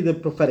 especially the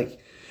prophetic.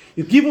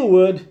 You give a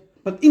word,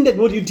 but in that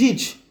word you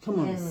teach. Come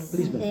on, Yes.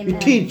 please, man. You Amen.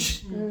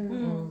 teach.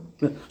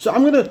 Yeah. So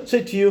I'm going to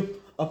say to you,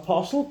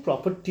 apostle,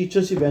 prophet,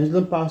 teachers, evangelists,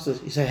 and pastors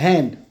is a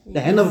hand. The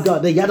hand of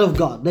God, the yad of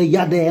God, the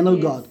hand of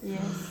God. Yes.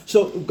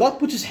 So God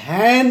puts his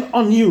hand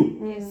on you.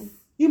 Yes.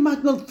 You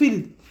might not feel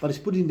it, but he's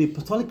putting the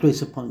apostolic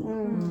grace upon you.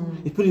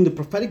 He's putting the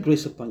prophetic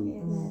grace upon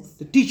you.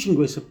 The teaching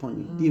grace upon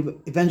you. The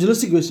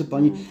evangelistic grace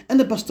upon you. And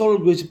the pastoral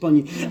grace upon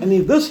you. And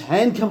if this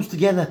hand comes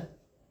together,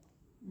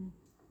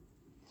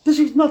 this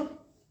is not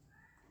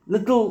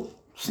little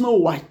Snow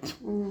White.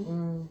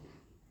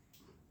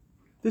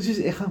 This is,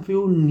 ek gaan vir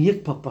jou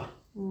neek, papa.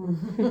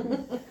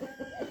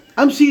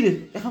 I'm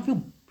serious. Ek gaan vir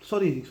jou,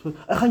 sorry,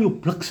 ek gaan jou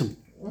bliksem.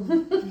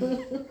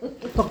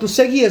 Dr.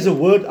 Segi has a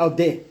word out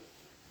there.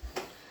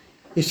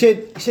 He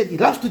said he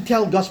loves to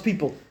tell God's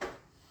people.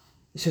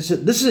 He says,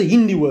 this is a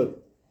Hindi word.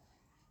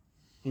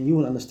 And you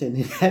will understand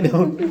it. I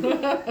don't.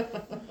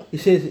 He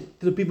says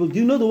to the people, do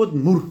you know the word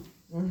mur?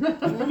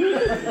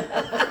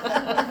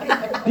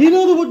 Do you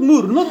know the word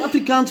mur? Not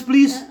Afrikaans,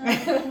 please.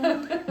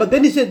 But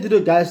then he said to the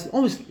guys,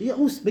 always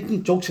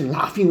making jokes and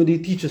laughing when he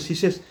teaches. He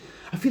says,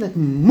 I feel like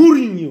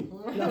murring you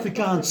in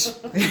Afrikaans.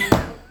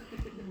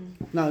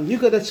 Now, you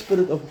got that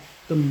spirit of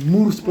the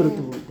mur spirit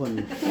upon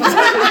you.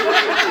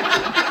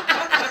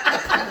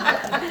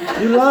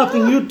 You're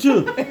laughing, you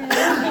too.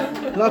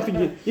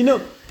 Laughing, you know,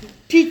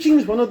 teaching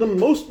is one of the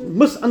most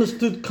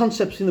misunderstood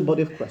concepts in the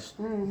body of Christ.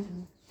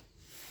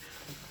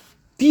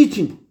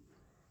 Teaching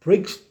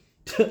breaks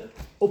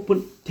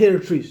open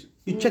territories.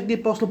 You check the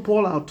Apostle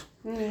Paul out.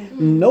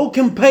 No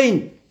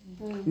campaign,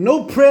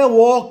 no prayer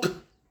walk,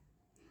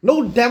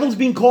 no devils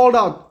being called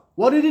out.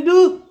 What did he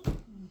do?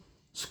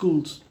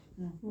 Schools.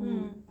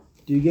 Do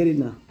you get it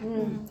now?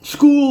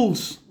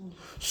 Schools.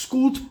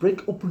 Schools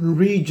break open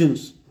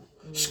regions.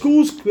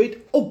 Schools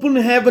create open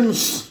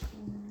heavens.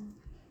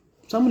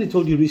 Somebody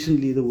told you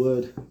recently the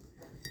word.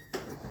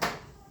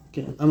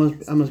 Okay,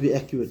 I must be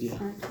accurate here.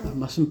 I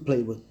mustn't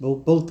play with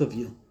both of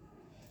you.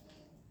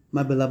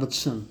 My beloved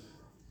son.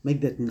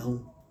 Make that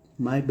known.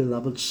 My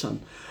beloved son.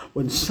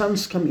 When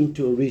sons come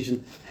into a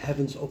region,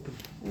 heavens open.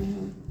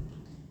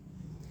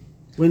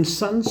 When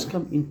sons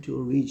come into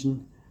a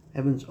region,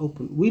 heavens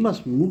open. We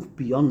must move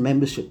beyond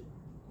membership.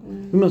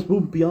 We must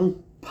move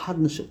beyond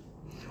partnership.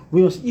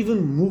 We must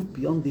even move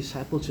beyond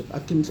discipleship.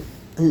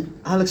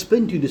 I'll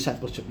explain to you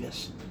discipleship,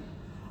 yes.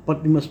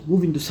 But we must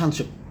move into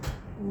sonship.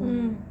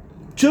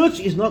 Church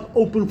is not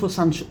open for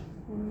sonship.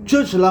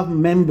 Church loves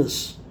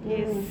members.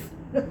 Yes.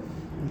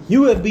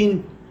 You have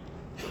been,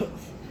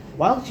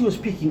 while she was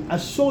speaking, I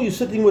saw you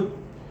sitting with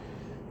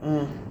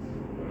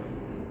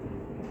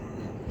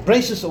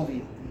braces over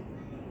you.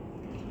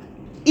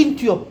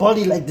 Into your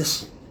body like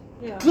this.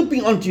 Yeah.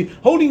 Clipping onto you,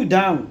 holding you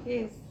down.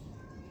 Yes.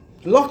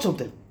 Lots of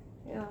them.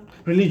 Yeah.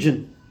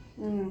 Religion.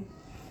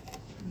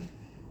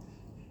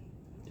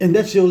 And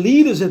that's your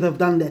leaders that have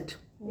done that.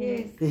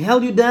 Yes. They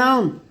held you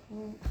down.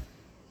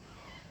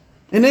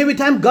 And every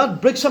time God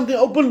breaks something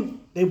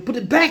open, they put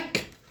it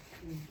back.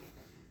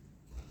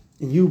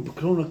 And you've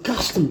grown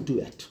accustomed to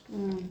it.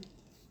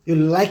 You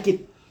like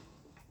it.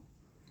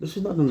 This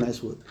is not a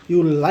nice word.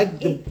 You like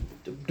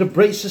the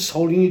braces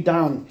holding you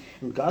down.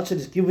 And God said,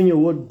 He's giving you a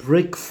word,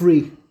 break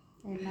free.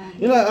 Amen.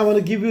 You know, I want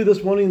to give you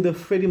this morning the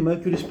Freddie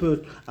Mercury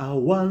spirit. I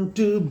want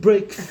to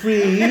break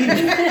free.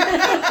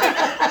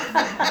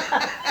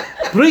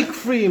 Break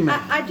free, man.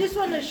 I just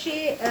want to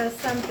share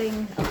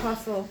something,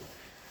 Apostle.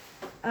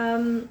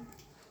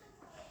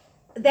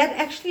 That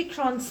actually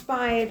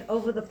transpired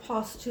over the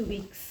past 2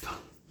 weeks.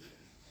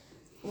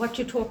 What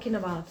you're talking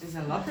about. There's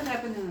a lot that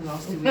happened in the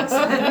last 2 weeks.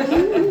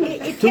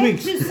 It 2 came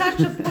weeks. to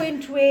such a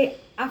point where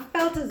I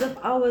felt as if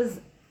I was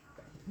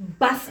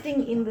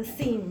busting in the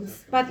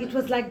seams, but it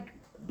was like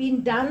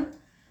being done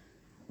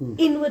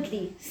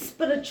inwardly,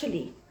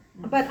 spiritually.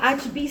 But I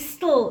had to be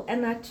still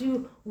and I had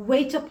to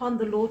wait upon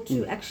the Lord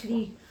to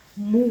actually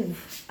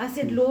move. I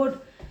said, Lord,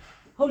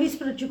 Holy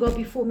Spirit, you go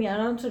before me. I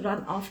don't want to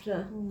run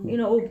after,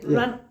 or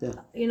run,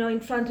 in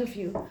front of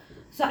you.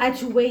 So I had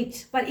to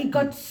wait. But it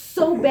got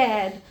so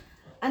bad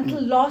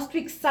until last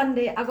week,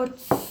 Sunday, I got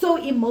so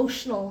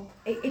emotional.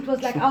 It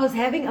was like I was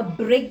having a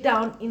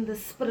breakdown in the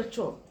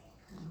spiritual.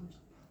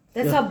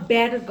 That's how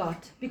bad it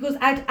got. Because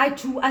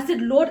I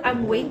said, Lord,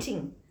 I'm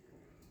waiting.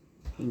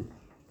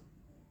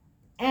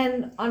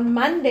 And on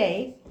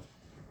Monday,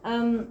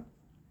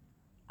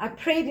 I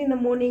prayed in the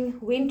morning,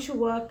 went to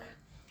work,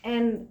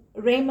 and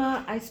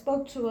Ramah, I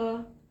spoke to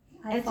her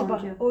at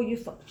about,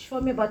 she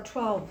phoned me about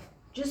 12,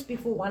 just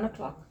before 1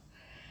 o'clock.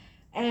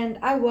 And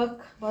I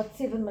work about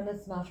 7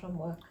 minutes now from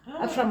work,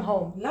 from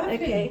home. Lovely.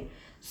 Okay,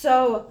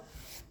 so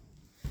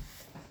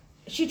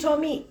she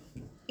told me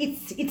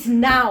it's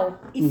now,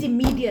 it's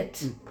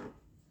immediate.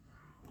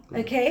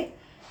 Okay,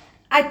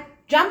 I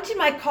jumped in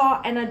my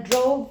car and I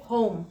drove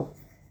home,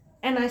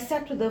 and I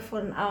sat with her for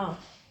an hour,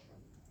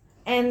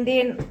 and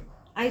then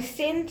I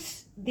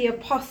sent the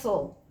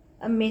apostle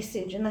a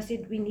message, and I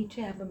said, we need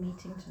to have a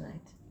meeting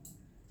tonight.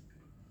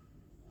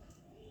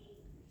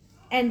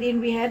 And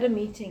then we had a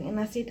meeting, and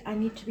I said, I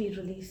need to be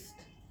released.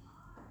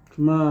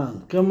 Come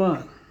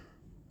on.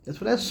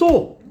 That's what I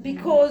saw.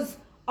 Because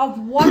of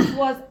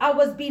what I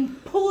was being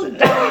pulled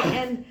down,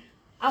 and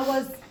I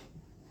was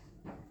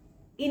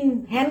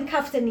in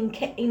handcuffs and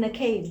in a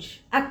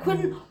cage. I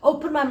couldn't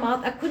open my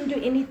mouth. I couldn't do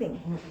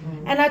anything.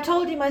 And I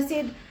told him, I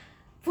said,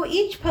 for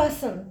each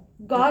person,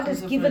 God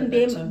has given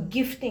them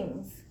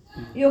giftings.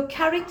 Your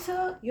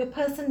character, your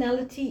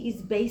personality is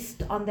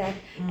based on that.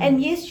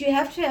 And yes, you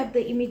have to have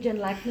the image and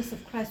likeness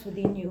of Christ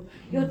within you.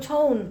 Your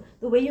tone,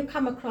 the way you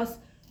come across,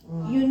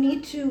 you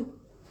need to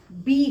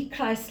be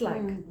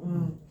Christ-like.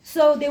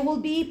 So there will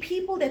be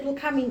people that will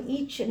come in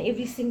each and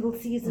every single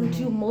season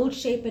to mold,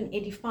 shape, and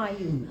edify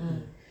you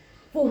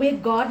for where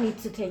God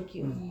needs to take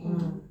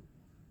you.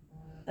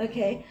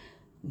 Okay?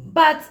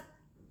 But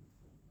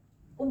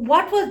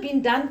what was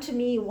being done to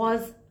me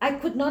was I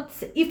could not,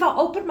 if I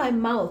opened my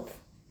mouth,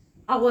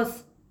 I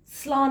was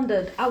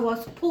slandered, I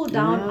was pulled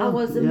down, I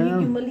was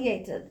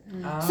humiliated.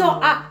 So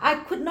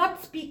I could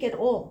not speak at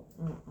all.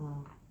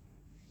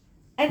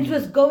 And it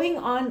was going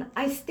on,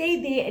 I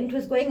stayed there, and it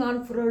was going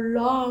on for a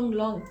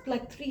long,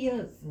 like 3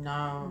 years.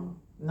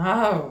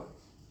 No.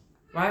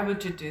 Why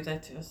would you do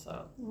that to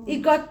yourself?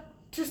 It got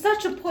to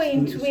such a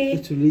point where...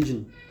 It's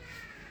religion.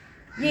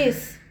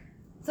 Yes.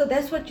 So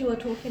that's what you were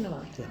talking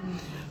about. Yeah.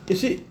 You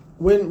see,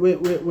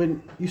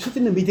 when you sit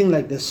in a meeting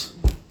like this,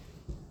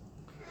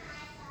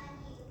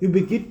 you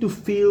begin to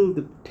feel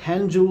the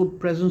tangible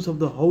presence of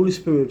the Holy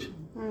Spirit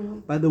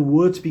by the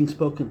words being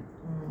spoken.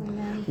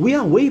 We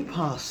are way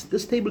past,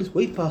 this table is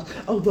way past,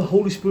 the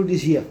Holy Spirit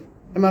is here.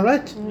 Am I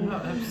right? Oh,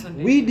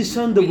 absolutely. We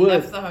discern the we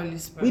word. Love the Holy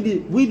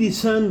Spirit. We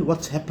discern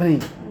what's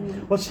happening.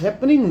 What's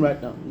happening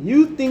right now.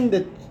 You think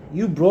that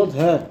you brought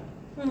her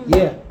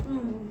here.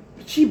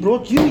 But she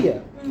brought you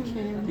here.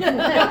 I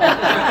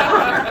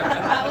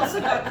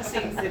also got the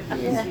sense that it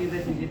was you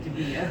that needed to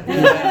be here.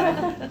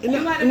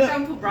 You might have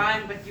come for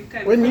Brian, but you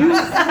came When for you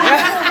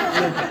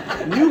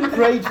us. you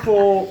prayed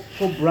for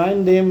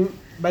Brian them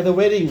by the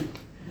wedding,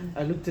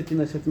 I looked at him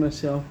and I said to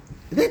myself,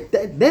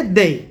 that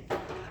day,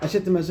 I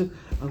said to myself,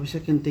 I wish I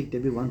can take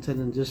Debbie one side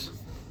and just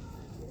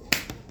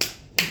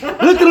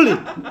literally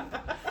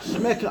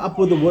smack her up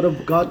with the word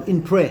of God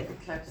in prayer.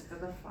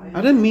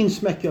 I don't mean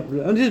smack you up,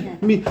 I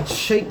just mean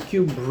shake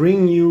you,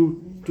 bring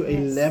you to a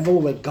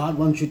level where God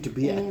wants you to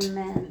be at.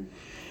 Amen.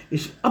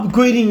 It's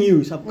upgrading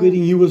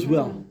you as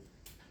well.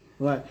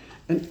 Right.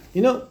 And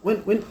you know,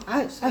 when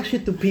I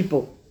said to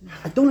people,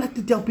 I don't like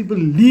to tell people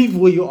leave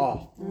where you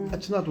are.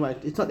 That's not right.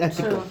 It's not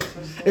ethical.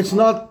 It's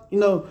not,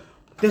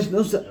 there's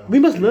no, we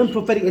must learn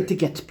prophetic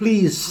etiquette,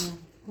 please.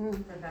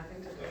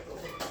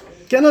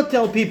 Cannot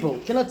tell people,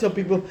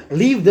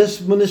 leave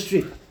this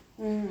ministry.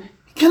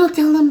 You cannot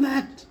tell them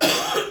that.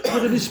 You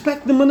got to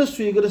respect the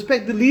ministry. You got to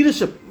respect the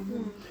leadership.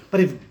 But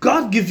if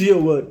God gives you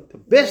a word, the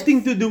best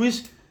thing to do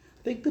is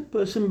take the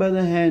person by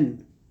the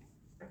hand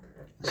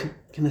and say,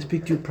 "Can I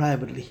speak to you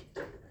privately?"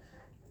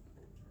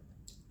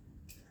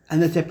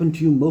 And that's happened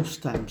to you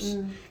most times.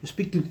 You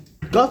speak to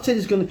God. Said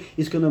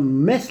He's gonna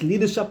mess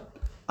leadership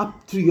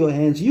up through your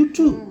hands. You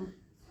too.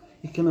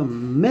 He's gonna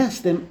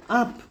mess them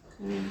up.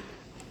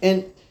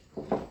 And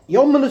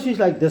your ministry is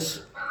like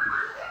this.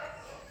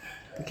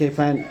 Okay,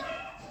 fine.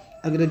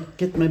 I gotta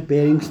get my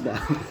bearings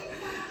down.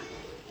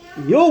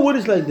 Your word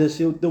is like this.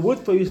 The word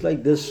for you is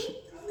like this.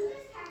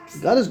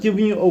 God has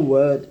given you a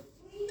word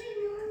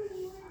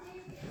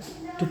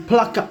to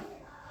pluck up,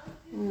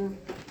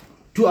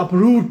 to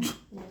uproot,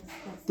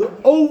 to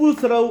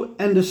overthrow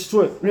and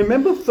destroy.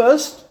 Remember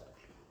first,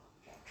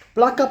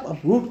 pluck up,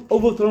 uproot,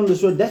 overthrow and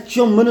destroy. That's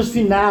your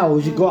ministry now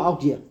as you go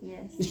out here.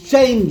 Yes. It's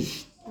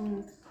changed.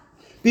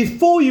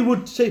 Before you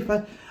would say,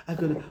 I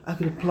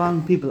gotta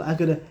plant people, I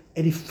gotta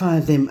edify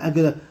them, I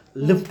gotta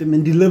lift them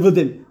and deliver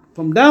them.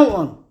 From now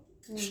on,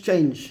 it's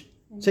change.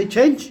 Say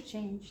change.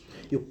 Changed.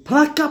 You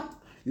pluck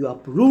up, you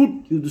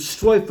uproot, you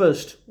destroy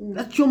first.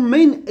 That's your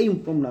main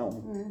aim from now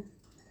on.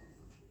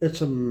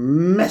 It's a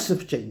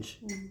massive change.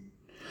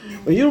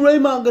 When you,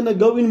 Ramah, are going to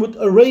go in with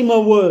a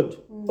Ramah word,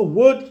 a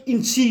word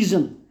in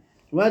season,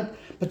 right?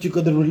 But you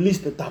got to release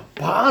the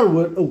bar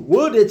word, a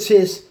word that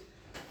says,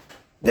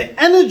 the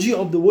energy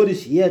of the word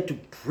is here to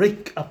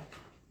break up.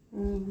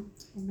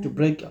 To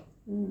break up.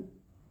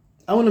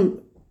 I want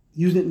to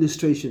use an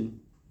illustration.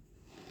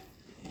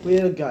 We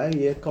had a guy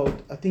here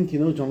called, I think you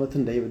know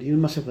Jonathan David. You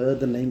must have heard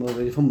the name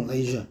already, from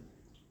Malaysia.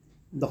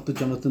 Dr.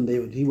 Jonathan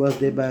David. He was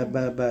there by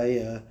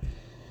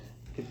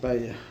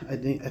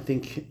I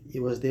think he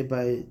was there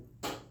by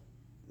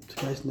the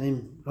guy's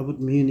name, Robert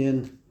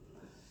Munion,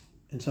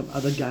 and some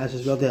other guys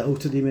as well. They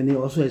hosted him, and he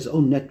also has his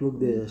own network.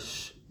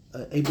 There's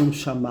Abram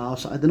Shamal.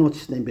 So I don't know what's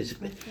his name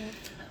basically,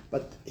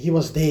 but he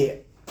was there.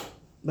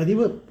 But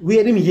we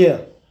had him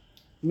here.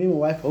 Me and my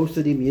wife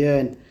hosted him here,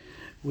 and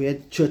we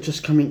had churches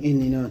coming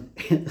in, you know.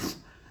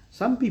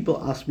 Some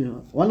people asked me,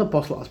 one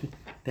apostle asked me,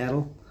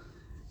 "Daryl,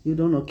 you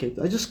don't know Cape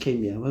Town." I just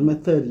came here, it was my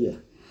 3rd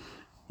year.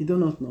 "You do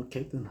not know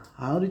Cape Town.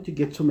 How did you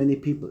get so many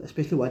people,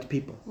 especially white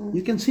people?"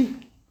 You can see.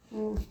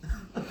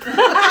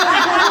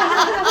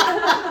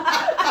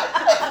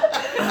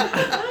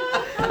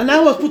 And I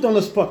was put on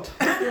the spot.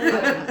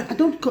 I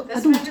don't.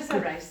 This man is a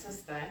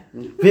racist, eh?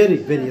 Very,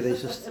 very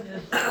racist.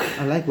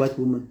 I like white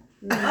women.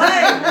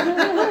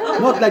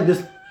 Not like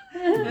this.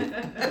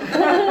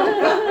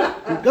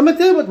 Let me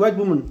tell you about white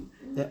women.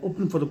 They're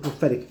open for the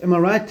prophetic. Am I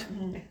right?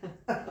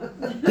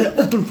 They're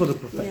open for the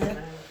prophetic.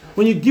 Yeah.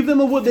 When you give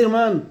them a word, they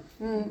run.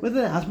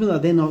 Whether their husbands are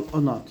there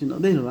or not, you know,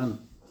 they run.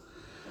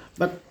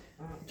 But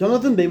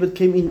Jonathan David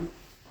came in,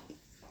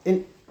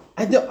 and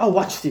I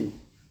watched him.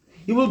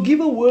 He will give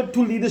a word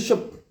to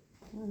leadership,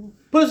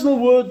 personal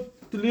word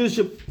to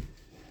leadership.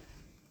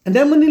 And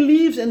then when he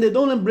leaves and they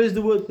don't embrace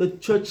the word, the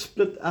church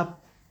split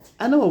up.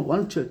 I know of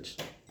one church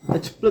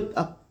that split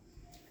up.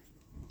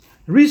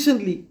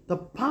 Recently, the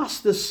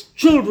pastor's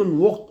children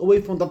walked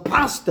away from the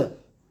pastor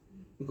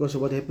because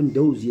of what happened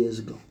those years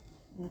ago.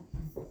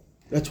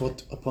 That's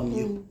what upon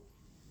you.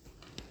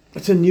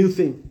 It's a new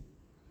thing.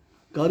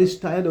 God is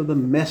tired of the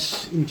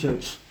mess in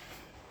church.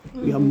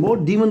 We are more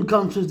demon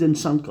conscious than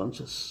son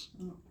conscious.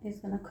 It's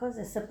going to cause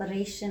a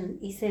separation.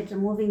 He said,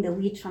 removing the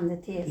wheat from the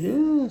tares.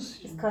 Yes.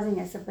 It's causing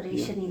a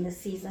separation in the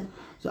season.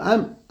 So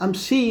I'm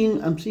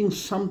seeing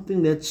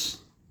something that's,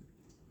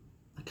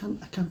 I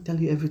can't tell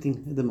you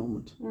everything at the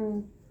moment.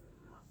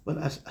 But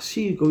I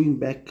see you going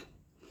back,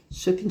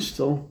 sitting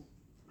still,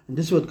 and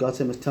this is what God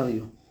said I must tell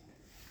you,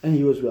 and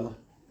you as well.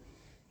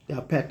 There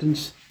are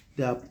patterns,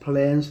 there are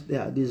plans,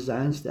 there are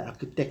designs, there are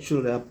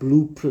architectural, there are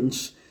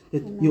blueprints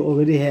that you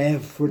already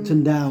have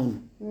written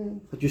down,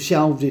 but you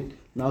shelved it.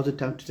 Now's the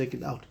time to take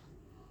it out.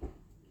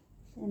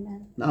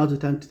 Amen. Now's the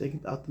time to take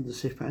it out and to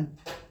say, fine,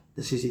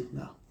 this is it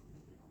now.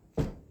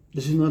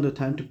 This is not the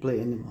time to play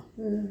anymore.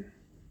 Are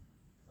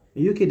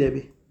you okay,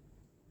 Debbie?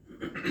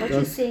 What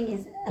you're saying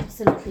is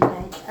absolutely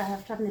right.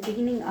 From the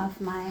beginning of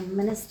my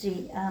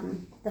ministry,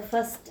 the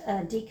first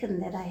deacon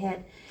that I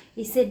had,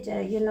 he said,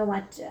 you know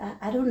what,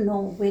 I don't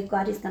know where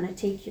God is going to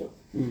take you.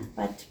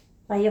 But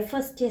by your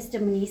first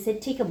testimony, he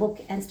said, take a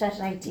book and start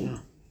writing. Yeah.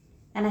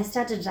 And I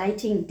started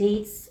writing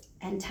dates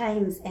and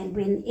times and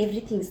when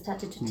everything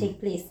started to take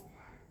place.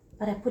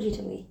 But I put it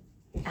away.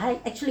 I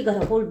actually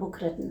got a whole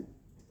book written.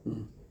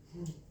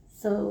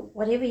 So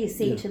whatever you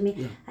say to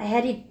me, I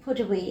had it put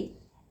away.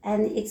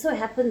 And it so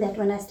happened that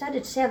when I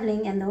started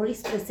traveling and the Holy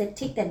Spirit said,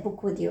 take that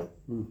book with you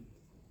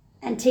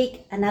and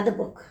take another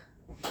book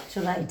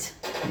to write.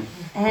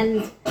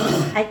 And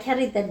I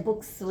carried that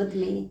books with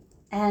me.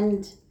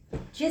 And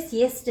just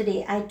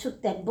yesterday, I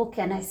took that book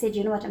and I said,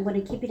 you know what, I'm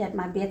going to keep it at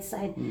my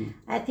bedside.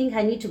 I think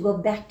I need to go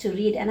back to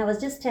read. And I was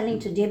just telling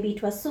to Debbie,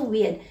 it was so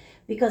weird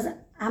because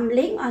I'm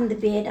laying on the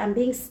bed, I'm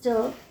being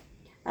still.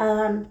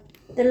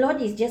 The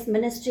Lord is just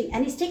ministering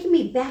and He's taking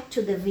me back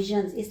to the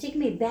visions. He's taking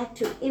me back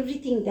to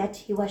everything that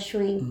He was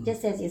showing,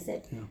 just as you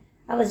said.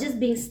 I was just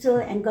being still,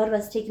 and God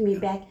was taking me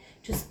back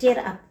to stir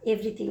up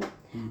everything.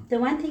 The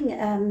one thing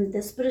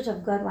the Spirit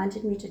of God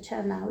wanted me to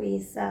tell now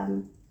is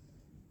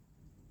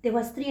there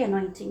was 3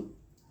 anointing.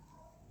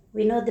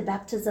 We know the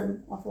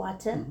baptism of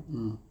water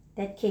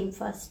that came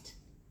first.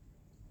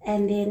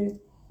 And then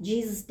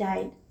Jesus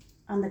died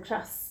on the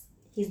cross.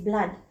 His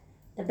blood,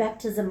 the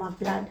baptism of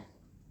blood.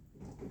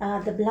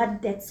 The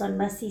blood that's on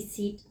mercy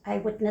seat, I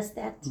witnessed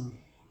that.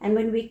 And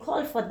when we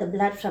call for the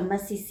blood from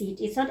mercy seat,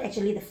 it's not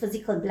actually the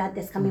physical blood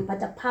that's coming, but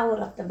the power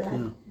of the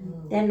blood,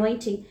 the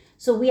anointing.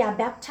 So we are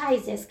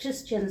baptized as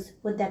Christians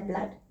with that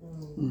blood.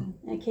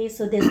 Okay,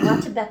 so there's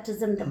water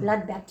baptism, the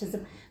blood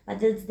baptism, but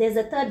there's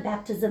a third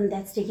baptism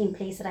that's taking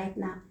place right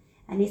now,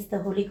 and it's the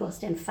Holy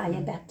Ghost and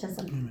fire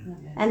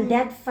baptism. And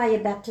that fire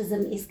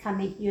baptism is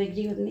coming. You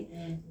agree with me?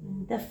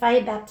 The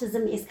fire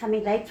baptism is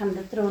coming right from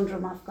the throne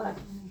room of God.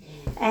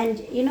 And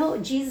you know,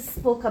 Jesus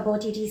spoke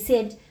about it. He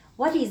said,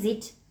 what is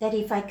it that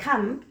if I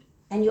come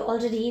and you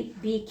already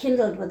be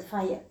kindled with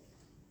fire?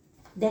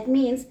 That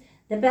means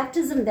the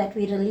baptism that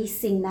we're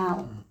releasing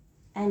now,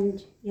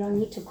 and you'll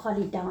need to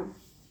call it down.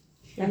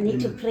 You'll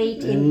need to pray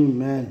it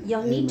in.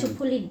 You'll need to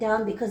pull it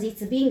down because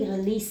it's being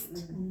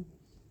released.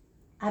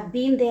 I've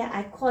been there.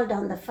 I called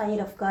down the fire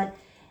of God,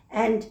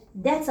 and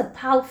that's a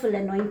powerful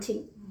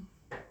anointing.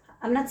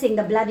 I'm not saying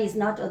the blood is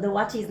not or the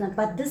water is not,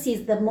 but this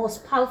is the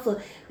most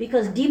powerful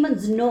because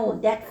demons know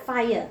that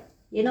fire,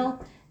 you know,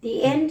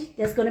 the end,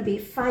 there's going to be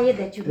fire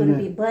that you're going to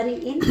be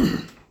burning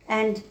in.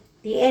 And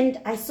the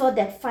end, I saw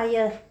that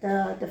fire,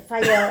 the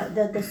fire,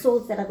 the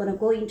souls that are going to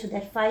go into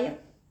that fire.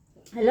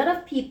 A lot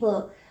of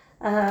people,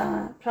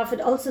 Prophet,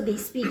 also they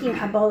speaking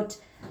about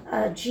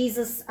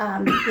Jesus,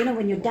 you know,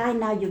 when you die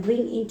now, you're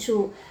going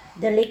into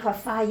the lake of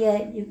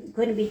fire, you're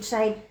going to be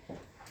tried.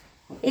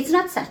 It's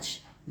not such.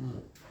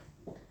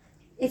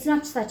 It's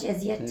not such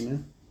as yet.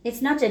 Amen.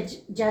 It's not a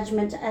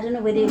judgment. I don't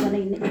know whether you're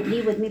going to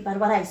agree with me, but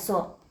what I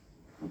saw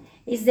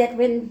is that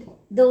when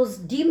those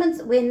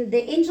demons, when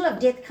the angel of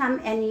death come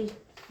and he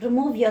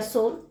remove your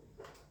soul,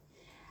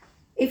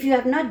 if you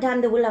have not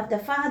done the will of the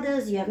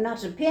fathers, you have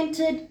not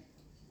repented,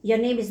 your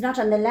name is not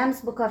on the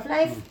Lamb's book of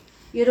life,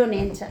 you don't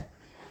enter.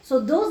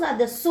 So those are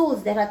the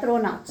souls that are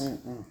thrown out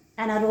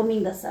and are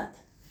roaming this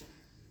earth.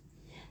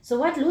 So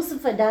what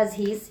Lucifer does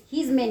is,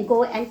 his men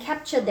go and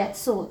capture that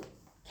soul,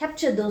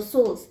 capture those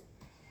souls,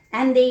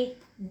 and they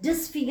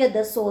disfigure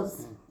the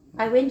souls.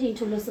 I went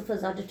into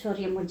Lucifer's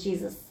auditorium with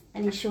Jesus,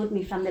 and he showed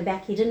me from the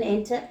back. He didn't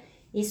enter.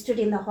 He stood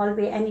in the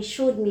hallway, and he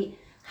showed me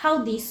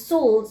how these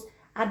souls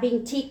are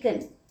being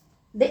taken.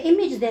 The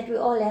image that we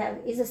all have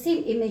is the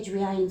same image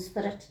we are in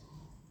spirit.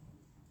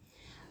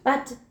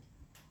 But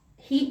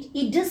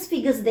he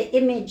disfigures the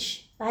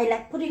image by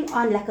like putting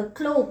on like a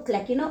cloak,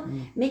 like, you know,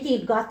 making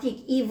it gothic,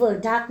 evil,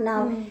 dark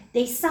now.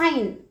 They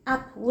sign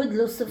up with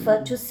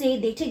Lucifer to say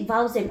they take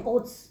vows and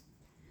oaths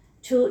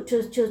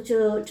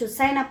to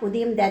sign up with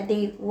him that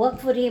they work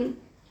for him.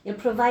 He'll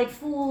provide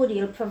food,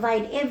 he'll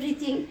provide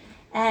everything,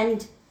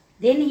 and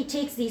then he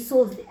takes these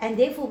souls, and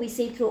therefore we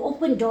say through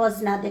open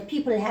doors now that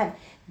people have,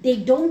 they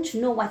don't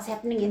know what's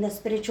happening in the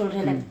spiritual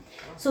realm.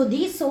 So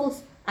these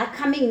souls are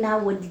coming now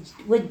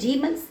with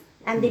demons,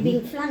 and they're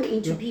being flung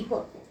into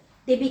people.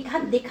 They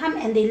come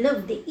and they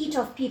live, they eat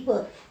of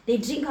people, they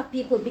drink of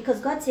people, because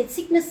God said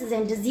sicknesses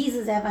and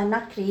diseases have I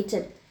not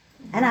created.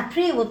 And I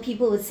pray with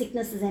people with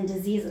sicknesses and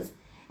diseases,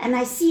 and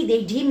I see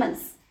they're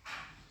demons.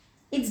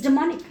 It's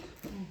demonic.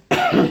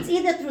 It's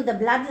either through the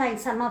bloodline,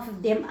 some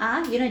of them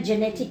are, you know,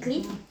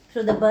 genetically,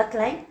 through the birth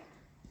line,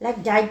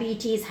 like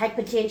diabetes,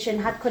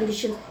 hypertension, heart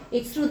conditions,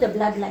 it's through the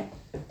bloodline.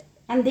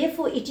 And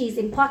therefore it is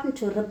important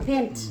to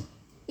repent,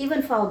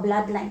 even for our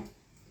bloodline.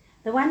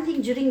 The one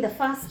thing during the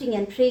fasting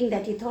and praying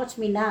that he taught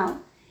me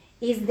now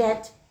is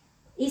that,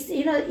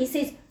 you know, he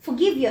says,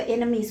 forgive your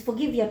enemies,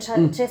 forgive your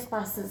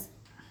trespasses,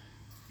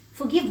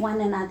 forgive one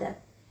another.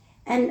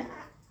 And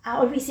I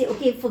always say,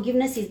 okay,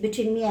 forgiveness is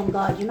between me and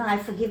God. You know, I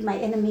forgive my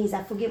enemies.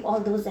 I forgive all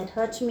those that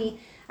hurt me.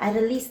 I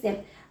release them.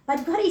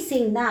 But God is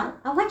saying now,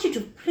 I want you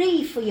to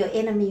pray for your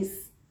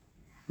enemies.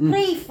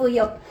 Pray for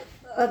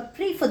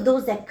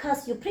those that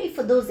curse you. Pray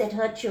for those that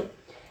hurt you.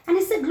 And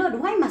I said, Lord,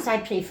 why must I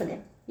pray for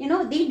them? You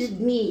know, they did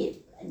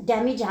me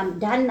damage. I'm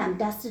done. I'm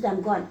dusted.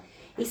 I'm gone.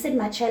 He said,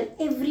 my child,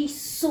 every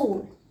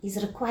soul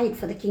is required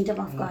for the kingdom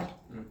of God.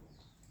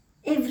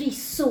 Every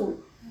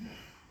soul.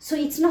 So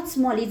it's not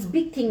small, it's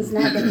big things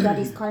now that God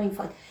is calling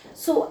for.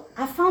 So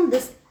I found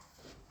this,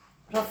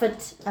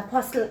 prophet,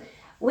 apostle,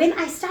 when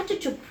I started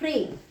to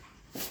pray,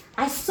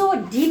 I saw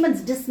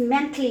demons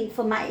dismantling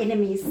for my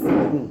enemies.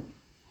 And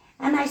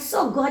I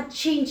saw God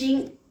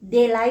changing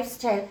their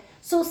lifestyle.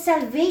 So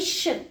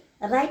salvation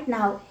right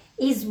now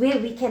is where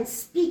we can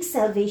speak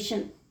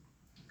salvation.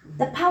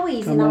 The power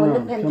is in our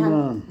lip and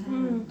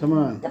tongue. Come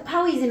on. The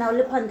power is in our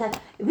lip and tongue.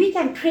 We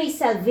can pray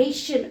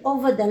salvation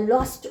over the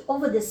lost,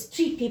 over the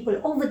street people,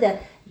 over the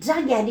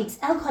drug addicts,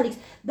 alcoholics.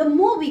 The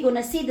more we're going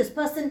to say this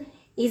person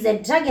is a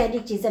drug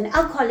addict, is an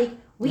alcoholic,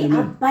 we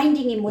are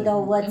binding him with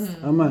our words.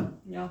 Amen.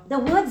 The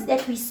words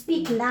that we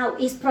speak now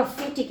is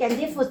prophetic, and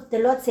therefore the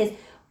Lord says,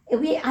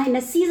 we are in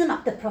a season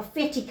of the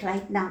prophetic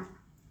right now.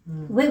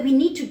 where we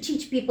need to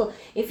teach people.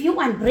 If you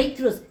want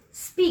breakthroughs,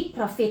 speak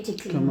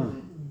prophetically. Come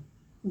on.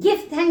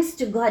 Give thanks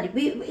to God.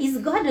 Is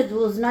God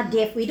who's not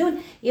deaf? We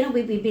don't,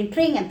 we've been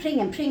praying and praying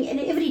and praying, and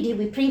every day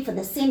we pray for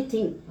the same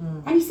thing.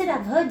 And He said,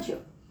 I've heard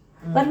you.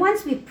 But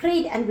once we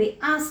prayed and we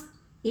asked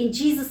in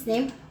Jesus'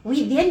 name,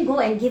 we then go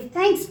and give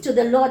thanks to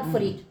the Lord for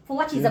it, for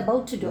what He's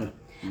about to do.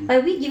 By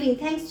we giving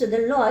thanks to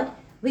the Lord,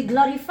 we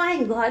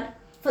glorifying God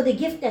for the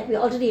gift that we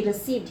already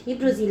received.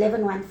 Hebrews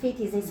 11:1,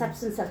 faith is a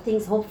substance of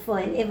things hoped for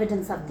and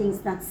evidence of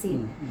things not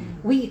seen.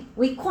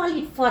 We call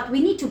it forth. We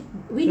need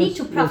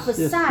to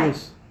prophesy.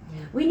 Yes.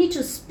 We need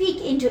to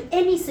speak into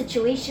any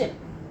situation.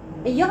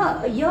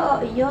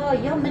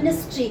 Your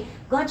ministry,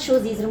 God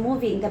shows He's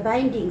removing the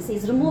bindings,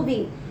 He's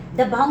removing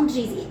the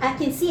boundaries. I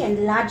can see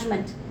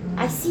enlargement.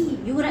 I see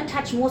you're going to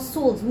touch more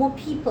souls, more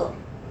people.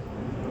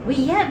 We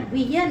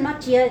hear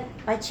not here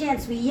by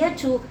chance. We hear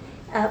to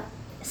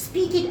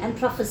speak it and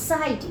prophesy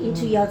it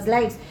into your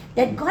lives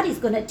that God is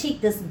going to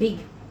take this big.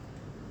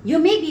 You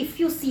may be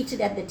few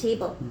seated at the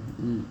table.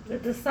 The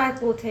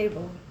disciple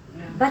table.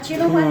 But you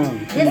know what?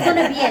 There's going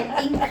to be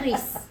an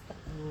increase.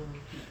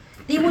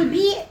 There will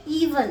be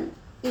even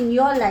in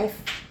your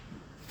life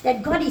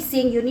that God is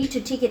saying you need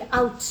to take it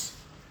out.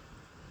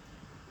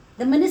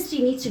 The ministry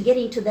needs to get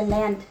into the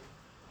land.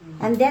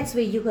 And that's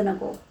where you're going to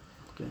go.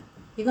 Okay.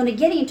 You're going to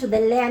get into the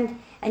land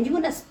and you're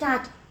going to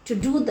start to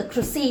do the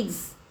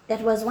crusades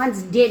that was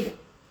once dead.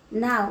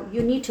 Now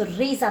you need to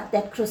raise up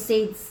that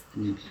crusades.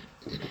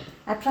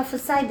 I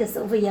prophesy this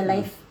over your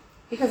life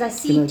because I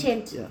see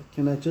tent.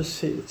 Can I just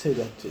say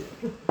that to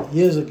you?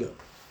 Years ago,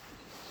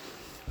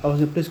 I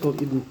was in a place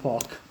called Eden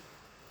Park.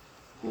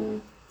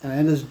 And I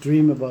had this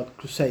dream about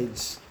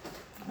crusades.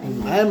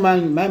 And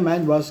my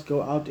mind was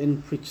go out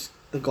and preach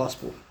the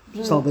gospel,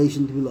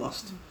 salvation to be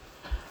lost.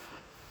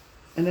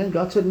 And then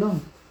God said, no,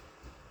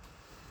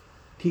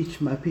 teach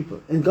my people.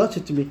 And God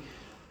said to me,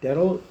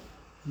 Daryl,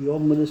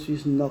 your ministry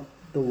is not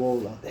the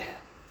world out there.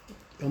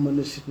 Your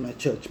ministry is my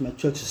church. My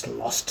church is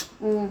lost.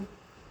 And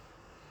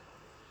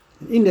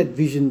in that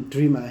vision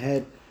dream I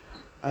had,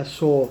 I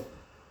saw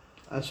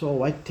a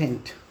white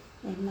tent.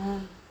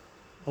 Amen.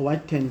 A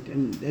white tent,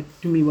 and that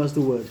to me was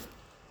the word.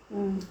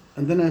 And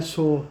then I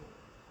saw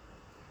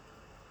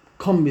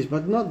combis,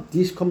 but not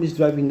these combis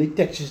driving the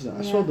taxis.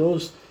 I saw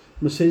those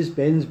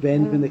Mercedes-Benz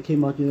when they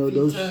came out,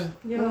 those,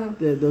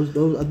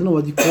 those, I don't know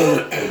what you call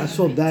it. I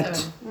saw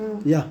that.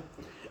 Yeah.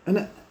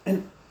 And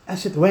I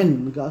said,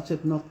 when? God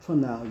said, not for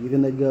now. You're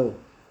going to go,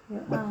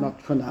 but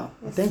not for now.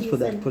 Thanks for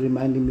that, for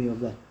reminding me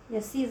of that.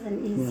 Your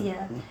season is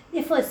here.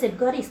 Therefore, I said,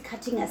 God is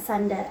cutting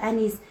asunder and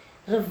He's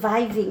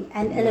reviving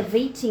and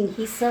elevating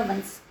His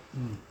servants.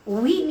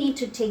 We need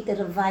to take the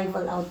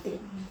revival out there.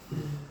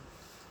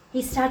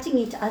 He's starting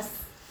it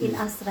in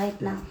us right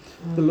now.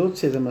 The Lord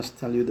says I must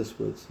tell you these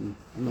words. I'm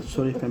not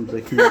sorry if I'm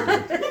breaking your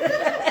heart.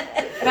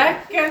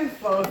 Back and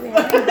forth.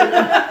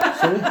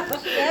 Sorry?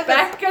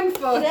 Back and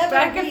forth.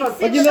 Back and forth.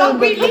 But the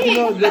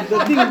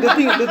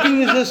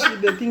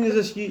thing is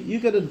this, you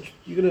gotta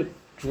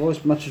draw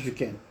as much as you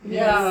can.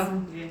 Yeah.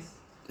 Yes.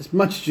 As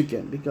much as you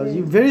can, because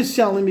you very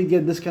seldom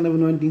get this kind of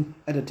anointing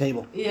at a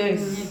table.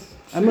 Yes.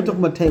 I'm not talking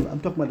about table, I'm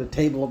talking about the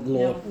table of the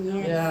Lord.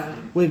 Yes. Yeah.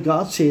 Where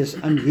God says,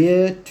 I'm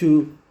here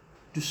to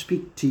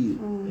speak to you.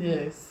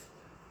 Yes.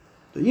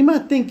 So you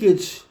might think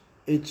it's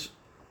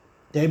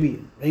Debbie,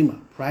 Ramah,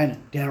 Brian,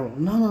 Daryl.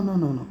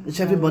 No. It's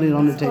everybody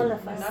around the All table.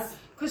 of us.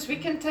 Because we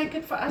can take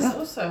it for us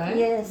also, eh?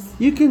 Yes.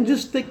 You can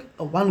just take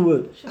one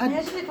word.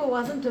 Imagine if I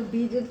wasn't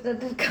obedient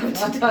that had come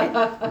today.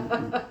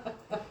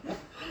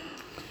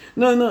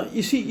 No.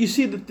 You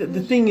see,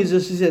 the thing is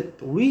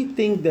that we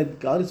think that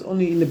God is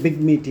only in the big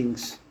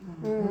meetings.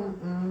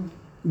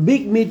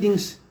 Big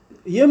meetings.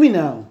 Hear me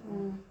now.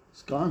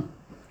 It's gone.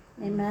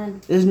 Amen.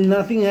 There's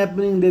nothing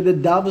happening there. The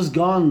dove is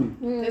gone.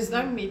 There's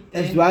no meat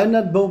there. That's why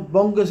not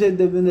Bongo said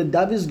that when the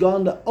dove is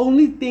gone, the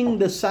only thing,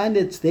 the sign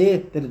that's there,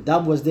 that the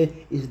dove was there,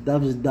 is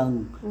dove's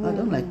dung. I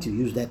don't like to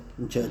use that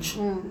in church.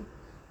 You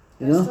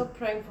We're know? still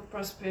praying for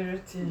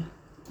prosperity.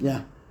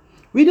 Yeah.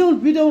 We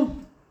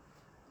don't.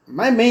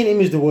 My main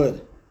aim is the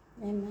word.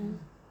 Amen.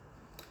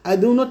 I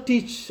do not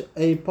teach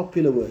a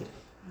popular word.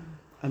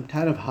 I'm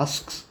tired of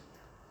husks,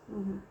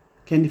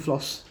 candy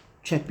floss,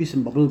 chappies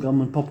and bubble gum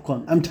and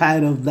popcorn. I'm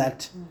tired of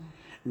that.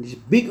 And these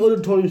big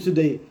auditoriums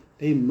today,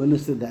 they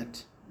minister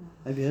that.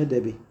 Have you heard,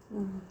 Debbie?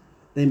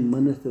 They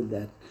minister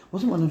that.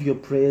 Wasn't one of your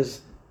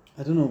prayers,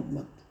 I don't know,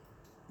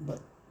 but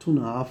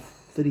 2.5,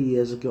 3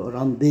 years ago,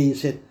 around there, you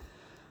said,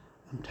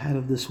 I'm tired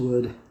of this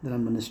word that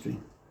I'm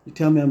ministering. You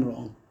tell me I'm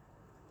wrong.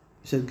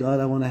 You said, God,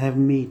 I want to have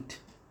meat.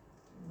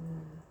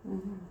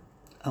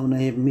 I want to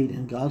have meat.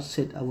 And God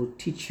said, I will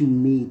teach you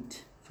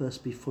meat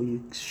first before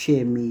you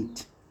share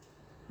meat.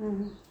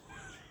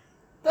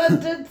 I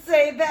did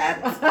say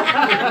that.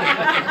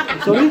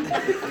 Sorry?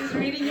 He's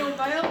reading your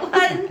Bible.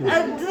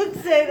 I did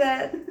say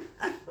that.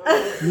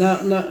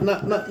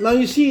 Now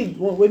you see,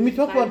 when we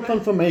talk about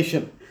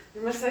confirmation,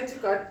 You must say to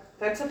God,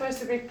 that's supposed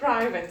to be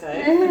private,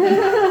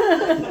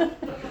 eh?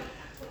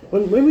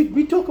 when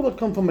we talk about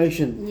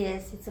confirmation,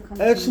 Yes, it's a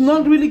it's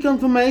not really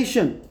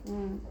confirmation.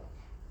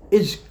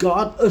 It's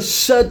God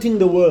asserting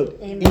the word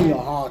in Amen. your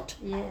heart.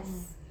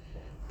 Yes.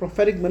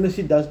 Prophetic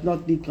ministry does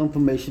not need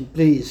confirmation,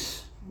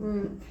 please.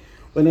 Mm.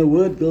 When a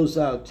word goes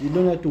out, you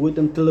don't have to wait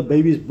until a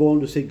baby is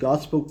born to say,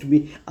 God spoke to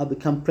me, I'll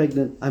become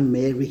pregnant, I'm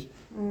Mary.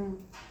 Mm.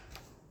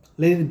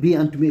 Let it be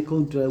unto me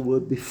according to thy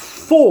word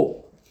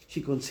before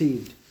she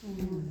conceived.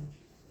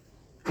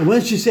 And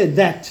when she said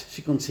that,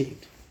 she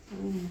conceived.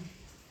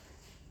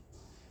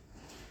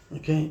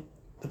 Okay?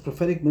 The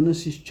prophetic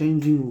ministry is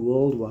changing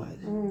worldwide.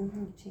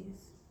 Jeez.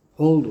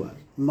 Worldwide.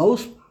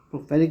 Most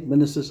prophetic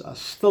ministers are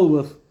still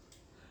with,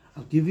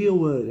 I'll give you a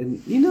word.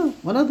 And you know,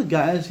 one of the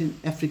guys in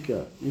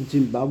Africa, in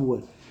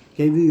Zimbabwe,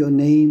 gave you your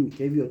name,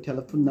 gave you your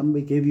telephone number,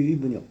 gave you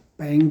even your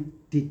bank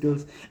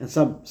details, and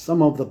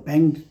some of the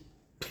bank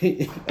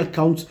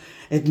accounts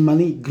had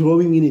money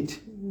growing in it.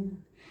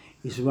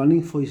 He's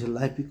running for his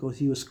life because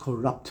he was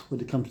corrupt when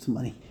it comes to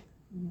money.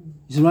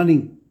 He's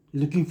running,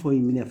 looking for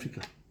him in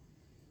Africa.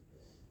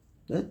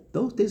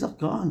 Those days are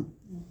gone.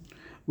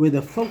 Where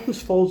the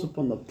focus falls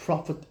upon the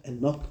prophet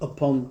and not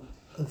upon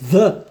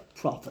the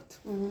prophet.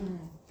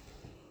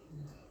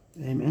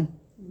 Amen.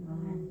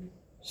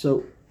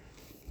 So,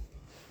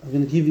 I'm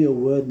going to give you a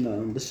word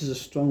now. This is a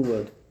strong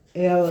word.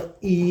 Leave.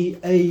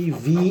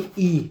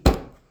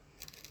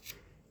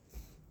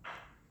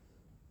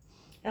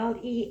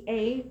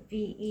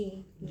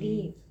 Leave.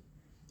 Leave.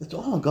 That's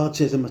all God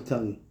says I must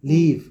tell you.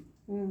 Leave.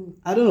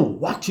 I don't know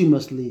what you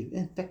must leave.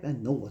 In fact, I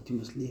know what you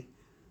must leave.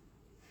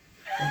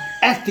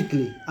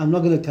 Ethically, I'm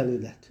not going to tell you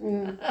that.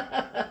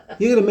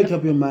 You're going to make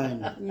up your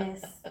mind.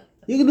 Yes.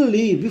 You're going to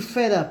leave. You're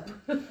fed up.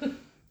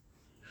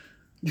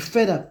 You're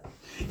fed up.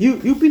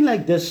 You've been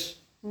like this.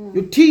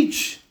 You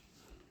teach,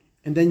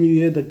 and then you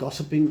hear the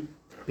gossiping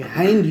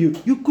behind you.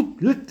 You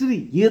could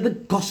literally hear the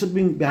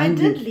gossiping I behind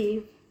you. did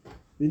leave.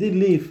 You did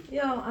leave.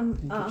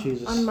 Yeah,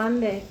 Jesus. on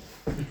Monday.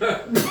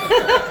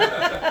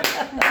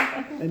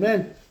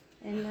 Amen.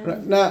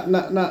 Right,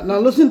 now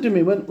listen to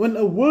me. When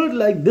a word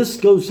like this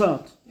goes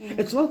out,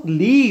 it's not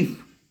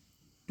leave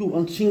to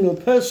a single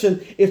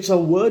person. It's a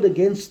word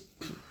against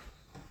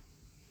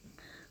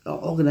our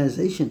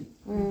organization.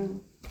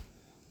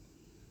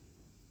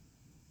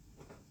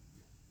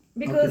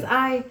 Because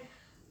Okay.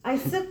 I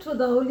sit with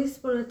the Holy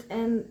Spirit,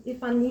 and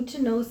if I need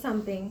to know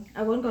something,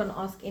 I won't go and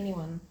ask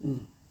anyone.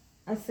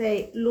 I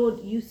say, Lord,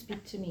 you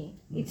speak to me.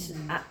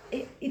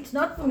 It's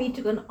not for me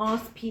to go and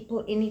ask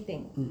people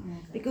anything.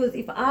 Because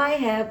if I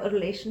have a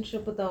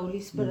relationship with the Holy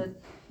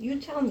Spirit, you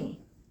tell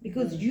me.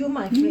 Because you're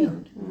my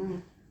friend.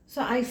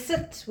 So I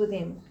sit with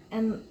him,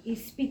 and he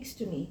speaks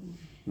to me.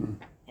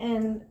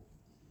 And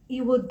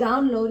he will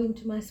download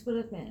into my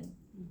spirit man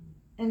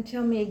and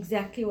tell me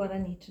exactly what I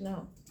need to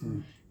know.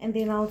 And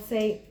then I'll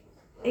say,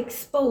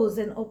 expose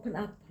and open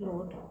up,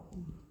 Lord.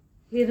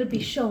 Let it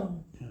be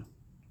shown.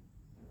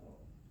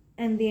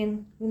 And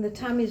then when the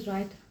time is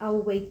right,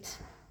 I'll wait.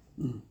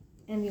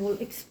 And he will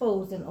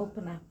expose and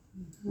open up.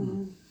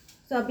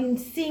 So I've been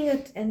seeing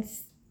it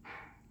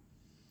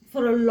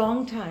for a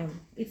long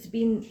time.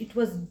 It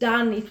was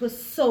done. It was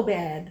so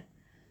bad.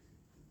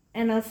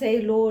 And I'll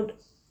say, Lord,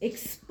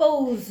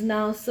 expose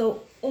now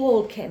so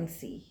all can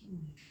see.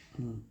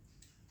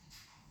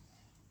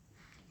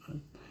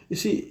 You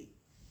see,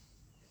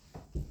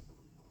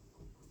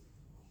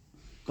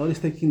 God is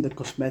taking the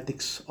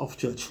cosmetics of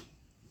church.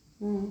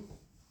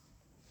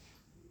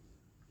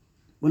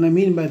 What I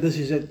mean by this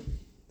is that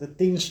the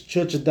things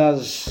church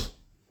does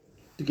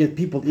to get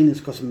people in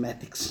is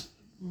cosmetics.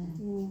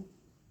 And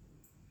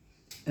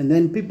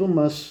then you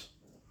must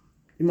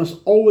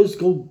always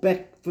go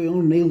back for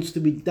your nails to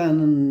be done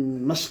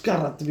and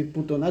mascara to be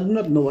put on. I do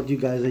not know what you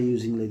guys are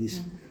using,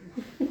 ladies.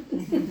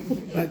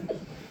 But,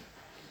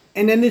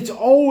 and then it's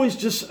always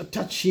just a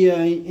touch here,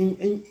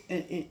 and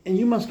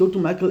you must go to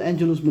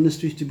Michelangelo's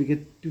ministries to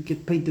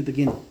get painted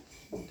again.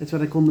 That's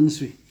what I call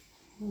ministry.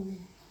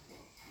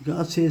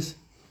 God says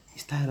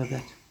he's tired of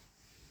that.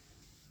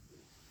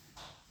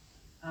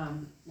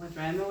 What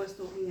Ramah was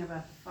talking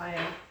about the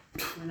fire,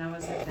 when I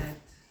was at that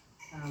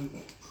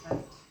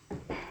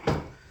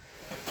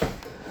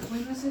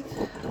when was it?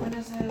 When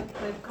was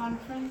that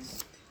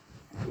conference?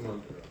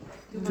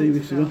 3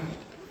 weeks ago.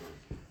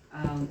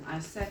 I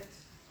sat,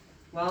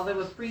 while they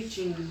were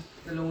preaching,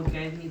 the Lord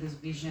gave me this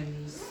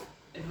vision.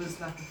 It was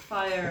like a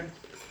fire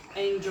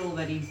angel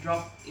that he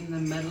dropped in the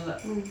middle,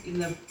 in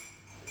the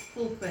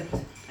pulpit,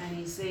 and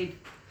he said,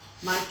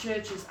 my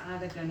church is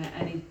either going to,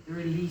 and it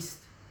released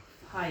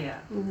fire.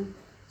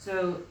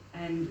 So,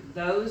 and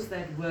those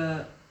that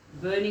were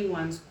burning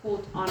ones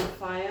caught on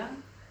fire,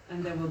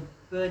 and they were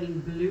burning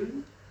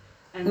blue,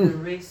 and the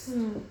rest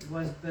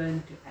was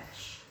burned to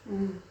ash.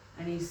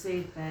 And he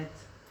said that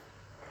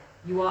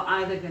you are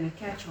either going to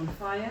catch on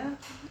fire,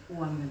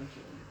 or I'm going to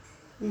kill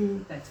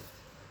you. That's it.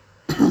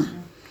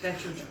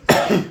 That's your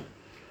choice.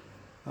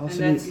 And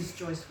that's his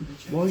choice for the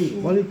church.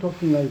 While you're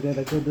talking like that,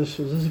 I got this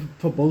is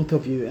for both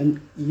of you.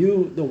 And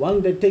you, the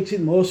one that takes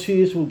it more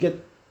serious, will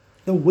get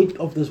the weight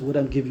of this word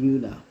I'm giving you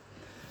now.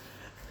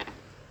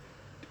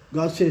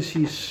 God says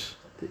He's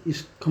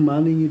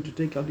commanding you to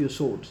take out your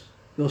swords.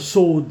 Your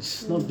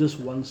swords, not just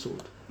one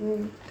sword.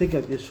 Take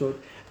up your sword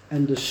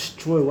and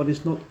destroy what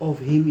is not of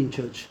him in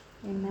church.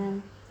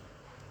 Amen.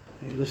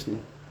 Are you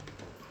listening?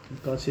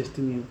 God says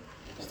to me,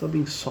 stop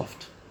being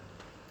soft.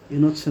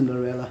 You're not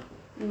Cinderella.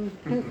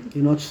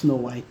 You're not Snow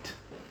White.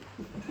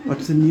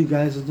 What's the new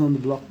guys that's on the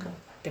block?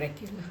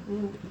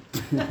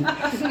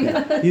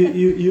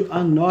 you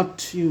are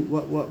not,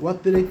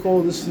 what do they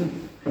call this?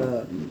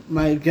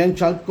 My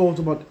grandchild calls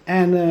about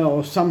Anna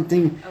or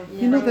something.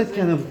 You're not that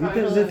kind of,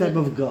 you're that type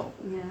of girl.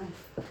 Yeah.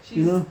 She's,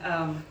 You know?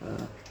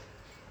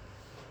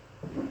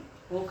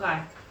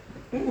 Hawkeye.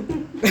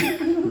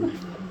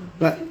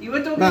 But You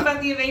were talking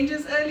about the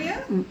Avengers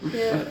earlier?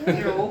 Yeah.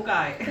 You're a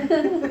Hawkeye.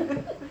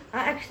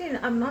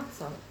 I'm not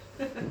soft.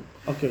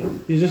 okay,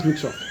 you just look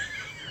soft.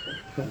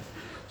 Okay.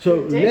 So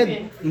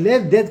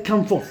let that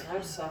come forth.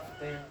 I'm soft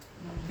there.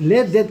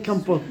 Let that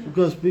come forth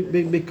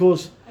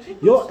because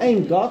your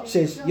aim, God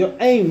says, your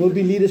aim will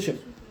be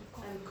leadership.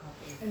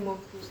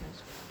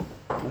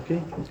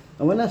 Okay?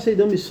 And when I say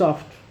don't be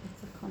soft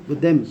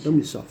with them, don't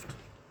be soft.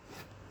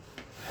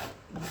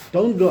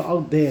 Don't go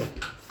out there.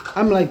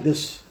 I'm like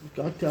this.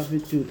 God tells me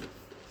to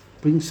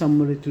bring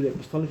somebody to the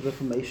Apostolic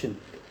Reformation.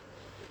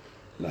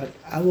 Like,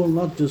 I will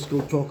not just go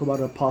talk about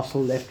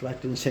apostle left,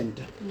 right, and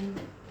center.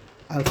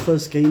 I'll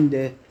first gain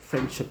their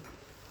friendship.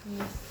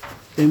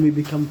 Then we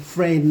become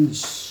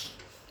friends.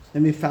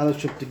 Then we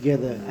fellowship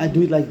together. I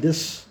do it like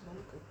this.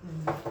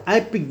 I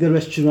pick the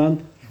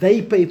restaurant.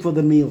 They pay for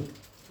the meal.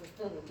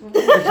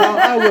 That's how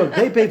I work.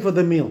 They pay for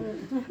the meal.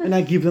 And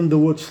I give them the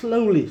word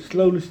slowly.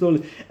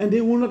 And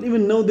they will not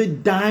even know they're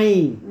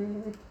dying.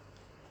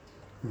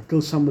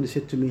 Until somebody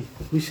said to me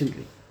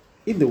recently,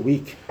 in the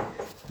week,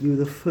 you were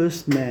the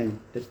first man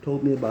that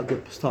told me about the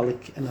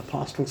apostolic and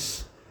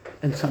apostles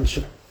and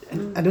sonship.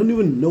 And I don't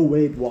even know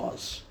where it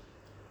was.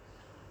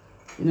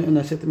 And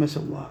I said to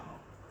myself, wow.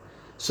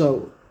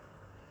 So,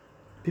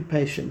 be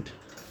patient.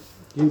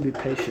 You be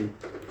patient.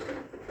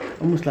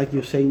 Almost like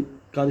you're saying,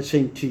 God is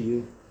saying to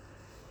you,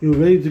 you're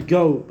ready to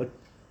go, but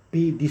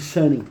be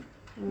discerning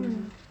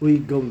where you're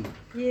going.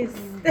 Yes.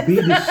 Be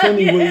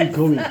discerning where you're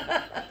going.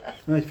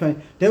 Right,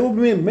 fine. There will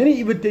be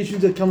many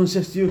invitations that come and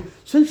says to you,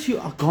 since you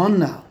are gone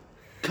now,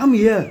 come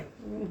here.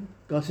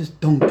 God says,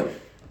 don't.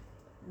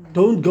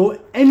 Don't go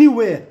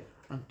anywhere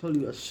until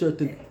you are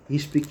certain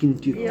He's speaking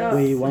to you where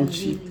He wants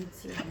you.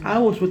 I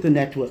was with the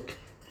network.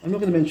 I'm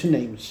not going to mention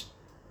names.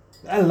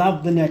 I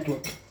love the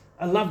network.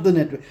 I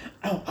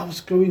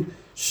was growing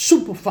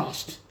super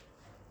fast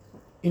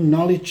in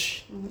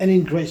knowledge and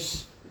in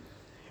grace.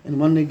 And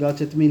one day God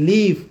said to me,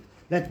 leave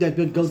that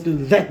network, go to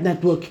that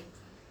network.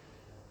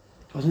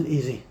 It wasn't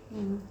easy.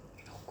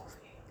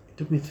 It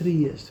took me 3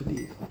 years to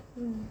leave.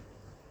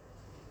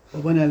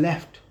 But when I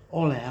left,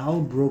 all hell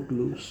broke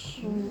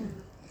loose.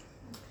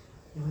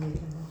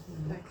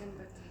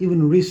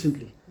 Even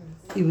recently,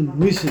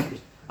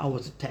 I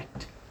was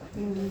attacked.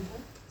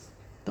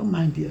 Don't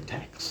mind the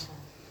attacks.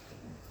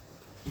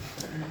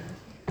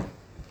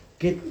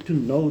 Get to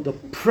know the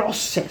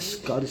process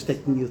God is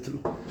taking you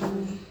through.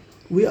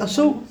 We are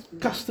so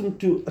accustomed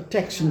to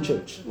attacks in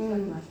church.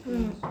 And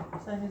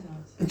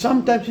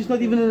sometimes it's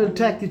not even an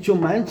attack, it's your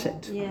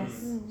mindset.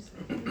 Yes.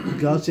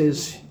 God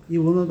says,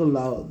 you will not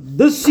allow.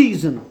 This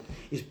season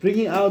is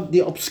bringing out the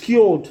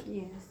obscured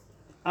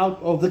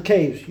out of the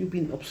caves. You've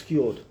been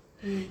obscured.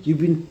 You've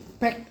been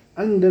packed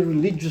under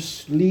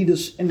religious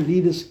leaders.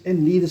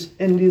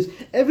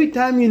 Every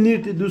time you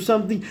needed to do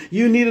something,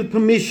 you needed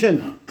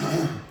permission.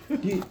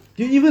 Do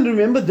you even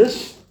remember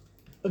this?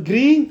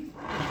 Agreeing?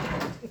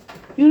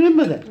 You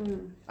remember that?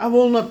 I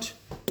will not,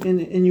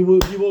 and you will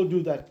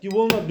do that. You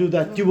will not do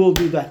that. You will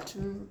do that.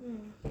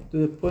 To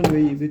the point where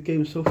you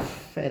became so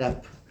fed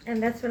up.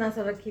 And that's when I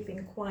started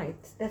keeping quiet.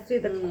 That's where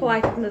the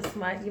quietness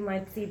you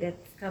might see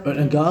that's coming.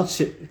 And God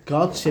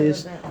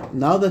says,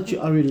 now that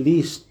you are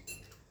released,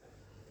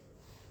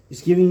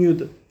 He's giving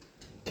you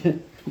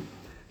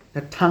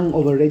the tongue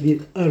of a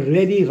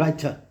ready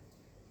writer.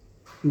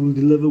 You will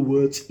deliver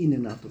words in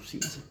and out of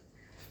season.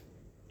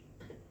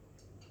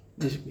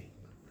 Basically.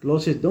 The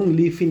Lord says, don't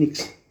leave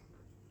Phoenix.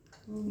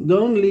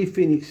 Don't leave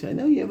Phoenix. I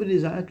know you have a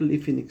desire to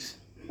leave Phoenix.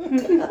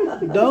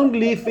 Don't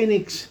leave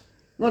Phoenix.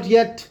 Not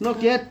yet.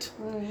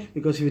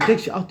 Because if He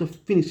takes you out of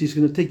Phoenix, He's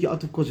going to take you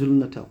out of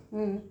KwaZulu-Natal.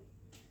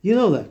 You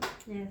know that?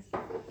 Yes.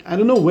 I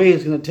don't know where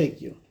He's going to take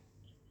you.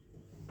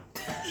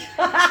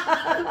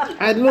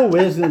 I don't know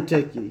where He's going to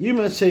take you. You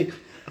might say,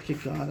 okay,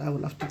 God, I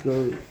would love to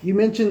go. You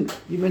mentioned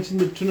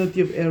the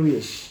trinity of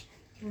areas.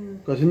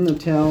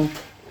 KwaZulu-Natal,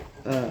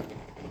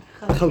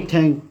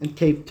 Gauteng and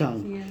Cape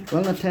Town. Yeah.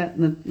 Well,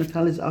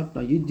 Natal is out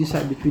now. You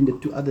decide between the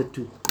other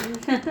two.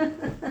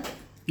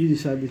 You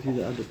decide between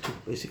the other two,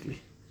 basically.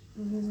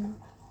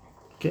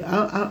 Okay,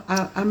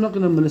 I'm not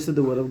going to minister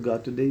the word of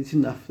God today. It's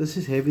enough. This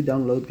is heavy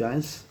download,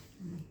 guys.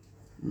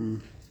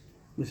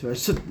 If I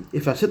sit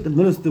and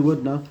minister the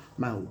word now,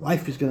 my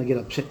wife is going to get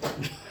upset.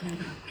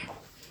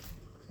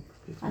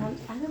 I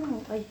don't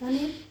know. What's your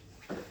name?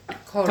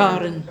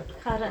 Karen.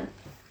 Karen.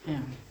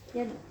 Yeah.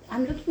 Yeah,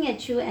 I'm looking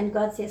at you and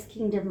God says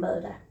kingdom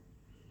builder.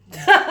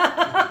 Okay?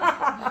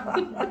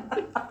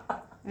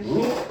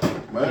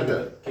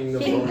 Murder.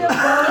 Kingdom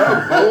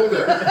Oh,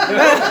 bolder.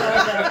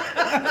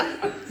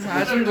 My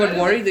husband got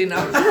worried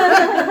enough.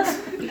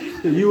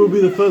 You will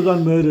be the first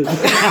one murdered.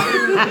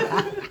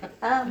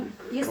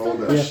 You're still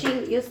Older.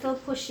 pushing. You're still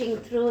pushing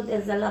through.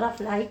 There's a lot of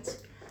light,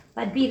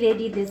 but be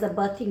ready. There's a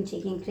birthing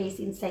taking place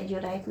inside you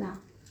right now.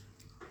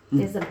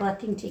 There's a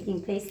birthing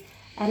taking place,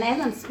 and as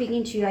I'm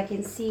speaking to you, I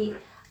can see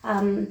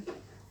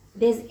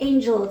there's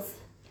angels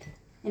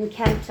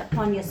encamped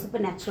upon your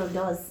supernatural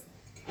doors,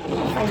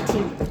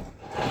 fighting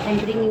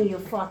and bringing you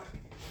forth,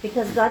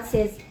 because God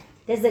says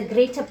there's a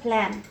greater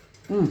plan.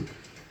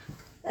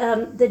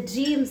 The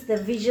dreams, the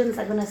visions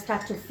are going to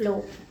start to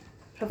flow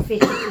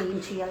prophetically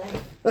into your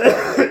life.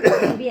 There's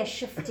going to be a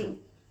shifting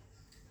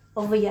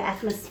over your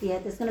atmosphere.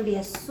 There's going to be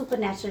a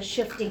supernatural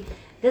shifting.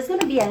 There's going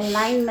to be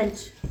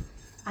alignment.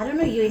 I don't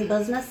know, you in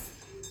business?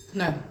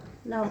 No.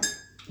 No.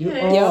 You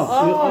Yeah.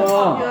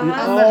 are. I'm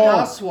a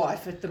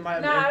housewife at the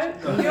moment.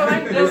 No, you're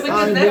right. Yes,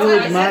 I know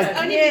it, That's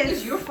Mike. only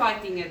because you're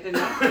fighting it and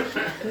not.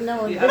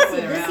 No, The this other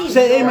way around. is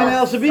Say amen,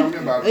 yours. Tell me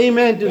Elsabe. about it.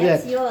 Amen to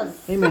That's that.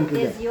 yours. Amen to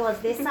There's that. yours.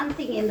 There's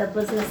something in the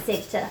business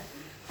sector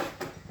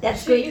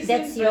that's She going. is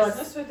That's in yours.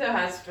 business with her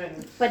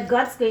husband. But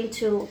God's going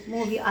to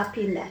move you up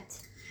in that,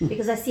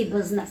 because I see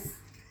business,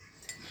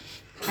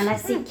 and I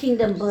see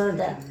kingdom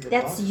builder.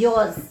 That's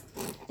yours.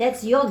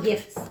 That's your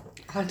gifts.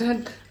 I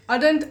don't,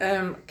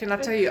 can I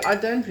tell you, I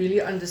don't really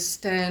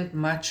understand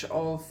much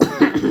of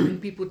when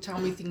people tell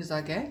me things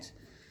like that.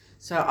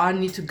 So I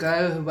need to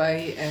go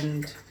away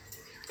and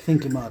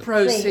Think about it.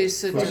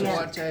 process it Pray. and Yeah.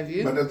 what have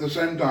you. But at the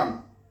same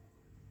time,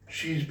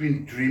 she's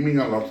been dreaming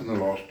a lot in the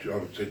last, I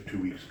would say, 2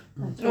 weeks.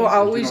 Oh, I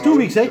always There's been a 2 lot of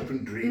weeks, eh?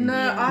 different dreams. No,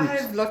 I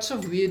have lots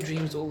of weird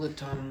dreams all the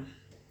time.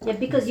 Yeah,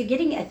 because you're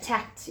getting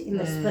attacked in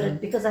the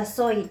spirit. Because I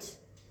saw it.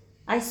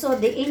 I saw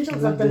the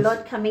angels of the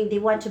Lord coming. They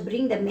want to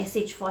bring the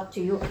message forth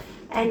to you,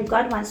 and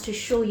God wants to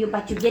show you.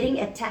 But you're getting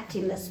attacked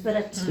in the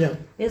spirit. Yeah.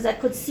 Because I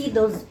could see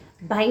those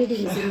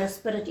bindings in the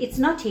spirit. It's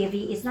not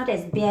heavy. It's not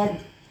as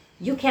bad.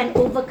 You can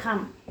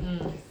overcome.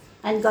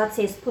 And God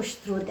says, push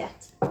through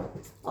that.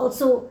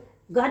 Also,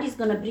 God is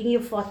going to bring you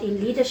forth in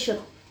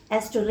leadership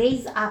as to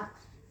raise up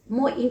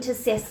more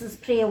intercessors,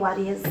 prayer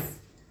warriors,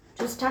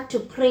 to start to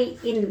pray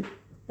in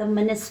the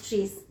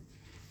ministries,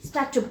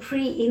 start to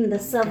pray in the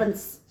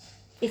servants.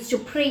 It's to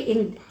pray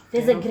in,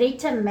 there's a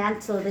greater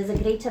mantle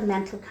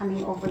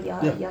coming over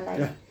your life.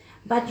 Yeah.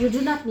 But you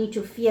do not need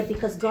to fear,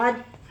 because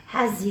God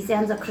has his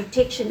hands of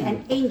protection,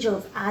 and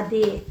angels are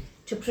there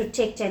to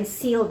protect and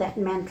seal that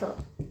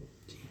mantle.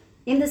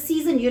 In the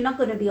season, you're not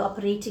going to be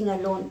operating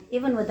alone,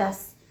 even with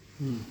us.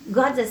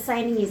 God's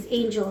assigning his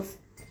angels.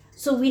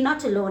 So we're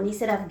not alone. He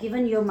said, I've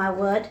given you my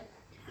word.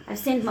 I've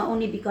sent my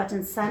only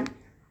begotten Son.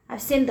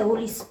 I've sent the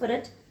Holy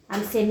Spirit.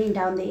 I'm sending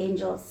down the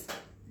angels.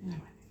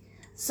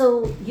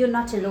 So you're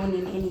not alone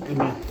in anything.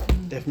 Amen.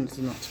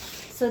 Definitely not.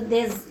 So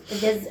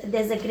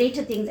there's a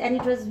greater things. And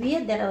it was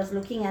weird that I was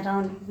looking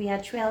around. We are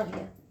 12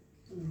 here.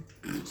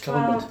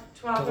 12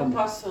 12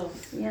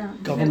 apostles. Yeah. There'll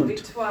be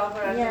Government. 12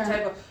 around Yeah. the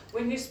table.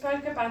 When you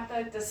spoke about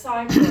the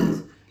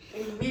disciples,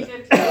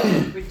 immediately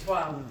there'll be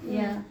 12.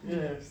 Yeah.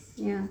 Yes.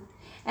 Yeah.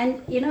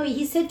 And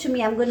he said to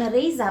me, I'm going to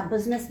raise up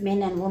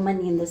businessmen and women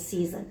in this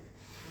season.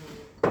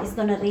 He's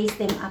going to raise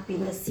them up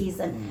in the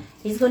season.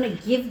 He's going to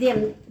give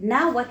them,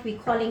 now what we're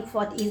calling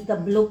for is the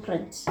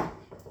blueprint.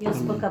 You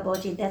spoke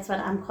about it. That's what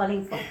I'm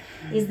calling for.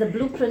 Is the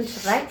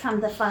blueprint right from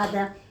the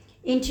Father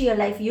into your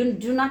life. You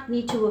do not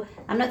need to,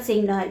 I'm not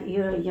saying no,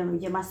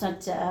 you must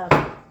not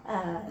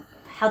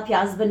help your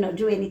husband or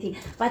do anything.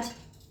 But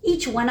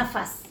each one of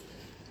us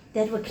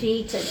that were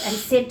created and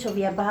sent to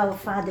be by our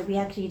Father, we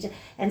are created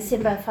and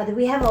sent by our Father.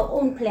 We have our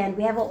own plan,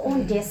 we have our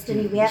own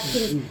destiny, we have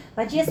things.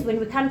 But yes, when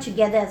we come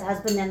together as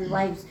husband and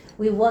wives,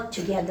 we work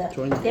together.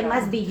 There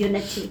must be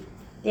unity.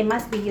 There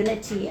must be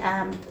unity.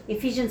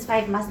 Ephesians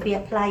 5 must be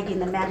applied in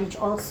the marriage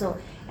also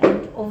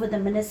and over the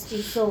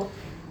ministry. So,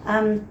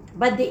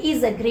 but there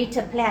is a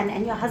greater plan,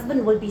 and your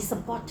husband will be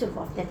supportive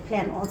of that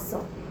plan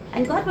also.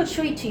 And God will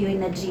show it to you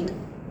in a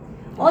dream.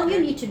 All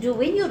you need to do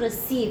when you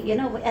receive,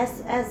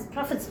 as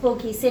Prophet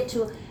spoke, he said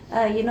to,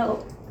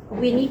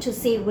 we need to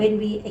say when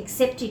we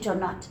accept it or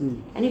not.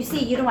 And if you say,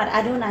 you know what,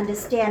 I don't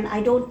understand,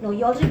 I don't know,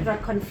 you already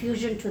brought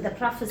confusion to the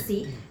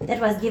prophecy that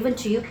was given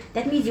to you,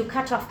 that means you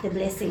cut off the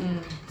blessing.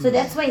 So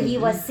that's why he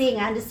was saying,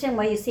 I understand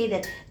why you say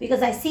that,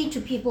 because I say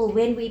to people,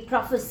 when we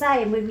prophesy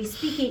and when we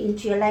speak it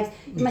into your lives,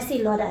 you must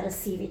say, Lord, I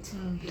receive it.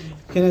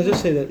 Can I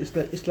just say that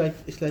it's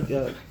like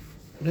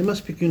Ramah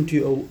speaking to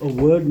you a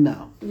word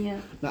now.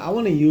 Yeah. Now I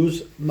want to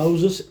use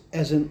Moses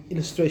as an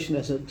illustration,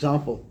 as an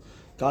example.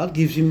 God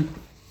gives him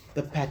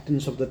the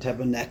patterns of the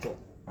tabernacle.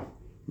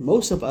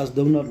 Most of us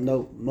do not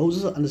know.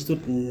 Moses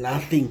understood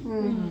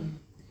nothing.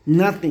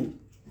 Nothing.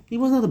 He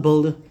was not a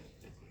builder.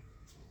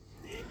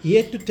 He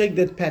had to take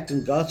that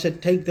pattern. God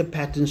said, take the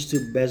patterns to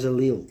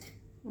Bezalel,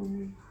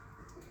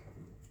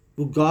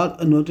 who God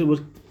anointed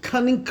with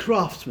cunning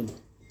craftsmen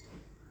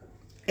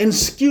and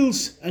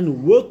skills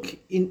and work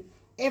in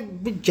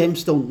every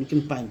gemstone you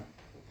can find.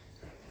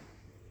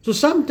 So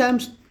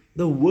sometimes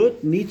the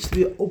word needs to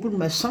be opened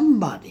by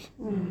somebody.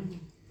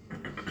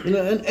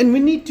 And we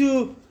need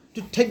to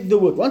take the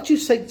word. Once you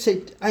say,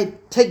 I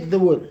take the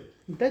word.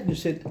 I'm glad you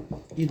said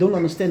you don't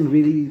understand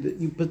really.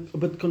 You're a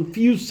bit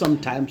confused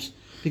sometimes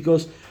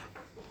because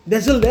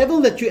there's a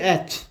level that you're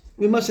at.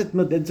 We must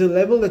admit there's a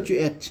level that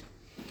you're at.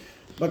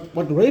 But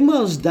what Ramah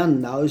has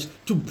done now is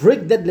to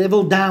break that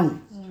level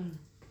down.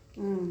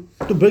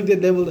 To break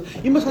that level.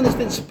 You must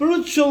understand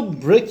spiritual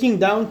breaking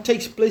down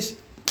takes place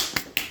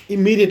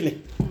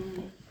immediately.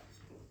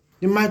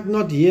 You might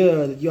not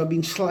hear that you are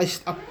being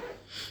sliced up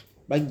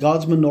by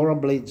God's menorah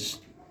blades.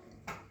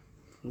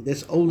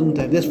 That's olden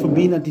time. That's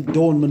forbidden at the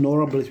dawn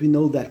menorah blades. We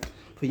know that.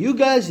 For you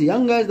guys, the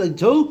young guys like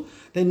Joe,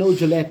 they know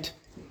Gillette.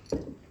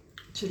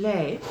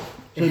 Gillette?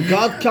 So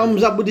God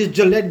comes up with his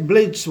Gillette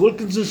blades,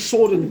 Wilkinson's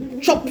sword,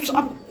 and chops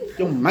up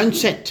your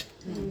mindset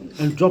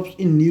and drops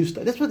in new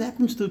stuff. That's what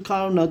happens to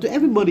Carl now, to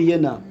everybody here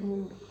now.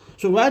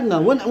 So right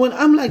now, when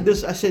I'm like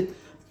this, I said,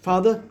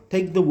 Father,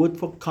 take the word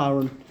for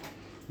Karen,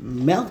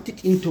 melt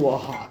it into our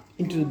heart,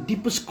 into the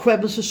deepest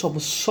crevices of a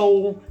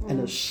soul and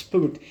a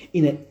spirit,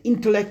 in an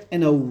intellect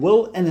and a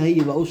will and her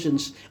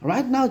emotions.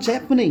 Right now it's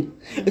happening.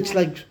 It's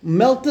like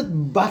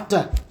melted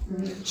butter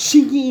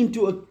sinking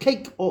into a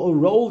cake or a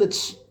roll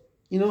that's,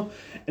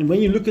 and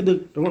when you look at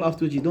the roll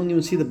afterwards, you don't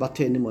even see the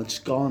butter anymore. It's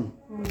gone.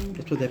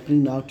 That's what's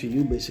happening now to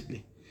you,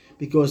 basically.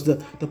 Because the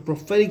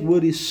prophetic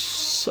word is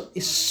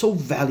so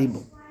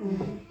valuable.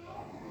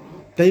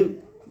 They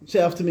say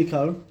after me,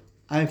 Carl,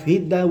 I've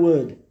hid thy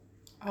word.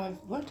 I've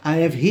what? I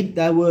have hid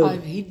thy word.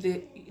 I've hid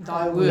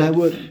thy word. Thy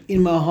word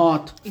in my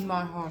heart. In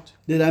my heart.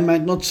 That I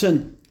might not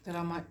sin. That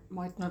I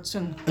might not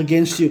sin.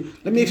 Against you.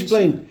 Let me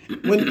explain.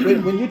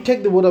 When you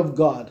take the word of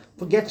God,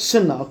 forget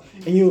sin now,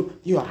 and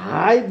you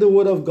hide the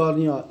word of God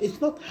in your heart. It's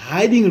not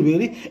hiding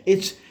really.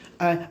 It's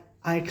I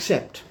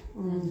accept.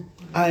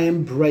 I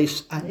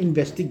embrace. I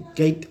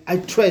investigate. I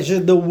treasure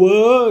the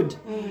word.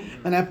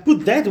 And I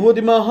put that word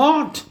in my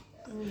heart.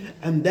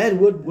 And that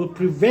word will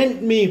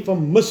prevent me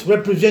from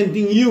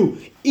misrepresenting you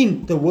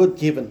in the word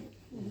given.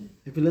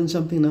 Have you learned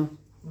something now?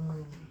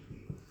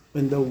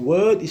 When the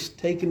word is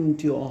taken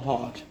into your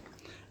heart,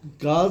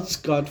 God's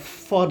got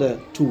fodder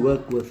to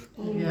work with.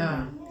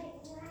 Yeah.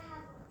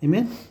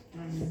 Amen?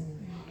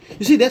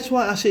 You see, that's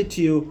why I say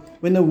to you,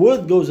 when the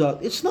word goes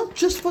out, it's not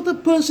just for the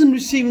person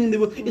receiving the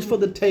word, it's for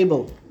the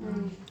table.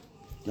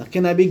 Now,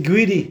 can I be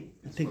greedy?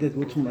 I take that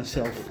word for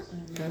myself.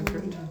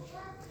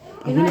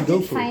 You know, I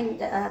did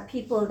find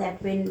people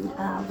that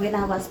when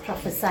I was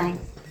prophesying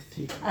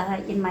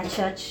in my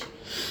church,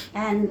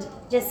 and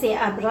just say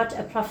I brought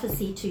a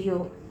prophecy to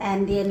you,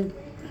 and then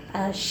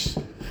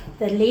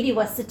the lady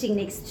was sitting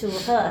next to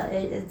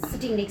her,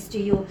 sitting next to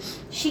you,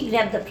 she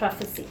grabbed the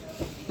prophecy,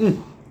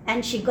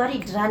 and she got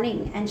it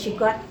running, and she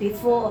got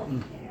before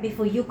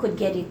you could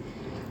get it.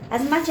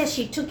 As much as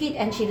she took it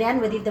and she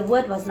ran with it, the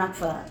word was not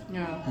for her.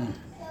 Yeah.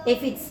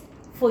 If it's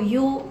for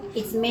you,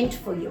 it's meant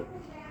for you.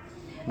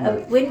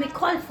 When we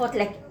call forth,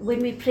 like when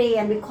we pray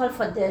and we call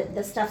for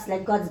the stuffs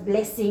like God's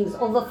blessings,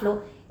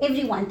 overflow,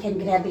 everyone can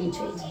grab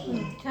into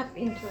it.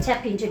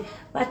 Tap into it.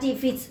 But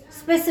if it's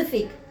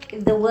specific,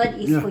 the word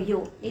is for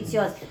you. It's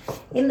yours.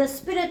 In the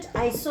spirit,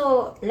 I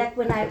saw, like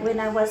when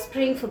I was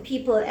praying for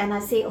people and I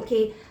say,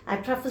 okay, I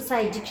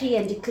prophesy, decree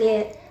and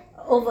declare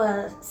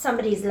over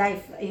somebody's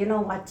life, you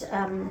know what,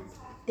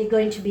 they're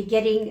going to be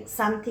getting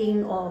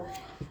something or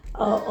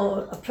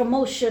a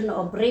promotion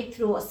or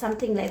breakthrough or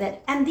something like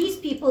that. And these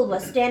people were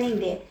standing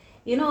there.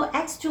 You know,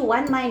 Acts 2,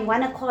 one mind,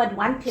 one accord,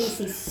 one place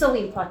is so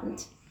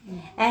important.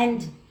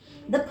 And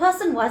the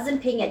person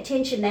wasn't paying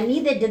attention, and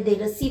neither did they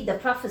receive the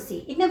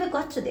prophecy. It never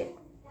got to them.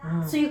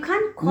 So you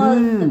can't call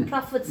the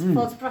prophets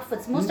false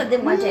prophets. Most of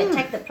them want to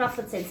attack the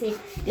prophets and say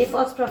they're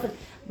false prophets.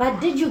 But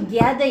did you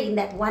gather in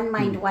that one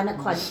mind, one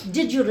accord?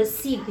 Did you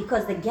receive?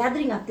 Because the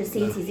gathering of the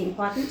saints is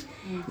important.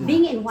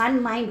 Being in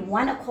one mind,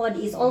 one accord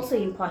is also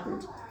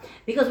important.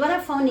 Because what I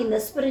found in the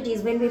spirit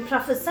is when we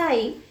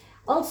prophesy,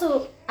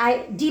 also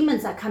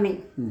demons are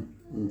coming.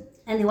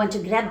 And they want to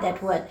grab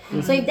that word.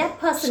 So if that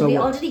person, we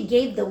already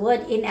gave the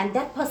word in, and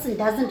that person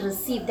doesn't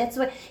receive, that's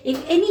why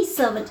if any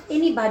servant,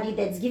 anybody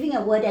that's giving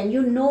a word and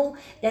you know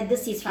that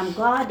this is from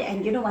God,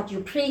 and you know what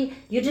you're praying,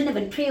 you didn't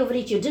even pray over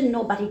it, you didn't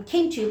know, but it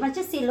came to you, but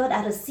just say, Lord,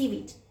 I receive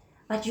it.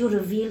 But you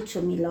reveal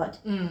to me, Lord.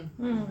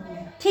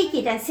 Take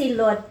it and say,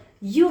 Lord,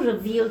 you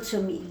reveal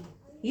to me.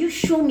 You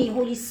show me,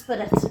 Holy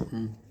Spirit.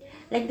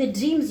 Like the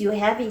dreams you're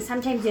having,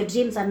 sometimes your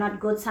dreams are not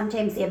good,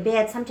 sometimes they're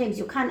bad, sometimes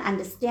you can't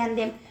understand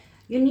them.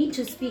 You need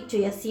to speak to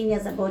your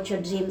seniors about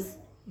your dreams,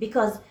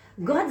 because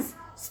God's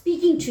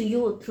speaking to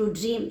you through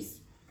dreams.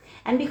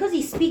 And because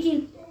He's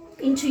speaking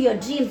into your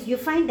dreams, you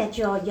find that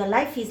your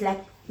life is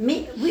like,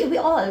 we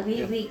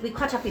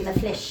caught up in the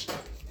flesh.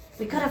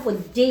 We caught up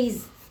with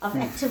days of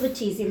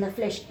activities in the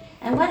flesh.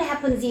 And what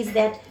happens is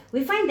that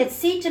we find that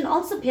Satan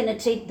also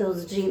penetrates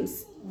those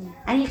dreams.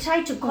 And he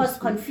tried to cause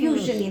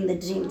confusion in the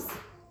dreams.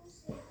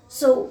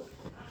 So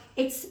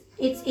it's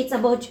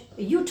about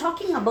you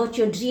talking about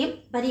your dream,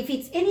 but if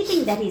it's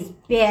anything that is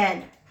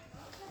bad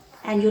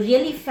and you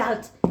really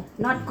felt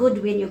not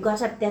good when you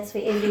got up, that's for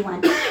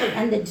everyone.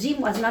 And the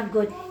dream was not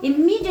good.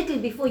 Immediately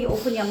before you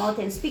open your mouth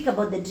and speak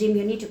about the dream,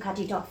 you need to cut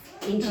it off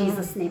in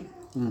Jesus' name.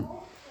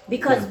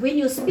 Because when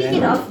you speak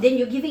it off, then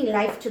you're giving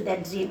life to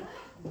that dream.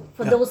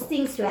 For those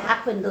things to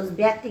happen, those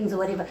bad things or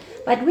whatever.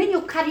 But when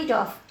you cut it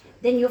off,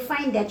 then you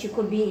find that you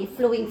could be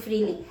flowing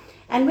freely.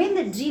 And when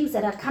the dreams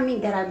that are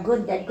coming that are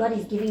good, that God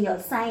is giving you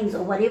signs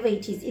or whatever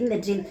it is in the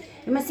dream,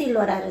 you must say,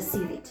 Lord, I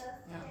receive it.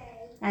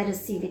 I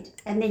receive it.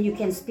 And then you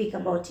can speak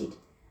about it.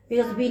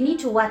 Because we need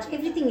to watch.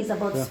 Everything is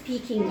about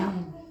speaking now.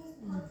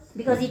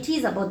 Because it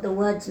is about the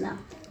words now.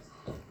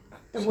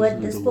 The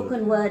word, the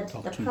spoken word,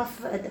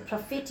 the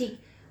prophetic.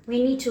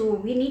 We need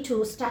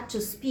to start to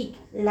speak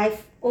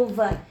life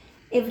over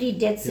every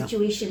dead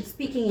situation,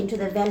 speaking into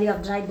the valley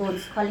of dry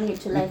bones, calling it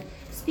to life,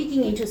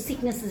 speaking into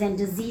sicknesses and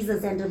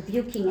diseases and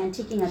rebuking and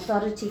taking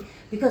authority,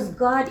 because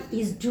God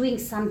is doing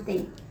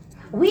something.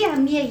 We are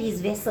mere His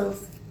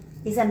vessels,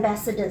 His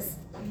ambassadors.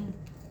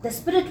 The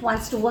Spirit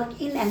wants to work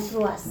in and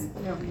through us.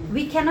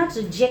 We cannot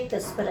reject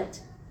the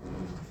Spirit.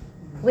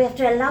 We have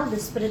to allow the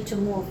Spirit to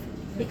move,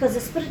 because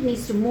the Spirit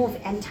needs to move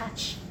and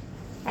touch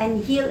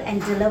and heal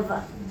and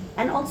deliver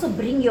and also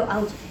bring you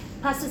out.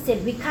 Pastor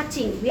said, we're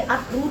cutting, we're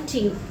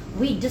uprooting,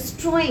 we're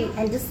destroying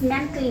and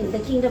dismantling the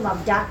kingdom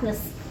of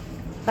darkness,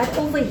 but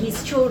over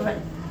His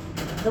children,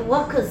 the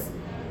workers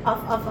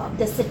of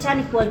the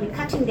satanic world, we're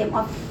cutting them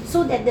off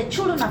so that the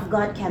children of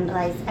God can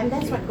rise. And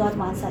that's what God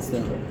wants us to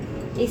do,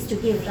 is to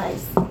give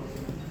rise.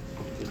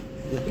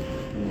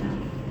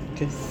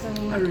 Okay.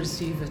 I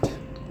receive it.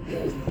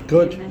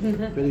 Good.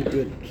 Very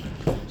good.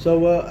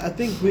 So I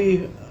think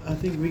we're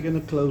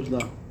gonna close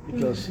now,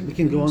 because we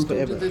can go on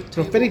forever.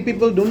 Prophetic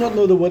people do not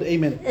know the word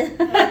amen.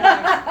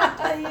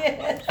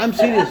 I'm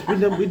serious.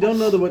 We don't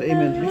know the word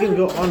amen. We can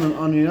go on and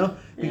on,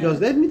 because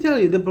let me tell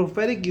you, the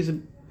prophetic is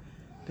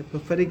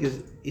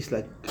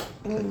like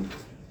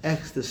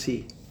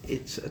ecstasy.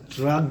 It's a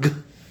drug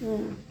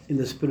in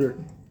the spirit.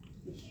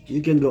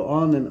 You can go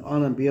on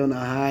and be on a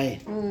high.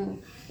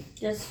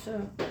 That's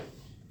true.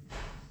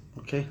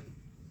 Okay.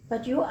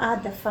 But you are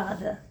the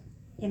Father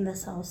in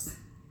this house.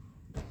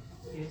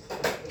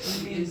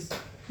 Yes.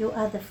 You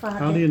are the Father.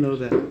 How do you know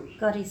that?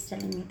 God is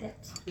telling me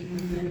that.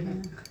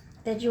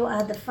 That you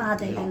are the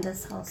Father in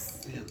this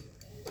house. Yeah.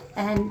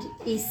 And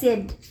He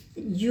said,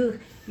 you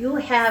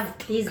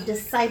have His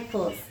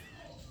disciples,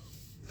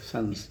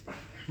 Sons,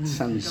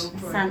 sons.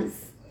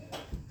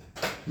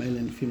 male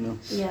and female.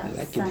 Yeah, I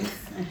like sons.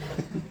 it.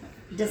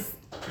 This,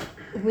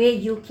 where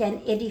you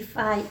can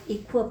edify,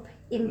 equip,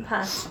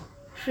 impart,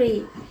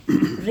 pray,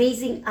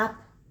 raising up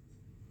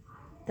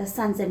the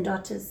sons and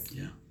daughters.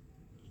 Yeah.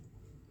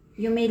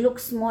 You may look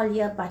small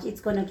here, but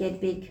it's going to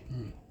get big.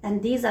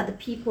 And these are the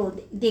people,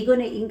 they're going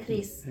to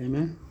increase.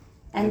 Amen.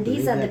 And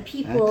these believe are the that.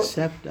 people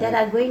Accept that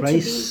are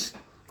grace.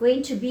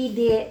 going to be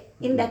there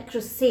in that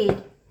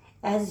crusade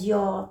as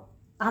your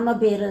armor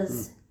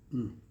bearers,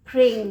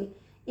 praying,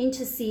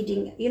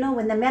 interceding.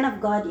 When the man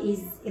of God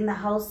is in the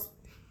house,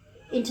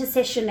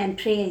 intercession and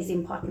prayer is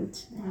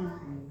important.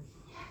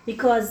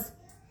 Because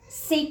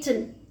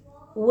Satan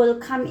will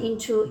come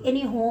into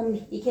any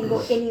home, he can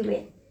go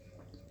anywhere.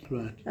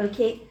 Right.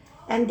 Okay?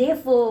 And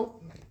therefore,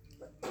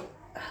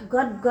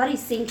 God is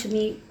saying to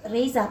me,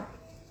 raise up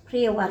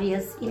prayer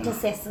warriors,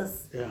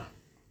 intercessors, Yeah.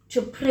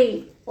 to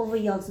pray over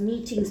y'all's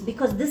meetings,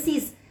 because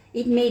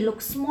it may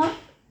look small,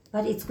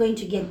 but it's going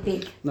to get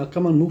big. Now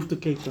come on, move to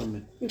Cape Town,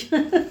 man. She's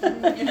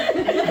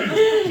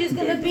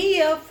going to be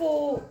here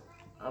for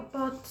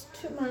about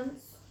 2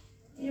 months.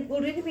 You've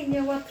already been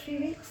here, 3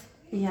 weeks?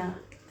 Yeah.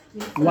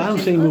 Why I'm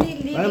she's saying only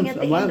leaving at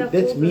the end of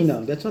that's me August.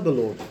 now. That's not the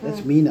Lord.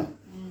 That's me now.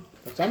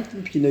 But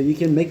sometimes you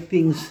can make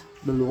things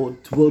the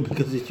Lord's will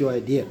because it's your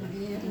idea.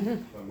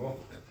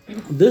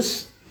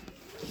 This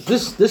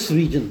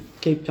region,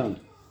 Cape Town.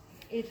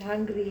 Eat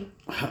hungry.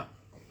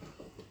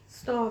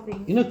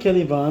 Starving.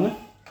 Kelly Varner?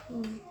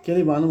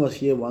 Kelly Varner was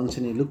here once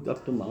and he looked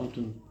up the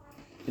mountain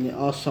and he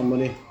asked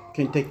somebody,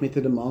 can you take me to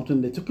the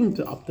mountain? They took him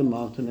up the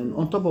mountain, and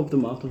on top of the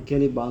mountain,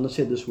 Kelly Varner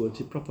said this words.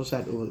 He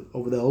prophesied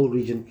over the whole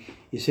region.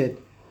 He said,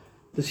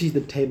 this is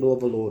the table of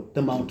the Lord,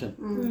 the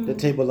mountain, the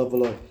table of the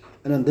Lord.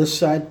 And on this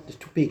side, there's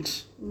 2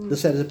 peaks.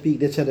 This side is a peak,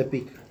 that side is a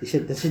peak. He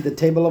said, this is the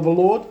table of the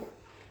Lord,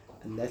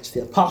 and that's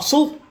the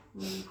apostle,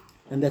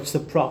 and that's the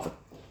prophet.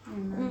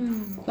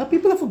 Now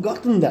people have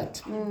forgotten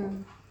that.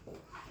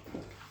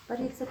 But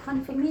it's a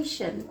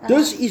confirmation.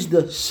 This is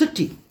the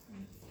city.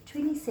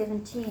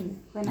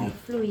 2017, when I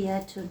flew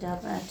here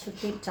to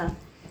Cape Town,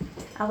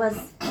 I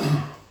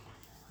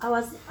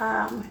was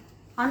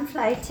on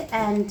flight,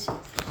 and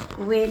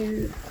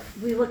when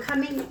we were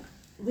coming,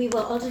 we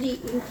were already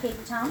in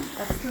Cape Town,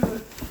 but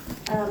still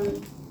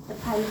the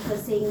pilot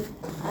was saying,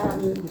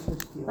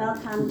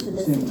 welcome to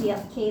the city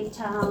of Cape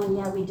Town.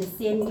 Yeah, we're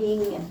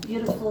descending,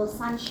 beautiful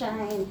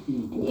sunshine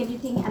and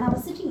everything. And I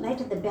was sitting right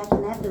at the back,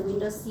 and I had the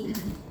window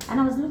seat, and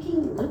I was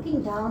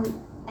looking down,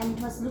 and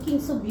it was looking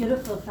so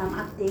beautiful from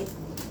up there.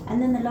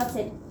 And then the Lord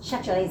said,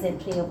 shut your eyes and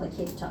pray over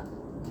Cape Town.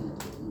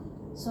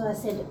 So I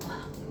said,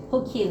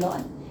 okay,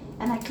 Lord.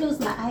 And I closed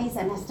my eyes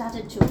and I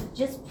started to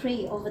just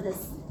pray over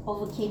this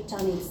over Cape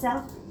Town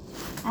itself.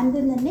 And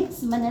then the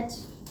next minute,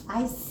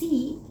 I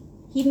see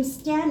him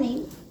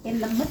standing in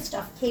the midst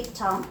of Cape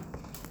Town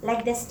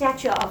like the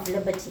Statue of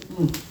Liberty.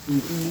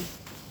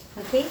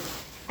 Okay?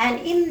 And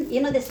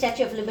in, the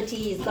Statue of Liberty,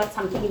 he's got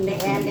something in the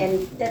hand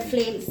and the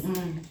flames.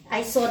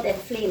 I saw that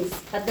flames.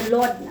 But the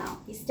Lord now,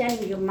 he's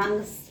standing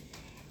humongous.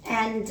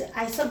 And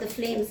I saw the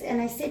flames and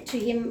I said to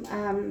him,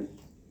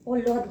 oh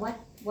Lord,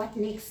 what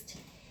next?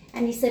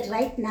 And he said,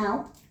 right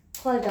now,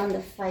 call down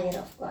the fire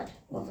of God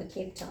over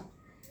Cape Town.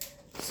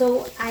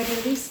 So I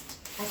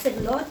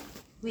said, Lord,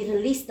 we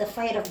released the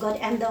fire of God,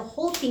 and the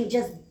whole thing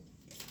just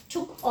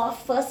took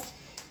off. First,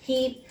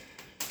 he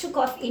took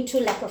off into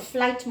like a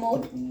flight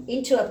mode,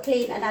 into a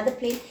plane, another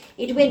plane.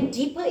 It went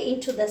deeper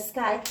into the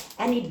sky,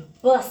 and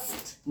it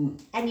burst,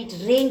 and it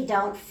rained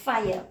down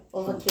fire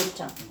over Cape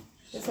Town.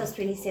 This was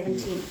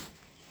 2017.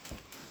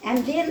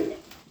 And then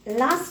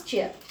last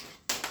year,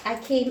 I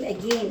came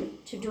again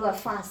to do a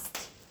fast.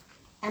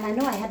 And I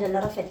know I had a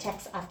lot of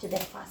attacks after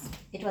that fast.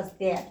 It was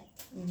bad.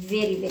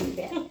 Very, very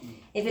bad.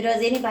 If it was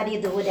anybody,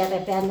 they would have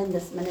abandoned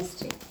this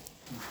ministry.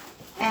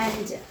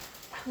 And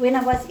when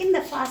I was in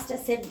the fast, I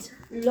said,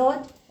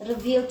 Lord,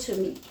 reveal to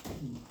me.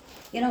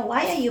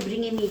 Why are you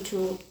bringing me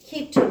to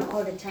Cape Town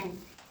all the time?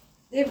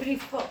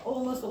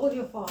 Almost all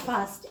your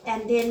fast.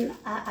 And then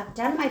I've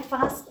done my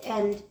fast,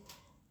 and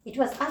it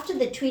was after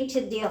the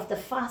 20th day of the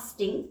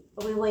fasting.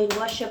 We were in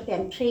worship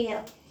and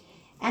prayer,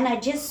 and I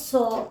just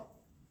saw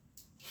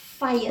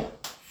fire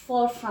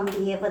fall from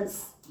the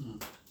heavens.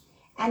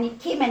 And it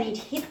came and it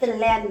hit the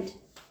land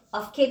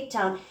of Cape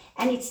Town,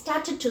 and it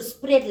started to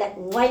spread like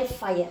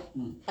wildfire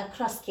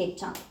across Cape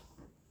Town.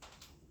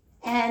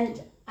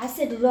 And I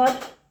said, Lord,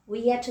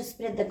 we're here to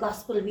spread the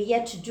gospel. We're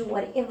here to do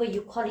whatever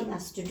you're calling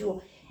us to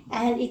do.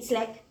 And it's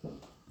like,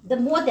 the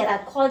more that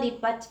I called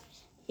it, but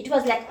it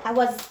was like I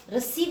was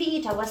receiving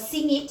it, I was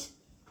seeing it,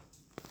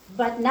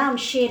 but now I'm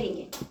sharing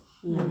it.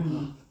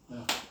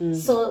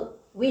 So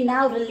we're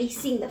now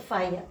releasing the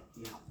fire.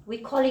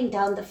 We're calling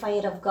down the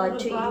fire of God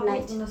to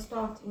ignite. Going to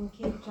start in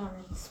Cape Town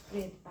and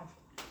spread up.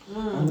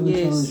 I'm going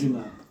to challenge you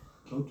now.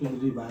 Go to the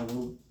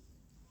revival.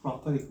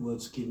 Prophetic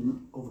words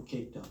given over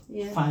Cape Town.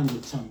 Find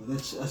it somewhere.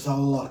 That's a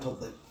lot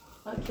of them.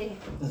 Okay.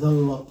 There's a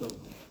lot of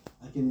them.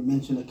 I can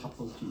mention a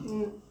couple to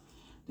you.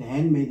 The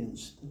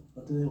handmaidens.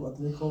 What do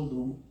they call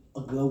them?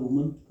 A glow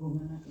woman.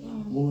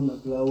 Woman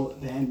aglow.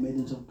 The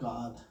handmaidens of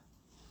God.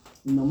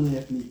 We normally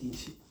have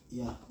meetings.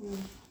 Yeah.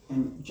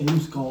 And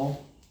James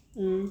Gall.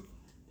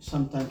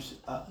 Sometimes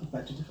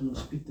invited to come and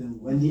speak to them.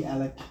 Wendy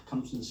Alec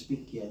comes and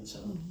speak here and so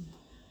on.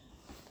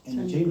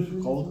 And James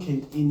Gall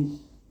came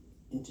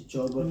into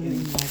Joburg and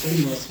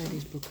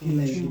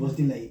he was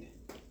delayed.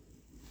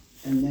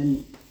 And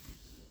then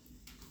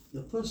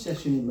the first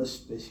session he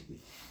missed basically.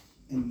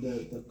 And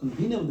the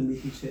convener of the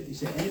meeting said,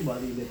 is there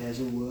anybody that has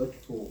a word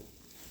for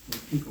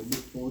people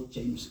before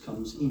James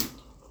comes in?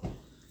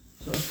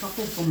 So a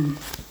couple from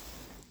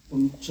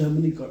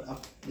Germany got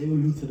up. They were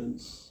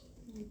Lutherans.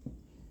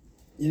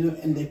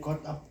 And they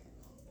got up,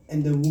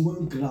 and the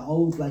woman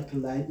growled like a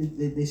lion.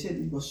 They said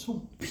it was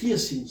so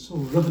piercing, so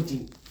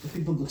riveting, that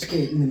people got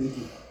scared in the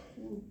meeting.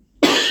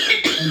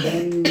 And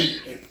then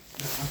the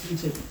husband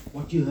said,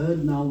 what you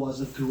heard now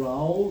was a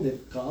growl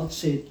that God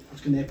said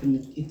was going to happen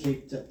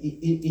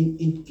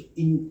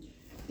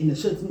in a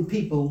certain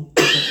people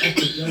in South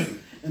Africa.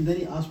 And then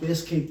he asked,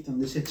 where's Cape Town?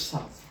 They said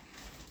south.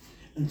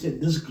 And said,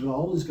 this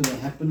growl is going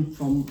to happen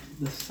from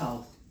the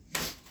south.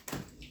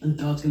 And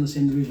God's going to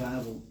send a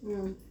revival.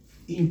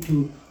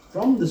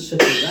 From the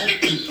city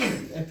right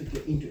to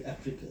Africa, into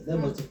Africa. That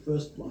was the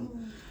first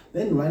one.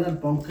 Then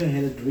Reinhard Bonker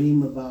had a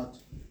dream about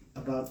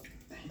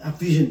a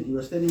vision. He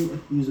was standing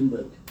at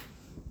Muizenberg,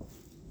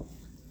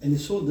 and he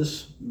saw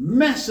this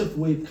massive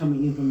wave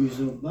coming in from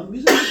Muizenberg. Now,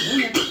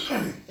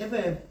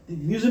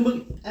 did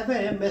Muizenberg ever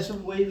have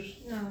massive waves?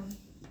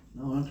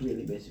 No, not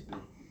really, basically.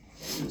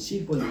 The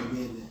seaport,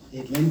 the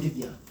Atlantic,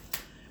 yeah.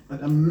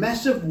 But a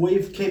massive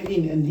wave came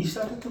in, and he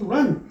started to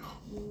run.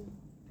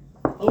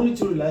 Only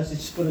to realize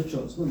it's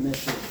spiritual, it's not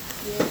natural.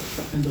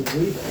 And the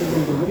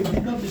wave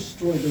did not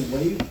destroy, the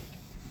wave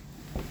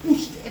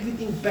pushed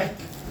everything back.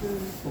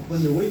 But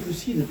when the wave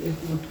receded,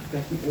 everything was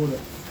back in order.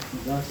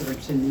 And God said,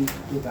 I'm sending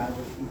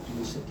revival into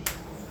the city.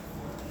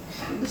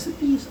 And the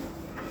city is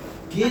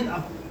geared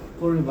up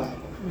for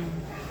revival.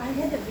 I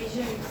had a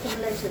vision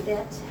similar to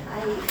that.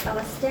 I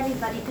was standing,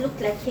 but it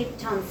looked like Cape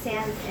Town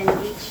sands and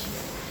beach.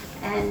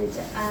 And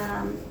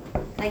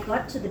I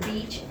got to the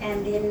beach,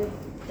 and then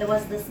there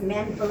was this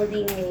man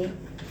building a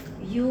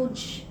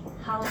huge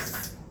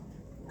house.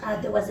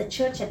 There was a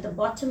church at the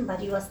bottom, but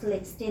he was still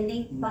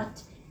extending.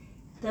 But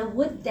the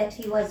wood that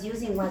he was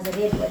using was a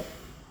redwood.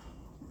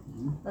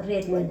 A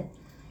redwood.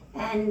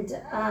 And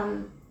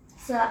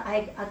so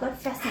I got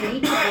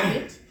fascinated with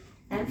it.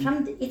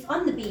 And it's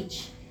on the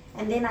beach.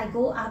 And then I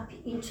go up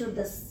into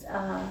this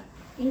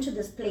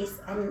place,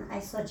 and I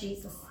saw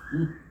Jesus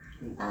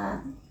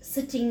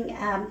sitting.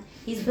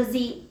 He's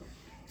busy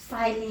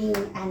filing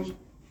and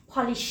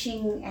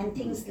polishing and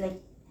things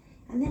like.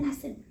 And then I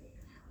said,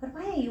 but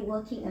why are you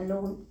working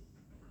alone?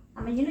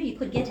 I mean, you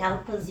could get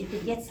helpers, you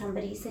could get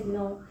somebody. He said,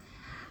 no,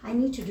 I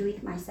need to do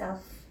it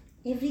myself.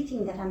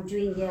 Everything that I'm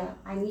doing here,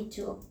 I need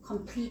to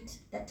complete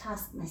the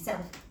task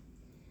myself.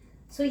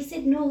 So he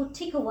said, no,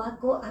 take a walk,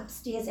 go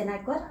upstairs. And I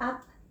got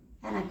up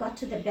and I got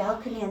to the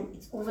balcony, and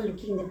it's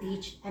overlooking the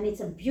beach, and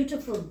it's a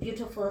beautiful,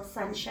 beautiful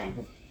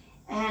sunshine.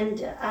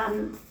 And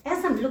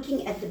as I'm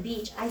looking at the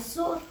beach, I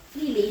saw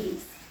 3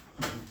 ladies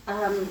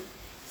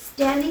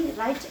standing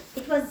right.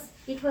 It was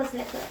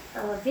like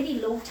a very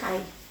low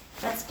tide,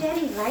 but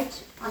standing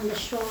right on the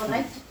shore,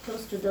 right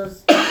close to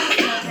those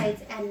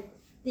tides, and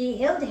they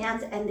held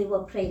hands and they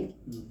were praying.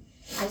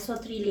 I saw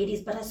 3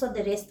 ladies, but I saw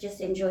the rest just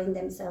enjoying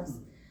themselves,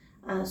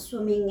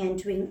 swimming and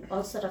doing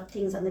all sort of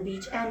things on the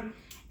beach. And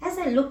as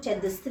I looked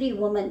at these 3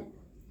 women,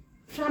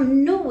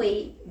 from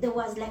nowhere there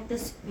was like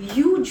this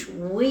huge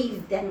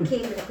wave that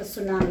came like a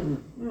tsunami.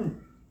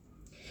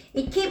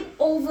 It came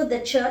over the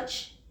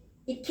church,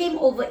 it came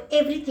over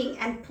everything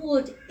and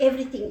pulled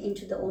everything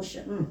into the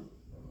ocean.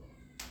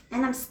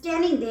 And I'm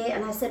standing there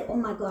and I said, oh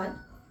my God.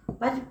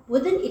 But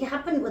it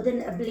happened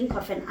within a blink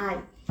of an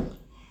eye.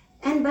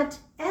 But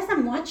as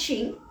I'm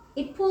watching,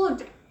 it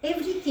pulled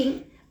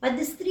everything, but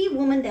these 3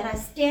 women that are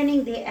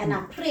standing there and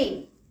are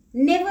praying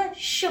never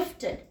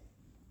shifted,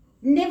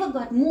 never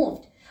got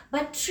moved,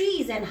 but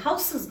trees and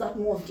houses got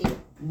moved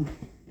in.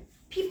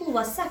 People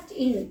were sucked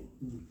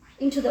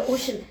into the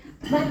ocean.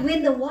 But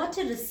when the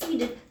water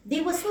receded,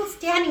 they were still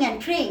standing and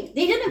praying.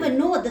 They didn't even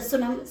know the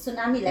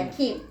tsunami like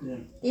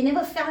came. They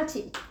never felt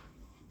it.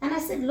 And I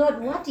said,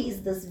 Lord, what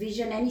is this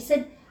vision? And he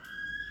said,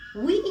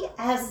 we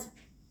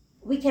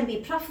can be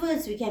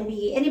prophets, we can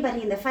be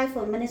anybody in the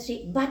fivefold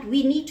ministry, but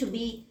we need to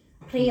be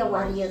prayer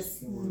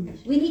warriors.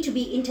 We need to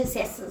be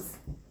intercessors.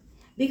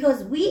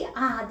 Because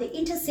the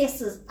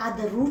intercessors are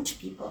the root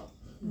people.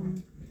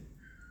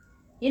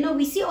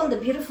 We see all the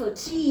beautiful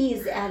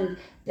trees and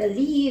the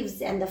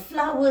leaves and the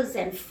flowers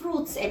and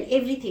fruits and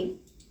everything.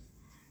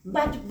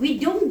 But we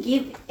don't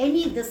give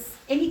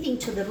anything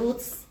to the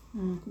roots.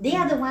 They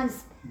are the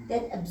ones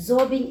that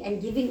absorbing and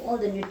giving all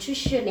the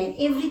nutrition and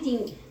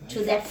everything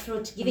to that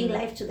fruit, giving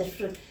life to the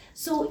fruit.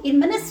 So in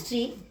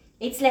ministry,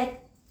 it's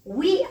like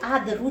we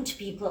are the root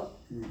people.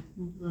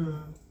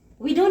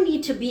 We don't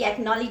need to be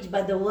acknowledged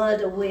by the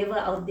world or whoever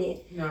out there.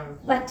 No.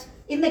 But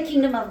in the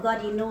kingdom of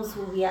God, he knows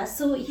who we are.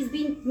 So he's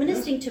been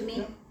ministering to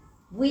me.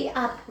 We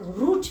are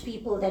root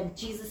people that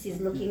Jesus is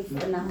looking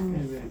for now.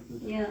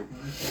 Yeah.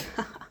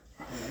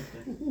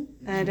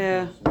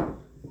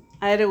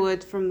 I had a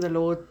word from the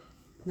Lord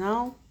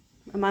now,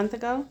 a month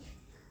ago,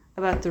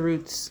 about the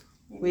roots,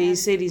 where he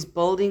said he's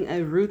building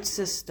a root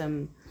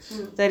system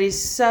that is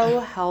so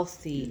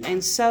healthy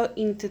and so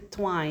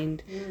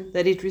intertwined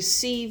that it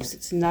receives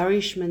its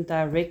nourishment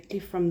directly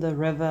from the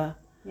river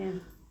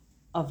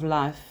of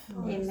life,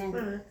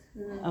 Amen.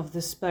 of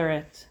the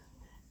Spirit.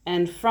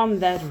 And from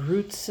that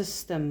root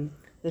system,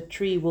 the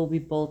tree will be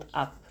built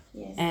up.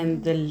 Yes.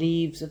 And the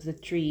leaves of the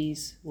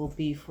trees will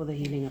be for the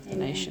healing of the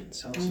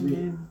nations.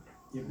 Absolutely.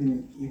 You've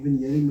been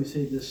hearing me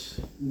say this.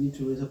 We need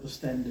to raise up a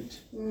standard.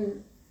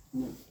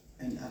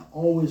 And I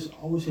always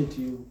say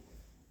to you,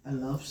 I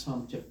love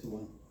Psalm chapter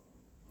 1.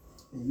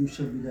 And you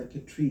shall be like a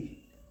tree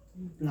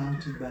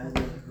planted by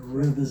the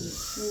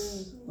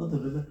rivers, not the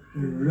river,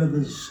 the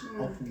rivers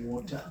of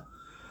water.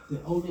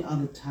 The only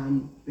other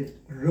time that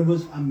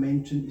rivers are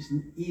mentioned is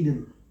in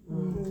Eden.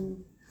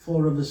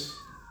 4 rivers.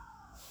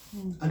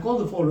 I call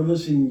the 4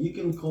 rivers you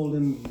can call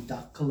them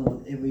Dakkel or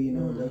whatever,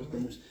 those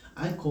names.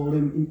 I call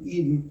them in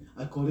Eden,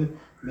 I call them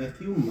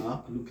Matthew,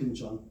 Mark, Luke and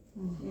John.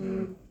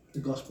 The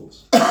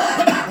Gospels.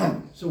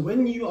 So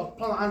when you are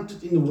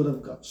planted in the Word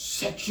of God,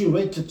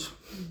 saturated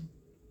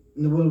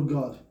in the Word of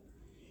God,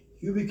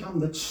 you become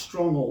that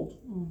stronghold.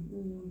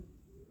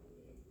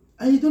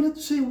 And you don't have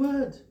to say a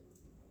word.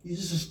 You're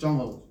just a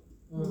stronghold.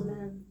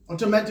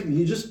 Automatically,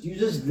 you're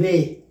just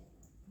there.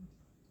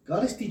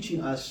 God is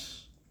teaching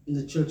us in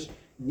the church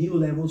new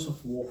levels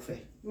of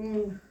warfare.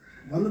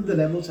 One of the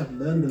levels I've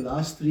learned the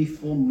last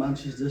 3-4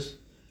 months is this.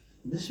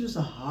 This was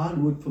a hard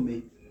word for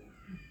me.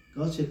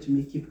 God said to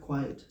me, keep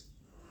quiet.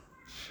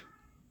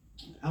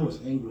 I was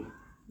angry.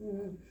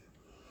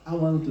 I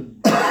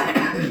wanted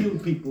to kill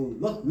people,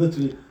 not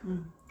literally,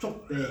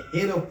 chop their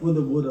head off with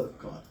the word of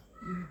God.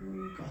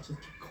 God said,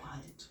 keep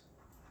quiet.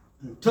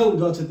 Until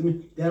God said to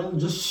me, Daryl,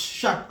 just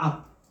shut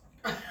up.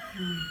 I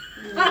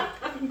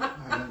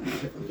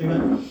said, okay,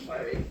 man.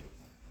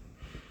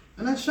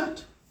 And I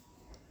shut.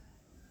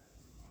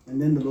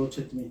 And then the Lord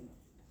said to me,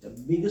 the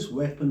biggest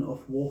weapon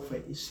of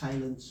warfare is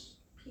silence.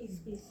 Peace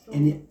be still.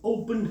 And he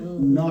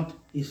opened not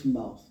his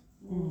mouth.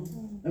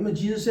 Remember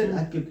Jesus said,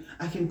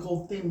 I can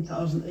call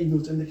 10,000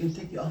 angels and they can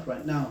take you out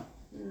right now.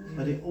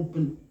 But he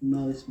opened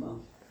not his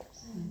mouth.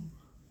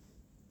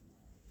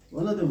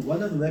 One of the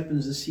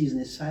weapons this season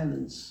is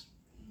silence.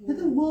 Let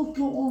the world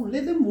go on.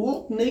 Let them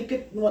walk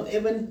naked,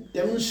 whatever, and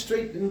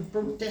demonstrate and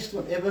protest,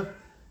 whatever.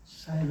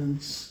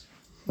 Silence.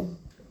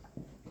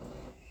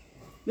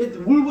 Let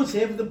Woolworths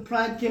have the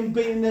Pride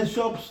campaign in their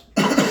shops.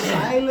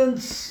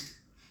 Silence.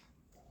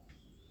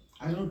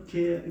 I don't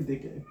care if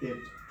they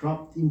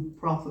dropped in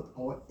profit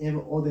or whatever,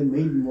 or they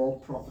made more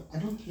profit. I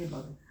don't care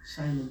about it.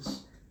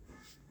 Silence.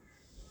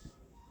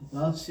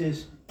 God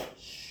says,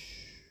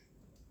 shh.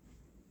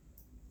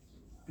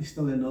 Be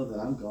still and know that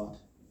I'm God.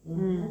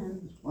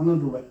 It's one of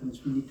the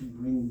weapons we need to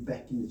bring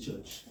back in the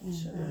church.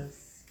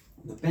 Yes.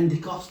 The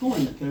Pentecostal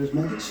and the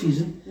charismatic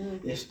season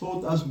has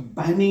taught us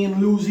binding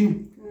and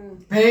losing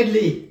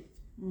badly.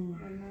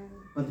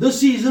 But this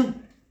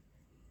season,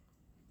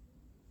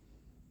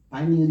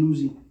 binding and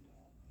losing.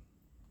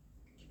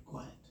 Keep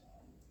quiet.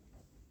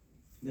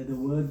 Let the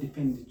word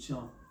defend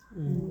itself.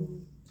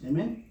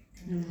 Amen?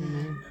 You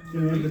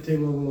remember the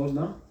table of the Lord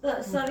now?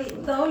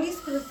 The Holy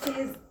Spirit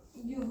says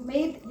you've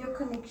made your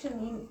connection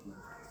in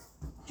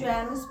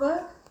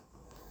Johannesburg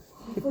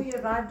before you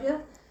arrived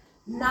here.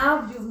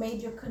 Now you've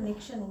made your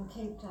connection in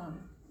Cape Town.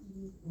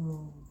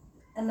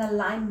 An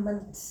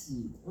alignment.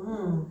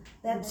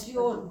 That's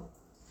your.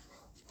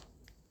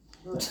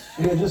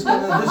 Just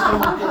while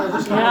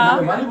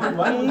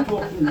we're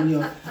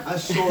talking, I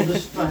saw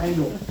this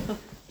triangle.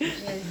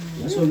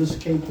 I saw this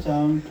Cape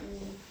Town,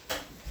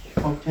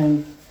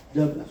 Gauteng,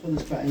 Durban. I saw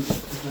this triangle.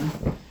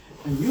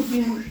 And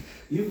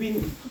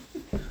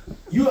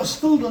you are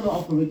still going to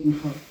operate in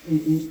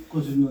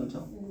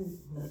KwaZulu-Natal.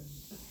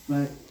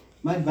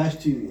 My advice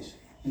to you is,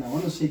 and I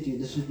want to say to you,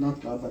 this is not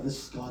God, but this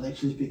is God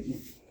actually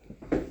speaking.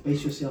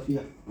 Base yourself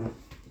here.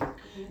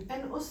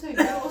 And also, you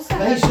also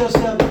Base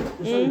yourself.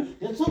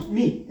 That's not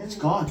me, that's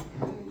God.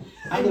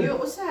 and you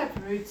also have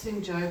roots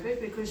in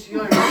Joburg because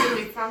you are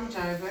originally from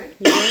Joburg.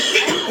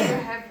 And you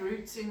have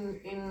roots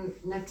in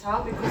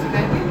Natal because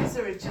Gavin is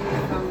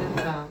originally from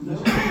Natal.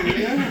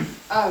 Yeah.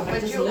 Oh,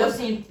 but you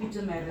also in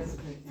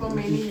Pietermaritzburg for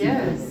many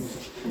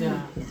years.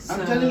 Yeah.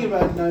 I'm telling you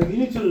right now, you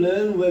need to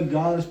learn where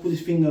God has put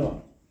his finger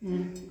on.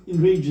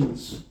 In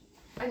regions.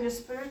 And your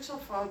spiritual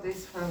father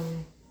is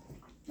from.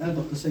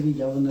 Dr. Sagi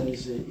Governor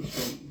is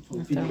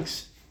from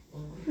Phoenix.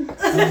 When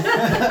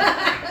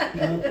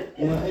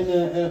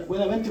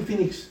I went to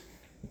Phoenix,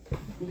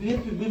 we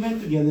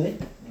went together,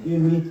 you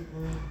and me.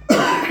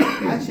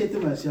 I said to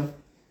myself,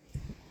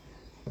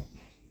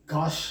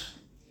 gosh,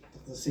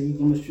 Dr. Sagi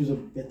must choose a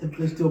better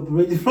place to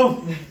operate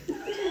from.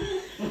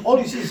 All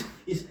you see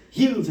is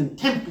hills and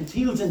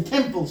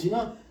temples, you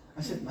know.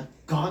 I said, my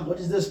God, what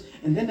is this?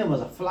 And then there was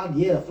a flood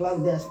here, a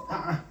flood there.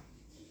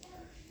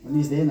 When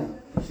he's there now,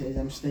 he says,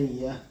 I'm staying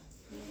here.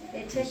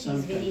 The church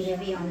is very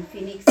heavy on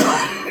Phoenix, the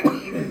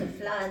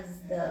floods,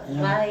 the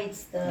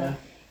riots,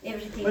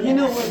 everything. But you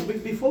know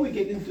what, before we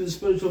get into the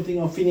spiritual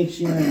thing of Phoenix,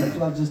 you know, and the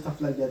floods and stuff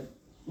like that,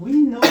 we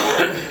know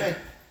for a fact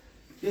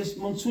there's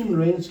monsoon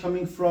rains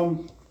coming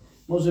from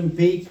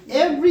Mozambique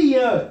every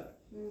year.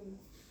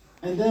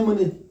 And then when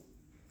it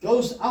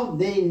goes out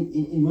there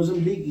in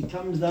Mozambique, it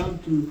comes down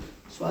to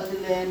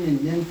Swaziland and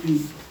then to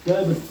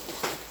Durban.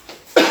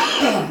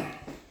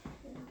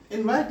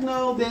 And right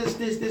now there's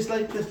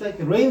like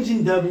rains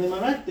in Durban, am I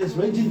right? There's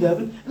rains in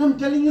Durban, and I'm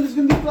telling you there's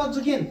gonna be floods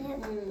again.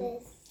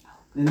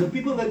 And the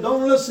people that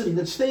don't listen,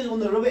 that stays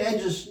on the river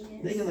edges,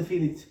 they're gonna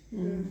feel it.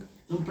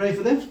 Don't pray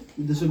for them,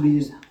 you're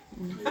disobedient.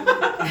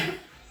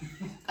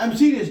 I'm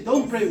serious,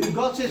 don't pray.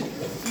 God says,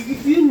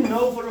 if you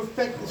know for a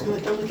fact it's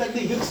gonna come, it's like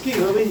the Yutski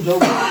River in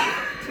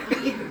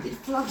Joburg. It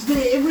floods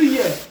there every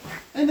year.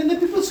 And then the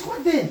people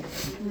squat there.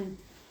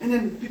 And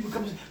then people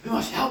come and say, we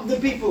must help the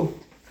people.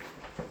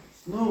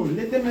 No,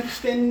 let them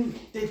extend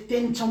their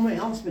tent somewhere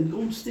else, but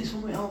don't stay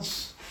somewhere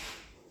else.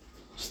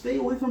 Stay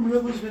away from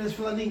rivers when it's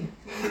flooding.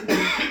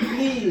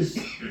 Please.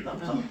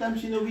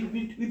 Sometimes, you know,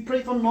 we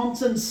pray for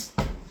nonsense.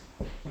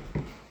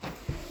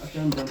 Okay,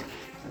 I'm done.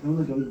 I don't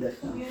want to go with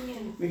that now.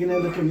 We can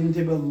have the communion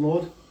table of the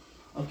Lord.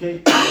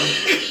 Okay?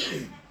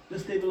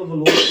 This table of the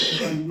Lord,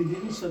 we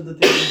didn't serve the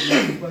table of the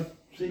Lord for about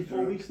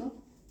 3-4 weeks now.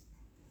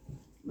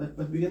 But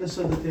we're going to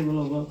serve the table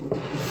of God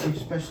with a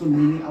special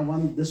meaning. I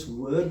want this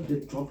word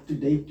that dropped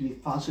today to be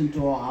fastened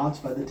to our hearts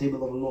by the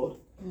table of the Lord.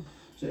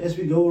 So as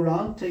we go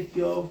around, take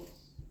your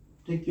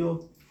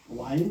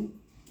wine.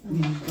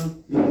 Don't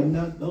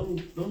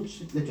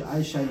let your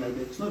eyes shine like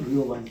that. It's not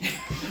real wine.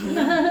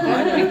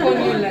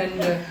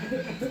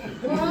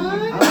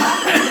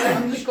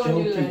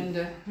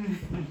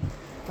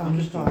 I'm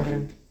just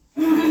talking.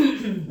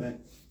 Right.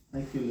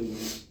 Thank you, Lily.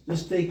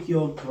 Just take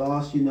your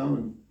glass, you know,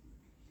 and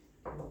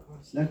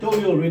I told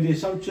you already,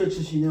 some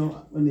churches, you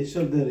know, when they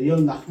serve the real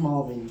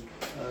Nachmaal and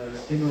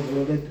table of the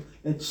Lord,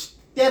 that's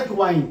sterk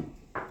wine.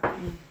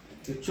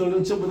 The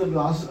children sit with the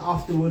glasses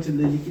afterwards and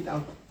they leak it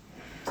out.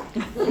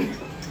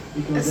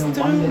 Because they want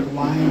that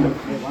wine,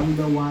 they want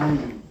the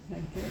wine.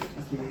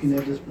 Okay, you can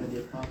have this by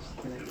your pass.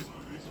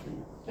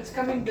 It's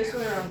coming this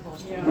way around,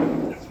 Pastor. Yeah.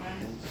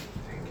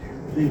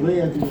 They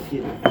way out to the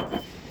kid.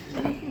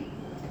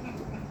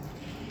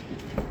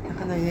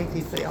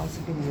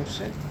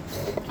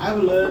 I've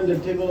learned the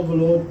table of the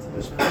Lord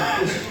was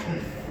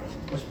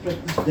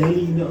practiced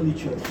daily in the early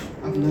church.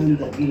 I've learned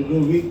that. You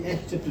will read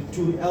Acts chapter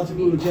 2, Elder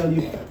will tell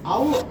you,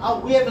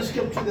 we have a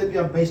scripture that we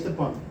are based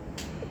upon.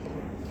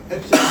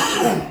 Acts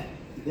chapter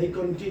 2, they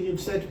continued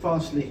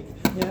steadfastly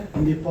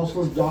in the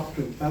apostles'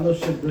 doctrine,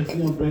 fellowship,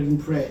 breaking of bread and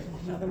prayer.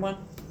 Another one.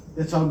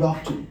 That's our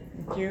doctrine.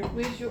 Thank you.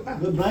 Where's your... Oh,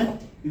 Good, Brian?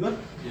 You got?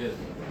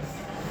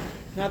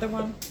 Another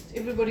one.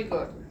 everybody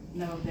got.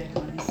 No, that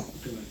one is.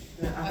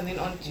 And then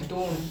on to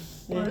Dawn.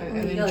 Yeah.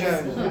 And then Yours.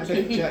 Joe.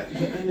 Okay, Joe.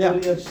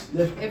 Anybody else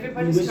left?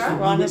 Everybody's We got? wait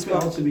Ron for as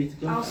well. Elsie to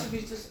come.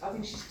 Elsie, just, I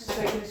think she's just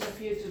taking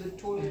Sophia to the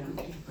toilet.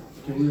 Okay,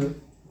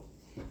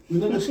 we're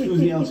not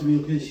excusing Elsie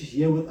because she's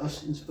here with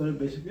us in spirit,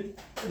 basically.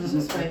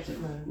 Just wait for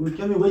her.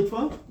 Can we wait for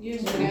her?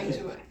 Yes, we're going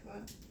to...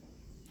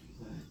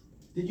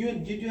 Did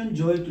you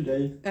enjoy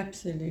today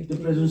Absolutely. the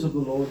presence of the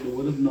Lord, the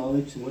word of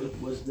knowledge, the word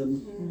of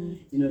wisdom,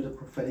 the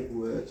prophetic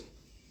words?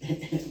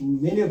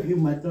 Many of you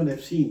might not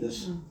have seen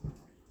this,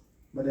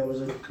 but there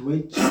was a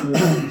great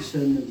spirit of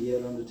discernment here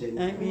on the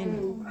table.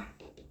 Amen.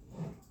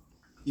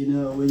 You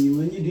know, when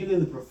you deal in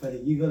the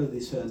prophetic, you gotta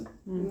discern.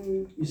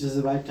 Is this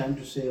the right time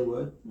to say a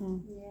word?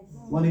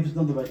 What if it's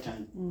not the right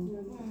time?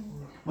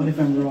 What if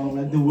I'm wrong?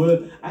 Like the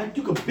word, I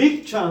took a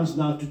big chance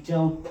now to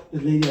tell the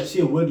lady, I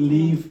see a word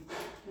leave,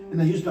 and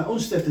I used my own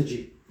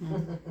strategy.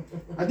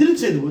 I didn't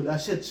say the word, I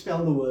said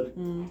spell the word.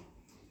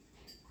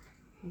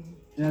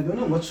 And I don't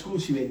know what school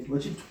she went,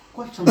 but she took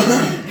quite some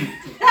time.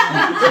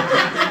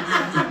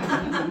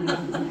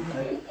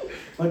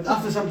 But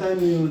after some time,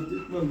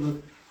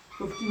 well,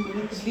 15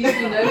 minutes. At least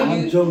we know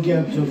I'm you...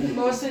 joking.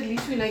 Pastor, at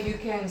least we know you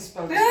can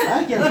spell.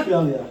 I can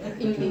spell, yeah.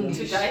 In English.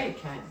 Today you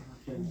can.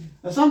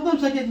 Now,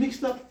 sometimes I get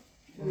mixed up.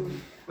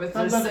 With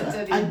the Sometimes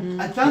city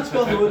I can't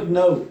spell the word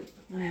no.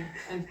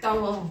 and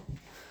towel.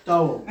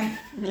 Towel.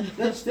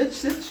 That's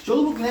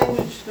Jolbuk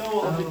language,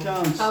 towel,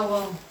 Afrikaans.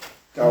 Towel.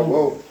 Oh,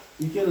 whoa.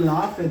 You can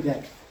laugh at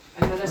that.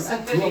 En daar I is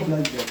sit grew up erin.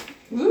 like that.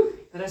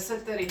 Daar is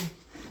sit erin.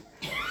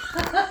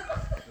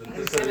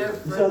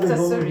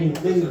 So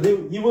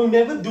you will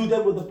never do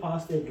that with the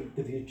pastor at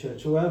the View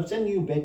Church. So I'm sending you back